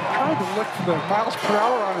 Trying to look for the miles per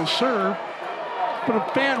hour on his serve, but a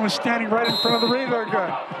fan was standing right in front of the radar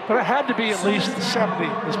gun. But it had to be at least 70,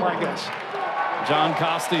 is my guess. John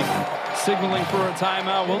Costi signaling for a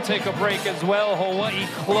timeout. We'll take a break as well. Hawaii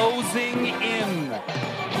closing in.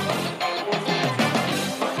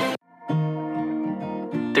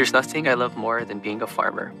 There's nothing I love more than being a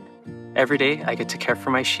farmer. Every day, I get to care for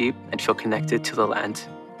my sheep and feel connected to the land.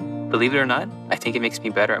 Believe it or not, I think it makes me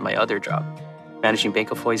better at my other job, managing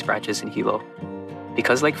Bank of Hawaii's branches in Hilo.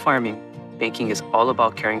 Because like farming, banking is all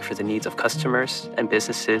about caring for the needs of customers and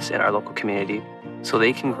businesses in our local community so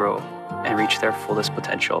they can grow and reach their fullest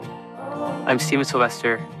potential. I'm Steven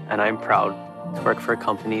Sylvester, and I'm proud to work for a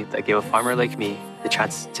company that gave a farmer like me the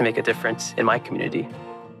chance to make a difference in my community.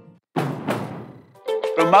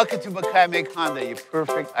 From Maka to Makai, make Honda your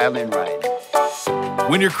perfect island ride.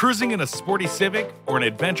 When you're cruising in a sporty Civic or an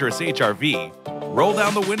adventurous HRV, roll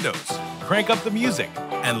down the windows, crank up the music,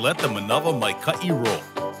 and let the Manava Maika'i roll.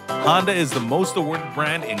 Honda is the most awarded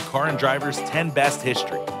brand in Car and Driver's 10 Best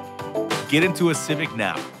history. Get into a Civic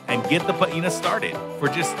now and get the Pa'ina started for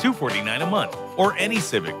just $249 a month, or any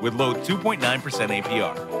Civic with low 2.9%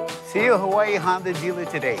 APR. See your Hawaii Honda dealer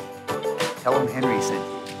today. Tell them Henry sent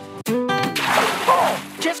you.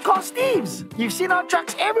 Just call Steve's. You've seen our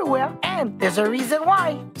trucks everywhere, and there's a reason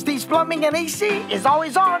why. Steve's Plumbing and AC is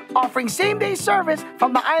always on, offering same-day service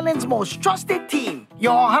from the island's most trusted team.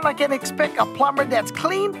 Your ohana can expect a plumber that's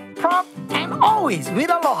clean, prompt, and always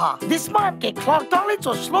with aloha. This month, get clogged toilets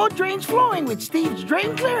or slow drains flowing with Steve's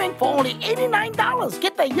Drain Clearing for only $89.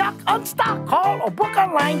 Get the yuck unstuck. Call or book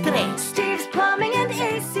online today. Steve's Plumbing and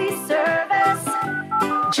AC service.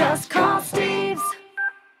 Just call Steve's.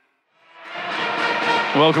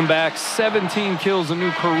 Welcome back. 17 kills, a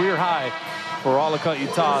new career high for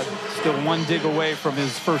Alaka'i Todd. Still 1 dig away from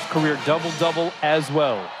his first career double-double as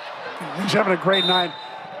well. He's having a great night.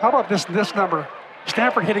 How about this number?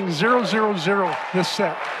 Stanford hitting 0-0-0 this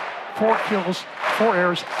set. 4 kills, 4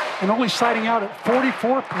 errors, and only siding out at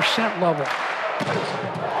 44% level.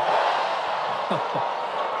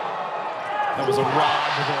 That was a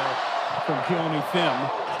rob there from Keone Thim.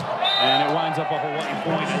 And it winds up a Hawaii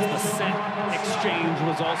point as the set exchange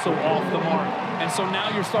was also off the mark. And so now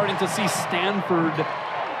you're starting to see Stanford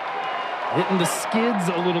hitting the skids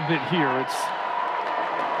a little bit here. It's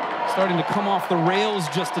starting to come off the rails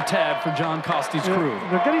just a tad for John Costi's crew.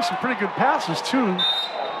 They're getting some pretty good passes, too.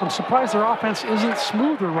 I'm surprised their offense isn't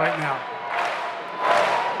smoother right now.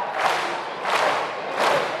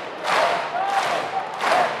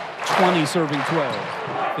 .20 serving 12.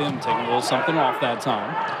 Thim taking a little something off that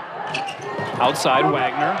time. Outside,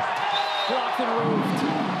 Wagner. Blocked and roofed.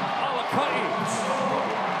 Alaka'i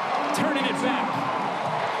turning it back.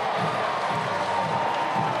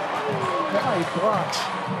 He blocks.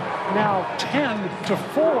 Now 10-4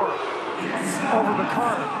 over the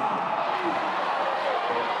card.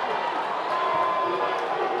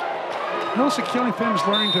 Notice that Keone Finn's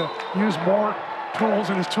learning to use more tools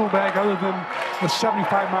in his tool bag other than the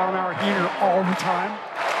 75-mile-an-hour heater all the time.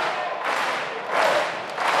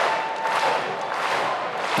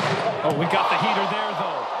 Oh, we got the heater there,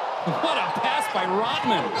 though. What a pass by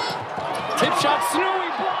Rotman. Tip shot, Snooey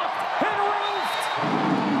blocked and roofed.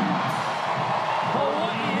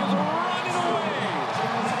 Hawaii is running away.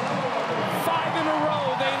 5 in a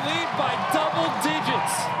row. They lead by double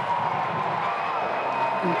digits.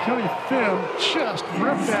 And Keone Finn just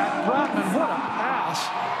ripped that. Rotman, what a pass.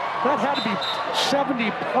 That had to be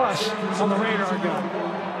 70-plus on the radar gun.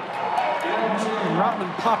 And Rotman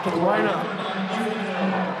popped it right up.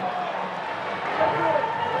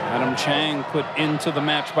 Adam Chang put into the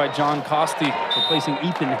match by John Costi, replacing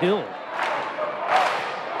Ethan Hill.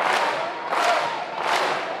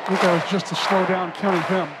 I think that was just to slow down Keone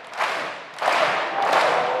Finn.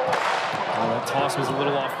 Oh, that toss was a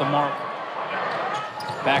little off the mark.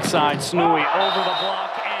 Backside, Snooey over the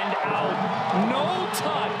block and out. No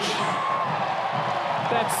touch.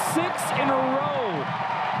 That's 6 in a row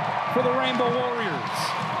for the Rainbow Warriors.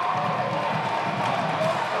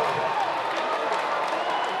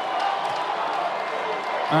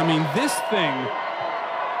 I mean, this thing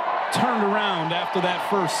turned around after that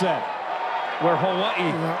first set, where Hawaii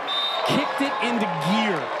kicked it into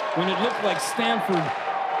gear when it looked like Standford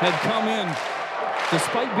had come in,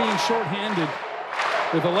 despite being shorthanded,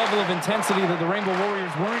 with a level of intensity that the Rainbow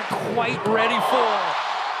Warriors weren't quite ready for.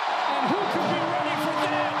 And who could be ready for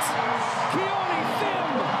that? Keone Finn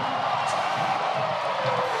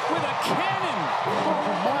with a cannon.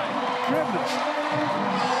 Oh, my goodness.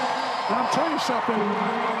 And I'm telling you something,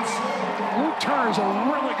 Luke Turner's a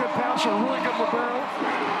really good passer, a really good libero.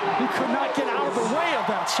 He could not get out of the way of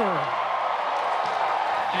that serve.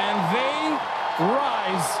 And they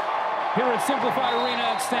rise here at Simplify Arena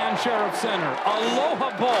at Stan Sheriff Center.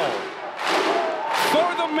 Aloha ball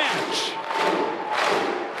for the match.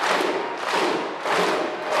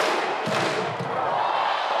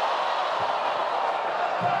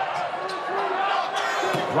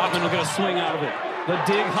 Rotman will get a swing out of it. The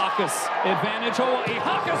dig, Hakas. Advantage, Hawaii.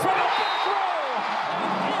 Hakas from the back row.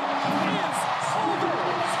 It is over.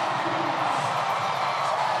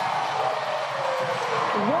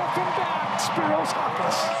 Welcome back, Spiros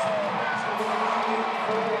Hakas.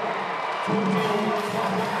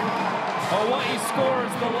 Hawaii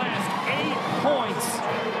scores the last 8 points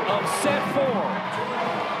of set 4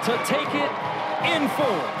 to take it in 4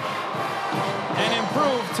 and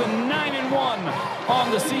improve to 9-1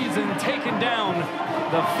 on the season, taking down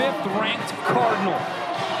the 5th-ranked Cardinal.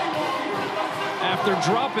 After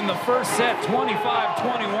dropping the first set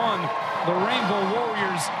 25-21, the Rainbow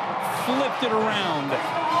Warriors flipped it around,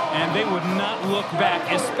 and they would not look back,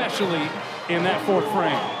 especially in that 4th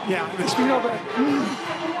frame. Yeah, you know that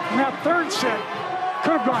in that 3rd set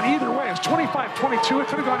could have gone either way. It was 25-22. It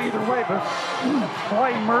could have gone either way, but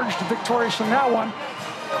Hawaii emerged victorious in that one.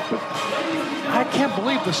 But I can't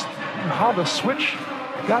believe this, how the switch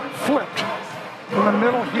got flipped in the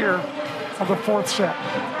middle here of the 4th set.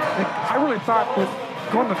 I really thought that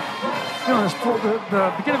going to, you know,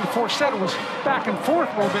 the beginning of the 4th set, it was back and forth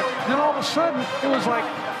a little bit. Then all of a sudden, it was like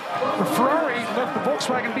the Ferrari left the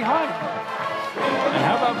Volkswagen behind. And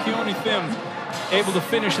how about Keone Finn able to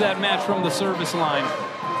finish that match from the service line?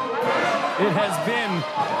 It has been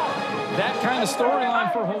that kind of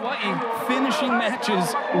storyline for Hawaii, finishing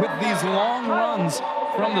matches with these long runs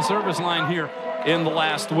from the service line here in the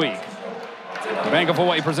last week. Bank of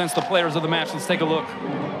Hawaii presents the players of the match. Let's take a look.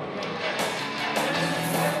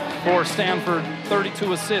 For Stanford,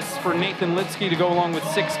 32 assists for Nathan Litsky to go along with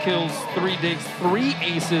 6 kills, 3 digs, 3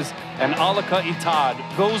 aces, and Alaka Itad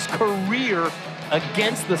goes career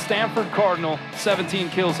against the Stanford Cardinal. 17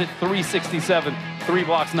 kills, hit 367, 3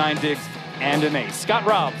 blocks, 9 digs, and an ace. Scott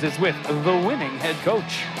Robbs is with the winning head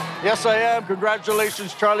coach. Yes, I am.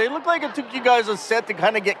 Congratulations, Charlie. It looked like it took you guys a set to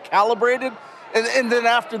kind of get calibrated. And then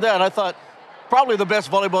after that, I thought, probably the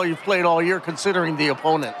best volleyball you've played all year, considering the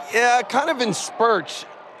opponent. Yeah, kind of in spurts.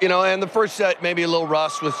 You know, and the first set, maybe a little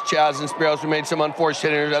rust with Chaz and Spiros. We made some unforced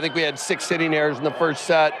hitting errors. I think we had 6 hitting errors in the first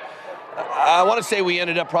set. I want to say we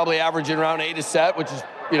ended up probably averaging around 8 a set, which is,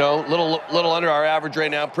 you know, little under our average right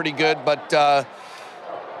now. Pretty good, but,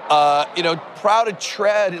 you know, proud of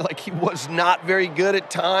Tread. Like, he was not very good at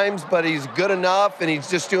times, but he's good enough, and he's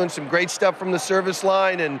just doing some great stuff from the service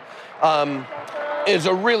line. And is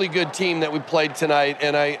a really good team that we played tonight,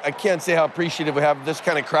 and I can't say how appreciative we have this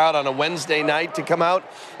kind of crowd on a Wednesday night to come out.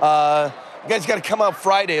 You guys got to come out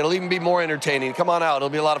Friday. It'll even be more entertaining. Come on out. It'll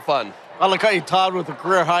be a lot of fun. Alakai Todd with a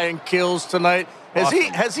career high in kills tonight.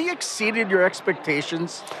 Has he exceeded your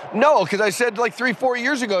expectations? No, because I said like 3-4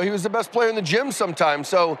 years ago he was the best player in the gym sometimes.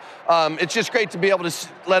 So it's just great to be able to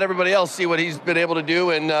let everybody else see what he's been able to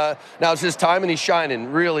do. And now it's his time, and he's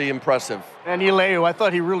shining. Really impressive. And Ileu, I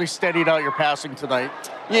thought he really steadied out your passing tonight.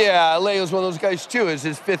 Yeah, Ileu's one of those guys too. It's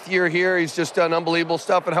his 5th year here. He's just done unbelievable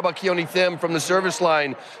stuff. And how about Keone Thim from the service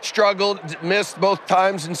line? Struggled, missed both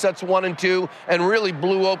times in sets 1 and 2, and really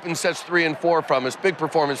blew open sets 3 and 4 from us. Big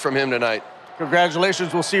performance from him tonight.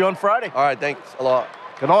 Congratulations. We'll see you on Friday. All right, thanks a lot.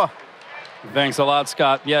 Kanoa. Thanks a lot,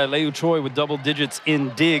 Scott. Yeah, Leu Choi with double digits in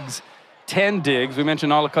digs, 10 digs. We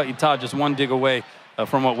mentioned Alaka Ita just 1 dig away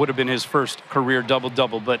from what would have been his first career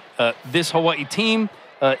double-double. But this Hawaii team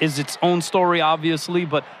is its own story, obviously.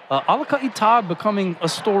 But Alaka Ita becoming a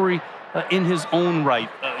story in his own right.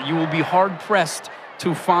 You will be hard-pressed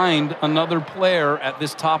to find another player at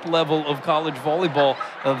this top level of college volleyball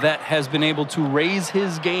that has been able to raise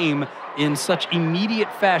his game in such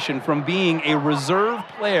immediate fashion from being a reserve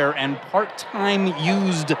player and part-time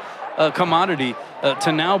used commodity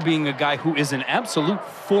to now being a guy who is an absolute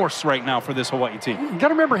force right now for this Hawaii team. You got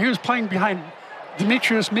to remember, he was playing behind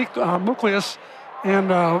Demetrius Muklius and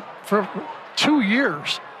for 2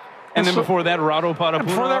 years. And then before that, Rado Parapuna.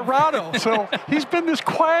 Before that, Rado. So he's been this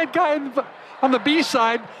quiet guy on the B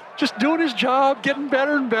side, just doing his job, getting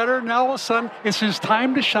better and better. Now all of a sudden, it's his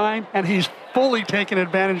time to shine, and he's fully taking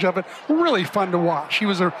advantage of it. Really fun to watch. He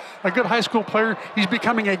was a good high school player. He's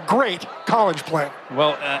becoming a great college player.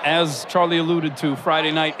 Well, as Charlie alluded to,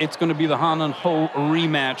 Friday night, it's going to be the Hanan Ho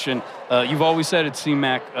rematch. And you've always said it,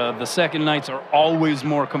 C-Mac, the second nights are always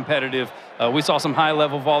more competitive. We saw some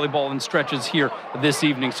high-level volleyball and stretches here this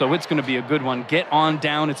evening, so it's going to be a good one. Get on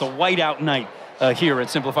down. It's a whiteout night here at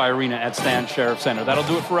Simplify Arena at Stan Sheriff Center. That'll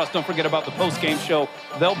do it for us. Don't forget about the post-game show.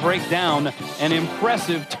 They'll break down an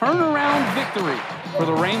impressive turnaround victory for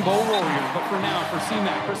the Rainbow Warriors. But for now, for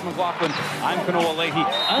C-Mac, Chris McLaughlin, I'm Kanoa Leahy.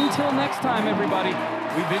 Until next time, everybody,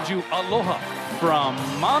 we bid you aloha from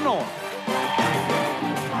Mānoa.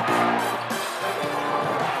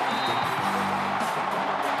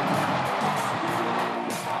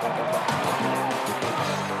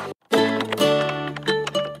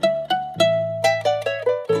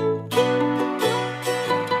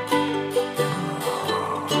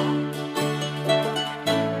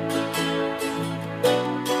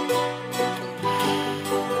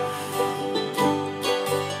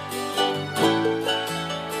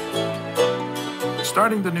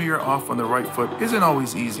 Starting the new year off on the right foot isn't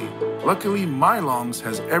always easy. Luckily, My Longs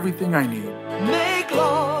has everything I need. Make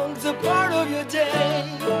Longs a part of your day.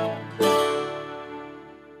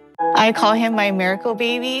 I call him my miracle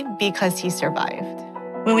baby because he survived.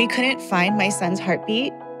 When we couldn't find my son's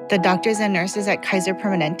heartbeat, the doctors and nurses at Kaiser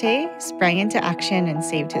Permanente sprang into action and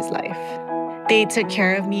saved his life. They took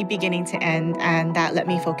care of me beginning to end, and that let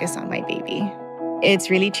me focus on my baby. It's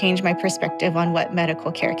really changed my perspective on what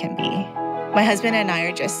medical care can be. My husband and I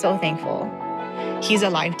are just so thankful he's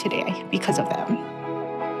alive today because of them.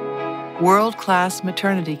 World-class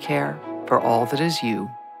maternity care for all that is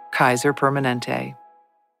you. Kaiser Permanente.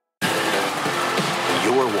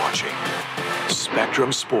 You're watching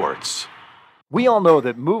Spectrum Sports. We all know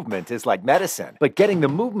that movement is like medicine, but getting the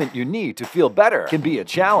movement you need to feel better can be a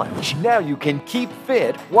challenge. Now you can keep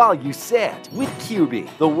fit while you sit with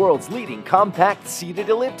QB, the world's leading compact seated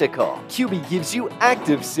elliptical. QB gives you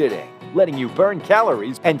active sitting, letting you burn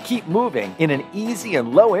calories and keep moving in an easy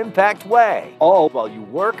and low-impact way, all while you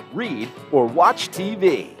work, read, or watch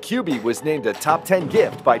TV. QB was named a top 10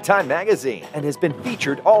 gift by Time Magazine and has been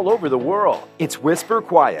featured all over the world. It's whisper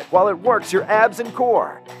quiet while it works your abs and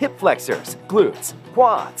core, hip flexors, glutes,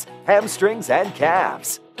 quads, hamstrings, and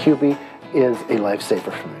calves. QB is a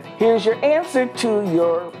lifesaver for me. Here's your answer to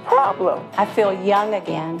your problem. I feel young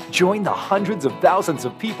again. Join the hundreds of thousands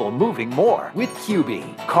of people moving more with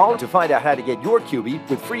QB. Call to find out how to get your QB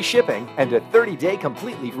with free shipping and a 30-day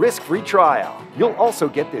completely risk-free trial. You'll also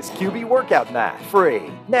get this QB workout mat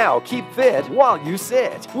free. Now keep fit while you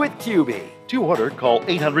sit with QB. To order, call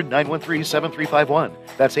 800-913-7351.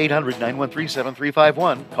 That's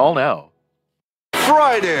 800-913-7351. Call now.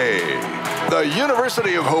 Friday. The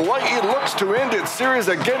University of Hawaii looks to end its series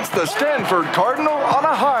against the Standford Cardinal on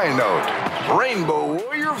a high note. Rainbow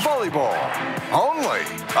Warrior Volleyball. Only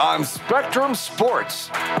on Spectrum Sports.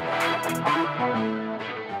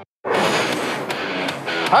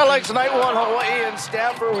 Highlights tonight, one Hawaii and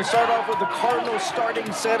Standford. We start off with the Cardinals starting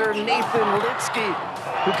center, Nathan Litsky,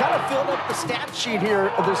 who kind of filled up the stat sheet here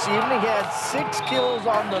this evening. He had 6 kills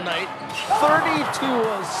on the night, 32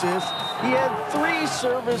 assists. He had 3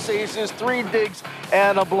 service aces, 3 digs,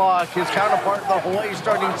 and a block. His counterpart, the Hawaii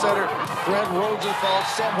starting center, Fred Rosenthal,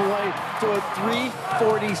 sent Hawaii to a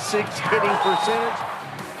 .346 hitting percentage.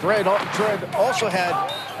 Fred also had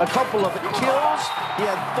a couple of kills. He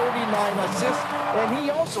had 39 assists, and he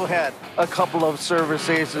also had a couple of service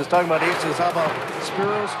aces. Talking about aces, how about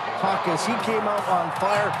Spiros Hawkins? He came out on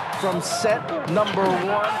fire from set number 1,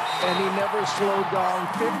 and he never slowed down.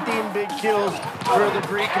 15 big kills for the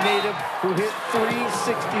Greek native, who hit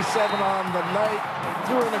 .367 on the night.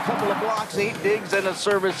 Threw in a couple of blocks, 8 digs, and a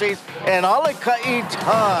service ace. And Ale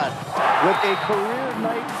Ka'itan, with a career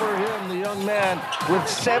night for him, the young man, with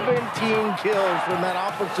 17 kills from that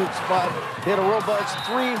opposite spot, hit a robust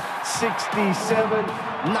 .367,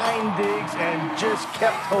 9 digs, and just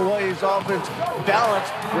kept Hawaii's offense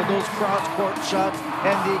balanced with those cross-court shots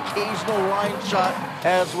and the occasional line shot,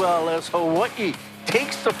 as well as Hawaii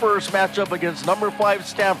takes the first matchup against number 5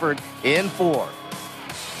 Standford in 4.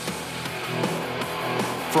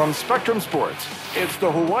 From Spectrum Sports, it's the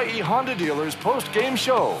Hawaii Honda Dealers post-game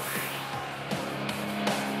show.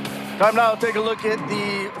 Time now to take a look at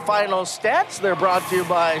the final stats. They're brought to you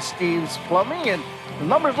by Steve's Plumbing, and the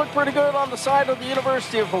numbers look pretty good on the side of the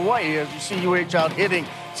University of Hawaii, as you see UH out hitting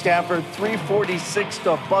Standford 346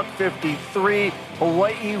 to $153.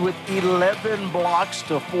 Hawaii with 11 blocks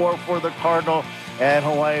to 4 for the Cardinal, and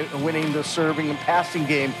Hawaii winning the serving and passing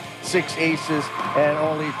game, 6 aces and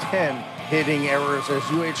only 10 hitting errors, as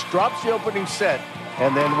UH drops the opening set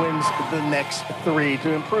and then wins the next 3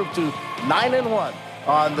 to improve to 9-1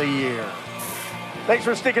 on the year. Thanks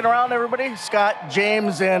for sticking around, everybody. Scott,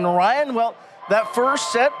 James, and Ryan. Well, that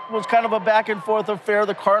first set was kind of a back and forth affair.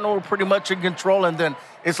 The Cardinal were pretty much in control, and then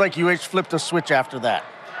it's like UH flipped a switch after that.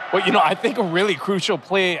 Well, you know, I think a really crucial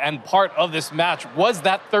play and part of this match was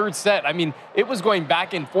that third set. I mean, it was going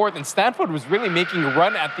back and forth, and Standford was really making a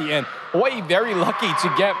run at the end. Hawaii very lucky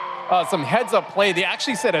to get some heads-up play. They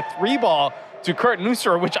actually set a 3-ball to Kurt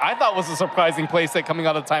Nusser, which I thought was a surprising play set coming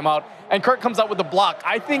out of the timeout. And Kurt comes out with a block.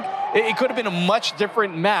 I think it could have been a much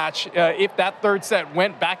different match if that third set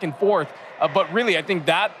went back and forth. But really, I think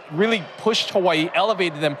that really pushed Hawaii,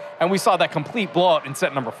 elevated them, and we saw that complete blowout in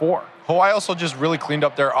set number 4. Hawaii also just really cleaned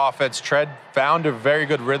up their offense. Tread found a very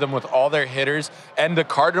good rhythm with all their hitters, and the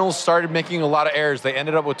Cardinals started making a lot of errors. They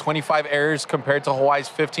ended up with 25 errors compared to Hawaii's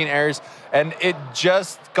 15 errors, and it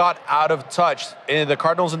just got out of touch. And the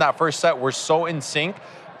Cardinals in that first set were so in sync,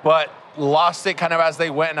 but lost it kind of as they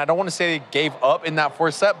went. And I don't want to say they gave up in that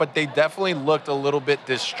fourth set, but they definitely looked a little bit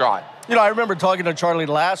distraught. You know, I remember talking to Charlie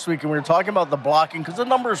last week, and we were talking about the blocking, because the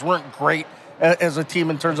numbers weren't great as a team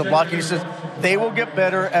in terms of blocking. He says they will get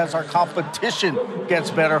better as our competition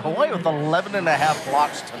gets better. Hawaii with 11.5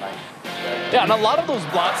 blocks tonight. Yeah, and a lot of those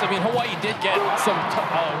blocks, I mean, Hawaii did get some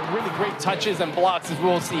really great touches and blocks, as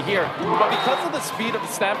we'll see here. But because of the speed of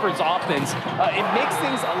Stanford's offense, it makes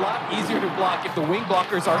things a lot easier to block if the wing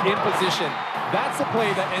blockers are in position. That's the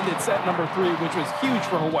play that ended set number 3, which was huge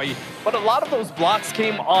for Hawaii. But a lot of those blocks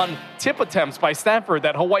came on tip attempts by Standford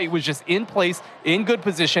that Hawaii was just in place, in good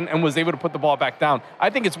position, and was able to put the ball back down. I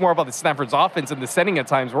think it's more about the Stanford's offense, and the setting at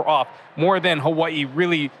times were off, more than Hawaii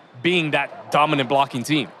really being that dominant blocking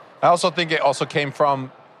team. I also think it also came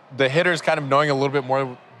from the hitters kind of knowing a little bit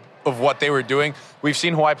more of what they were doing. We've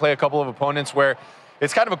seen Hawaii play a couple of opponents where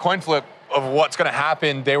it's kind of a coin flip of what's going to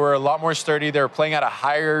happen. They were a lot more sturdy. They were playing at a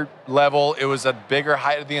higher level. It was a bigger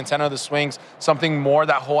height of the antenna of the swings, something more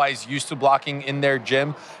that Hawaii's used to blocking in their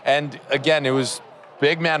gym. And again, it was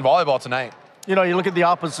big man volleyball tonight. You know, you look at the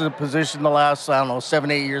opposite position the last,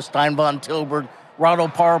 7-8 years, Steinbahn, Tilburg,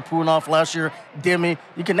 Rado Parapunov last year, Demi.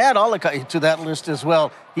 You can add Alakai to that list as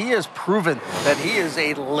well. He has proven that he is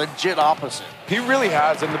a legit opposite. He really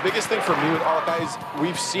has, and the biggest thing for me with Alakai is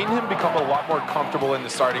we've seen him become a lot more comfortable in the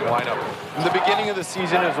starting lineup. In the beginning of the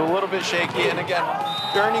season, it was a little bit shaky, and again,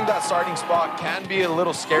 earning that starting spot can be a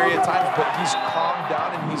little scary at times, but he's calmed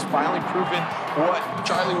down, and he's finally proven what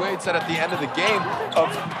Charlie Wade said at the end of the game of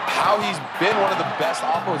how he's been one of the best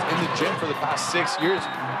oppos in the gym for the past 6 years,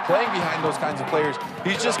 playing behind those kinds of players.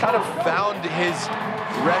 He's just kind of found his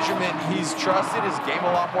regimen. He's trusted his game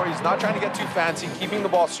a lot more. He's not trying to get too fancy, keeping the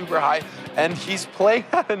ball super high, and he's playing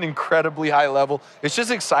at an incredibly high level. It's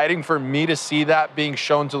just exciting for me to see that being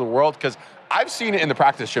shown to the world, because I've seen it in the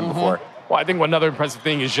practice gym before. Well, I think another impressive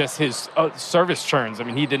thing is just his service turns. I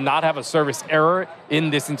mean, he did not have a service error in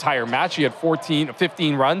this entire match. He had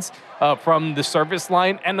 15 runs from the service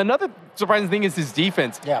line. And another surprising thing is his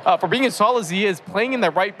defense. Yeah. For being as tall as he is, playing in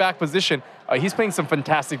that right back position, he's playing some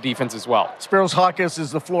fantastic defense as well. Spiros Hawkins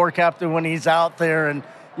is the floor captain when he's out there. And,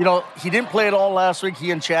 you know, he didn't play it all last week.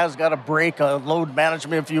 He and Chaz got a break, a load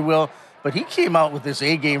management, if you will. But he came out with his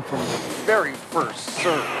A game from the very first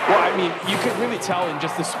serve. Well, I mean, you could really tell in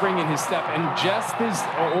just the spring in his step and just his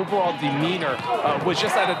overall demeanor was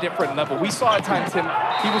just at a different level. We saw at times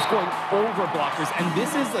he was going over blockers, and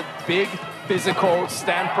this is a big, physical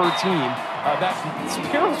Standford team that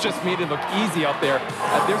Spiros just made it look easy out there.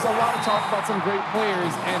 There's a lot of talk about some great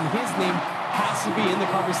players, and his name has to be in the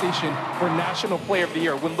conversation for National Player of the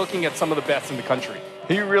Year when looking at some of the best in the country.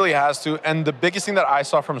 He really has to. And the biggest thing that I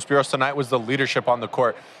saw from Spiros tonight was the leadership on the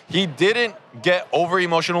court. He didn't get over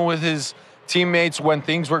emotional with his teammates when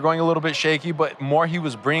things were going a little bit shaky, but more he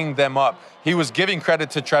was bringing them up. He was giving credit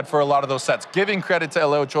to Tread for a lot of those sets, giving credit to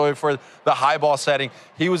Eleo Choi for the high ball setting.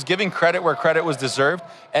 He was giving credit where credit was deserved,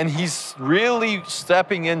 and he's really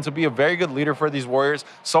stepping in to be a very good leader for these Warriors,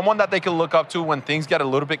 someone that they can look up to when things get a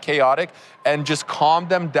little bit chaotic and just calm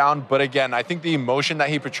them down. But again, I think the emotion that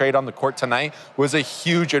he portrayed on the court tonight was a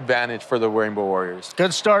huge advantage for the Rainbow Warriors.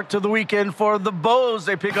 Good start to the weekend for the Bows.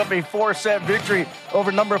 They pick up a 4-set victory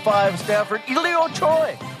over number 5 Standford. Eleo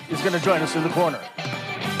Choi is going to join us in the corner.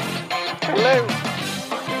 Hello.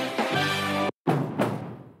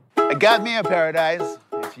 I got me a paradise.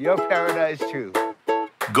 It's your paradise too.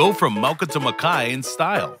 Go from Mauka to Makai in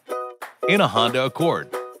style. In a Honda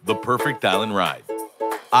Accord, the perfect island ride.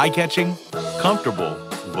 Eye-catching, comfortable,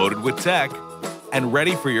 loaded with tech, and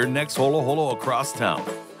ready for your next holo-holo across town.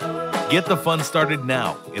 Get the fun started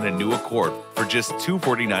now in a new Accord for just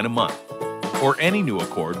 $249 a month. Or any new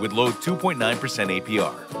Accord with low 2.9%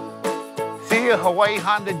 APR. See a Hawaii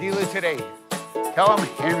Honda dealer today. Tell them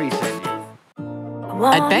Henry sent you.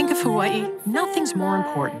 At Bank of Hawaii, nothing's more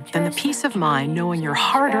important than the peace of mind knowing your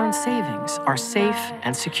hard-earned savings are safe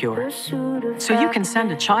and secure. So you can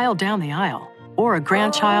send a child down the aisle or a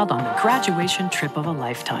grandchild on the graduation trip of a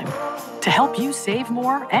lifetime. To help you save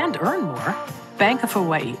more and earn more, Bank of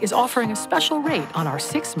Hawaii is offering a special rate on our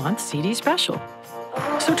 6-month CD special.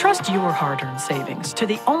 So trust your hard-earned savings to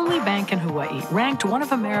the only bank in Hawaii ranked one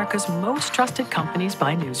of America's most trusted companies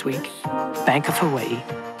by Newsweek, Bank of Hawaii.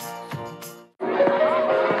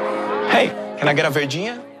 Hey, can I get a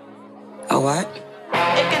Virginia? A what?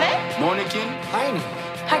 Morning. Heine.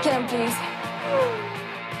 Hi, Kim, please.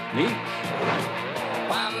 Me?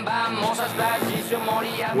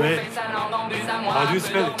 Ouais. How do you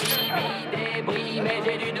spell it?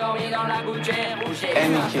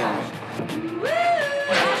 Anakin.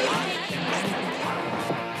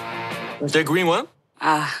 The green one?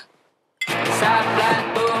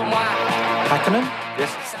 Hakkinen?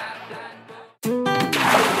 Yes.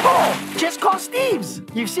 Oh, just call Steve's.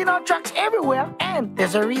 You've seen our trucks everywhere, and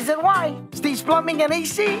there's a reason why. Steve's Plumbing and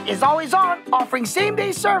AC is always on, offering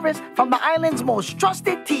same-day service from the island's most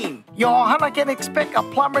trusted team. Your Ohana can expect a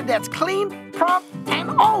plumber that's clean, prompt, and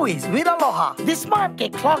always with aloha. This month,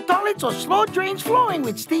 get clogged toilets or slow drains flowing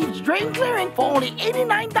with Steve's Drain Clearing for only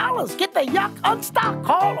 $89. Get the yuck unstuck.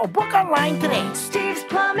 Call or book online today. Steve's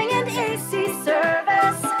Plumbing and AC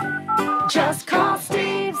service. Just call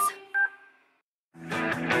Steve's.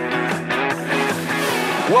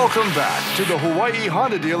 Welcome back to the Hawaii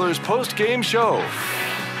Honda Dealers post-game show.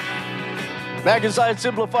 Back inside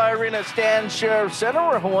Simplify Arena, Stan Sheriff Center,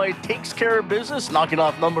 where Hawaii takes care of business, knocking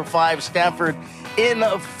off number 5 Standford in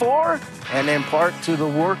 4, and in part to the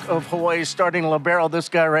work of Hawaii's starting libero, this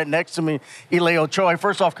guy right next to me, Eleo Choi.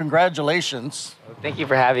 First off, congratulations. Thank you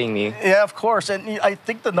for having me. Yeah, of course. And I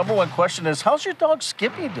think the number one question is, how's your dog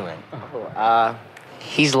Skippy doing?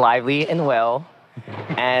 He's lively and well,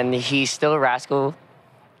 and he's still a rascal,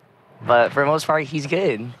 but for the most part, he's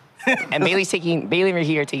good. And Bailey and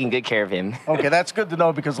Rahee are taking good care of him. Okay, that's good to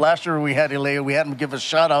know, because last year we had Eleo, we had him give a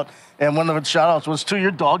shout out, and one of the shout outs was to your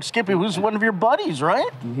dog Skippy, who's one of your buddies, right?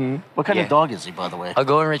 Mm-hmm. What kind of dog is he, by the way? A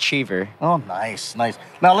golden retriever. Oh, nice.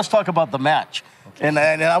 Now let's talk about the match. Okay. And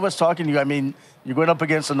I was talking to you, I mean, you're going up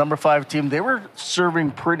against the number 5 team. They were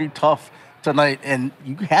serving pretty tough tonight, and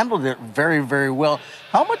you handled it very, very well.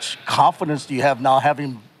 How much confidence do you have now,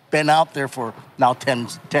 having been out there for now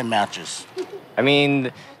 10 matches? I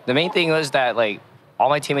mean, the main thing was that, like, all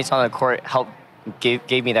my teammates on the court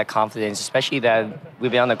gave me that confidence, especially that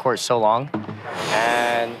we've been on the court so long.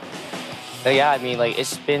 And yeah, I mean, like,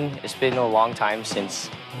 it's been a long time since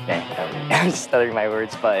I'm stuttering my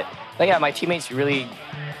words, but yeah, my teammates really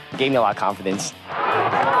gave me a lot of confidence.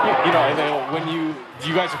 You know, when you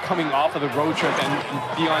you guys are coming off of the road trip and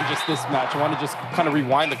beyond just this match, I want to just kind of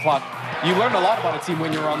rewind the clock. You learned a lot about a team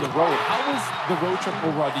when you're on the road. How was the road trip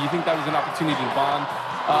overall? Do you think that was an opportunity to bond?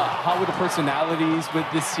 How were the personalities with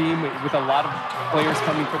this team, with a lot of players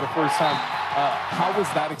coming for the first time? How was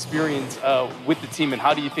that experience with the team, and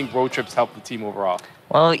how do you think road trips help the team overall?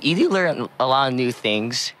 Well, you do learn a lot of new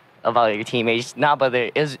things about your teammates. But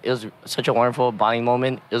it was such a wonderful bonding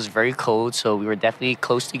moment. It was very cold, so we were definitely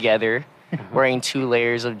close together, wearing 2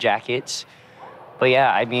 layers of jackets. But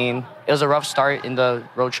yeah, I mean, it was a rough start in the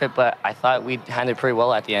road trip, but I thought we handled it pretty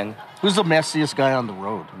well at the end. Who's the messiest guy on the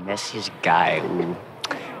road? Messiest guy? Ooh.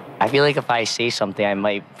 I feel like if I say something, I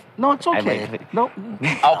might... No, it's okay. No,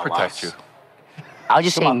 I'll protect you. I'll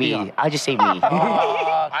just say me. I'll just say me.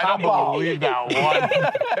 I don't believe that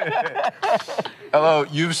one. Hello,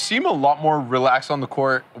 you seem a lot more relaxed on the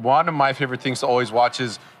court. One of my favorite things to always watch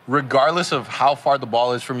is, regardless of how far the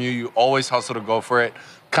ball is from you, you always hustle to go for it.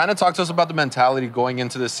 Kind of talk to us about the mentality going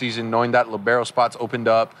into this season, knowing that libero spots opened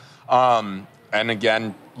up. And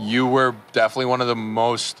again, you were definitely one of the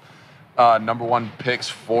most #1 picks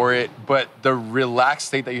for it. But the relaxed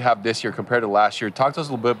state that you have this year compared to last year, talk to us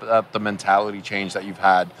a little bit about the mentality change that you've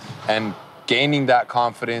had and gaining that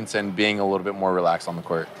confidence and being a little bit more relaxed on the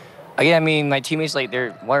court. Yeah, I mean, my teammates, like,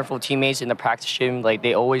 they're wonderful teammates in the practice gym. Like,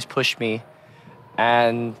 they always push me.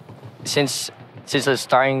 And since the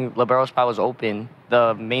starting libero spot was open,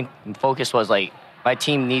 the main focus was, like, my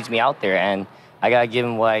team needs me out there, and I got to give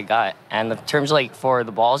them what I got. And in terms of, like, for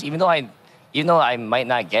the balls, even though I might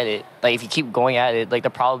not get it, like, if you keep going at it, like, the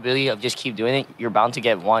probability of just keep doing it, you're bound to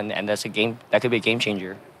get one, and that could be a game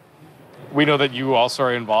changer. We know that you also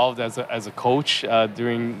are involved as a coach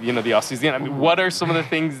during the offseason. I mean, what are some of the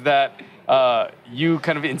things that you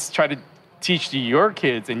kind of try to teach to your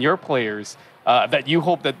kids and your players that you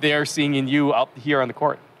hope that they're seeing in you out here on the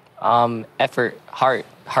court? Effort, heart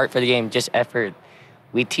for the game, just effort.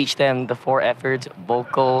 We teach them the 4 efforts: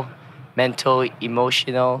 vocal, mental,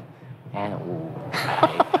 emotional, and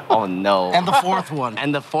oh no. And the 4th one.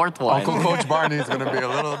 And the 4th one. Uncle Coach Barney is going to be a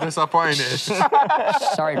little disappointed.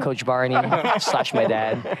 Sorry, Coach Barney / my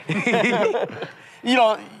dad.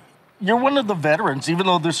 You're one of the veterans. Even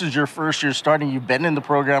though this is your first year starting, you've been in the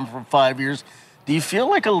program for 5 years. Do you feel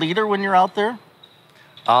like a leader when you're out there?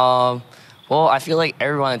 Well, I feel like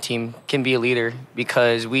everyone on the team can be a leader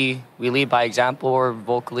because we lead by example, or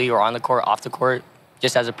vocally, or on the court, off the court,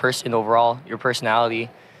 just as a person overall, your personality.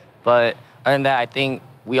 But other than that, I think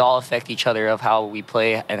we all affect each other of how we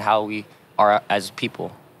play and how we are as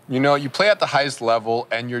people. You play at the highest level,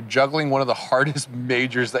 and you're juggling one of the hardest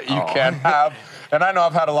majors that you can have. And I know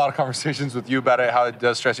I've had a lot of conversations with you about it, how it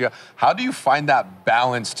does stress you out. How do you find that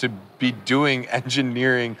balance to be doing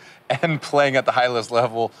engineering and playing at the highest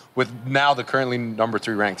level with now the currently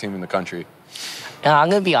 #3 ranked team in the country? I'm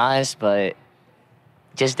going to be honest, but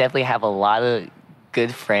just definitely have a lot of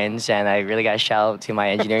good friends, and I really got to shout out to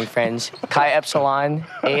my engineering friends. Chi Epsilon,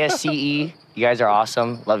 ASCE, you guys are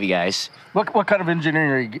awesome. Love you guys. What kind of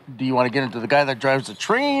engineering do you want to get into? The guy that drives the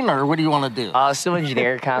train, or what do you want to do? Civil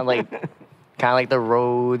engineer, kind of like the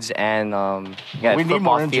roads and we need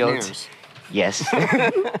more engineers. Fields. Yes,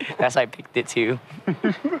 that's why I picked it too.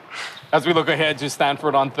 As we look ahead to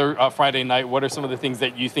Standford on Friday night, what are some of the things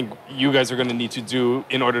that you think you guys are going to need to do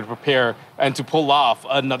in order to prepare and to pull off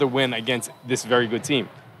another win against this very good team?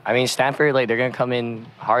 I mean, Standford, they're going to come in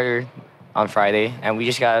harder on Friday, and we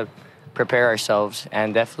just got to prepare ourselves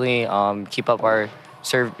and definitely keep up our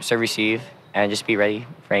serve receive and just be ready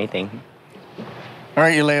for anything. All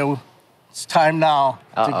right, Eleo, it's time now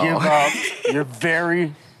to give out your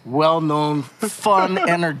very well-known, fun,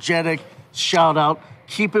 energetic shout-out.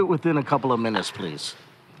 Keep it within a couple of minutes, please.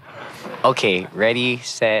 Okay, ready,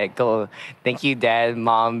 set, go. Thank you, Dad,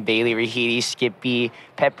 Mom, Bailey, Rahidi, Skippy,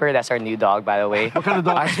 Pepper. That's our new dog, by the way. What kind of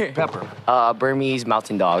dog is Pepper? Burmese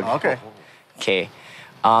mountain dog. Okay. Okay.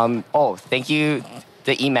 Thank you,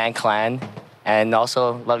 the E-Man clan, and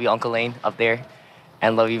also love you, Uncle Lane, up there,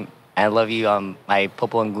 and love you, my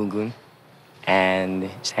Popo and Gungun, and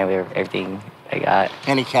everything I got.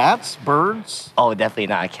 Any cats? Birds? Oh, definitely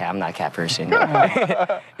not a cat. I'm not a cat person.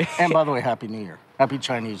 And by the way, Happy New Year. Happy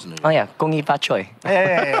Chinese New Year. Oh, yeah. Gong Yi Fa Choi.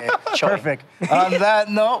 Hey, perfect. On that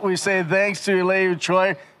note, we say thanks to Eleu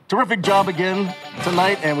Choi. Terrific job again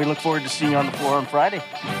tonight, and we look forward to seeing you on the floor on Friday.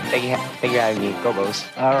 Thank you for having me. Go Bows.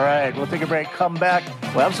 All right, we'll take a break, come back.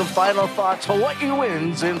 We'll have some final thoughts. Hawaii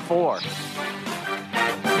wins in 4.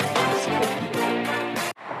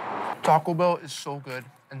 Taco Bell is so good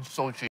and so cheap.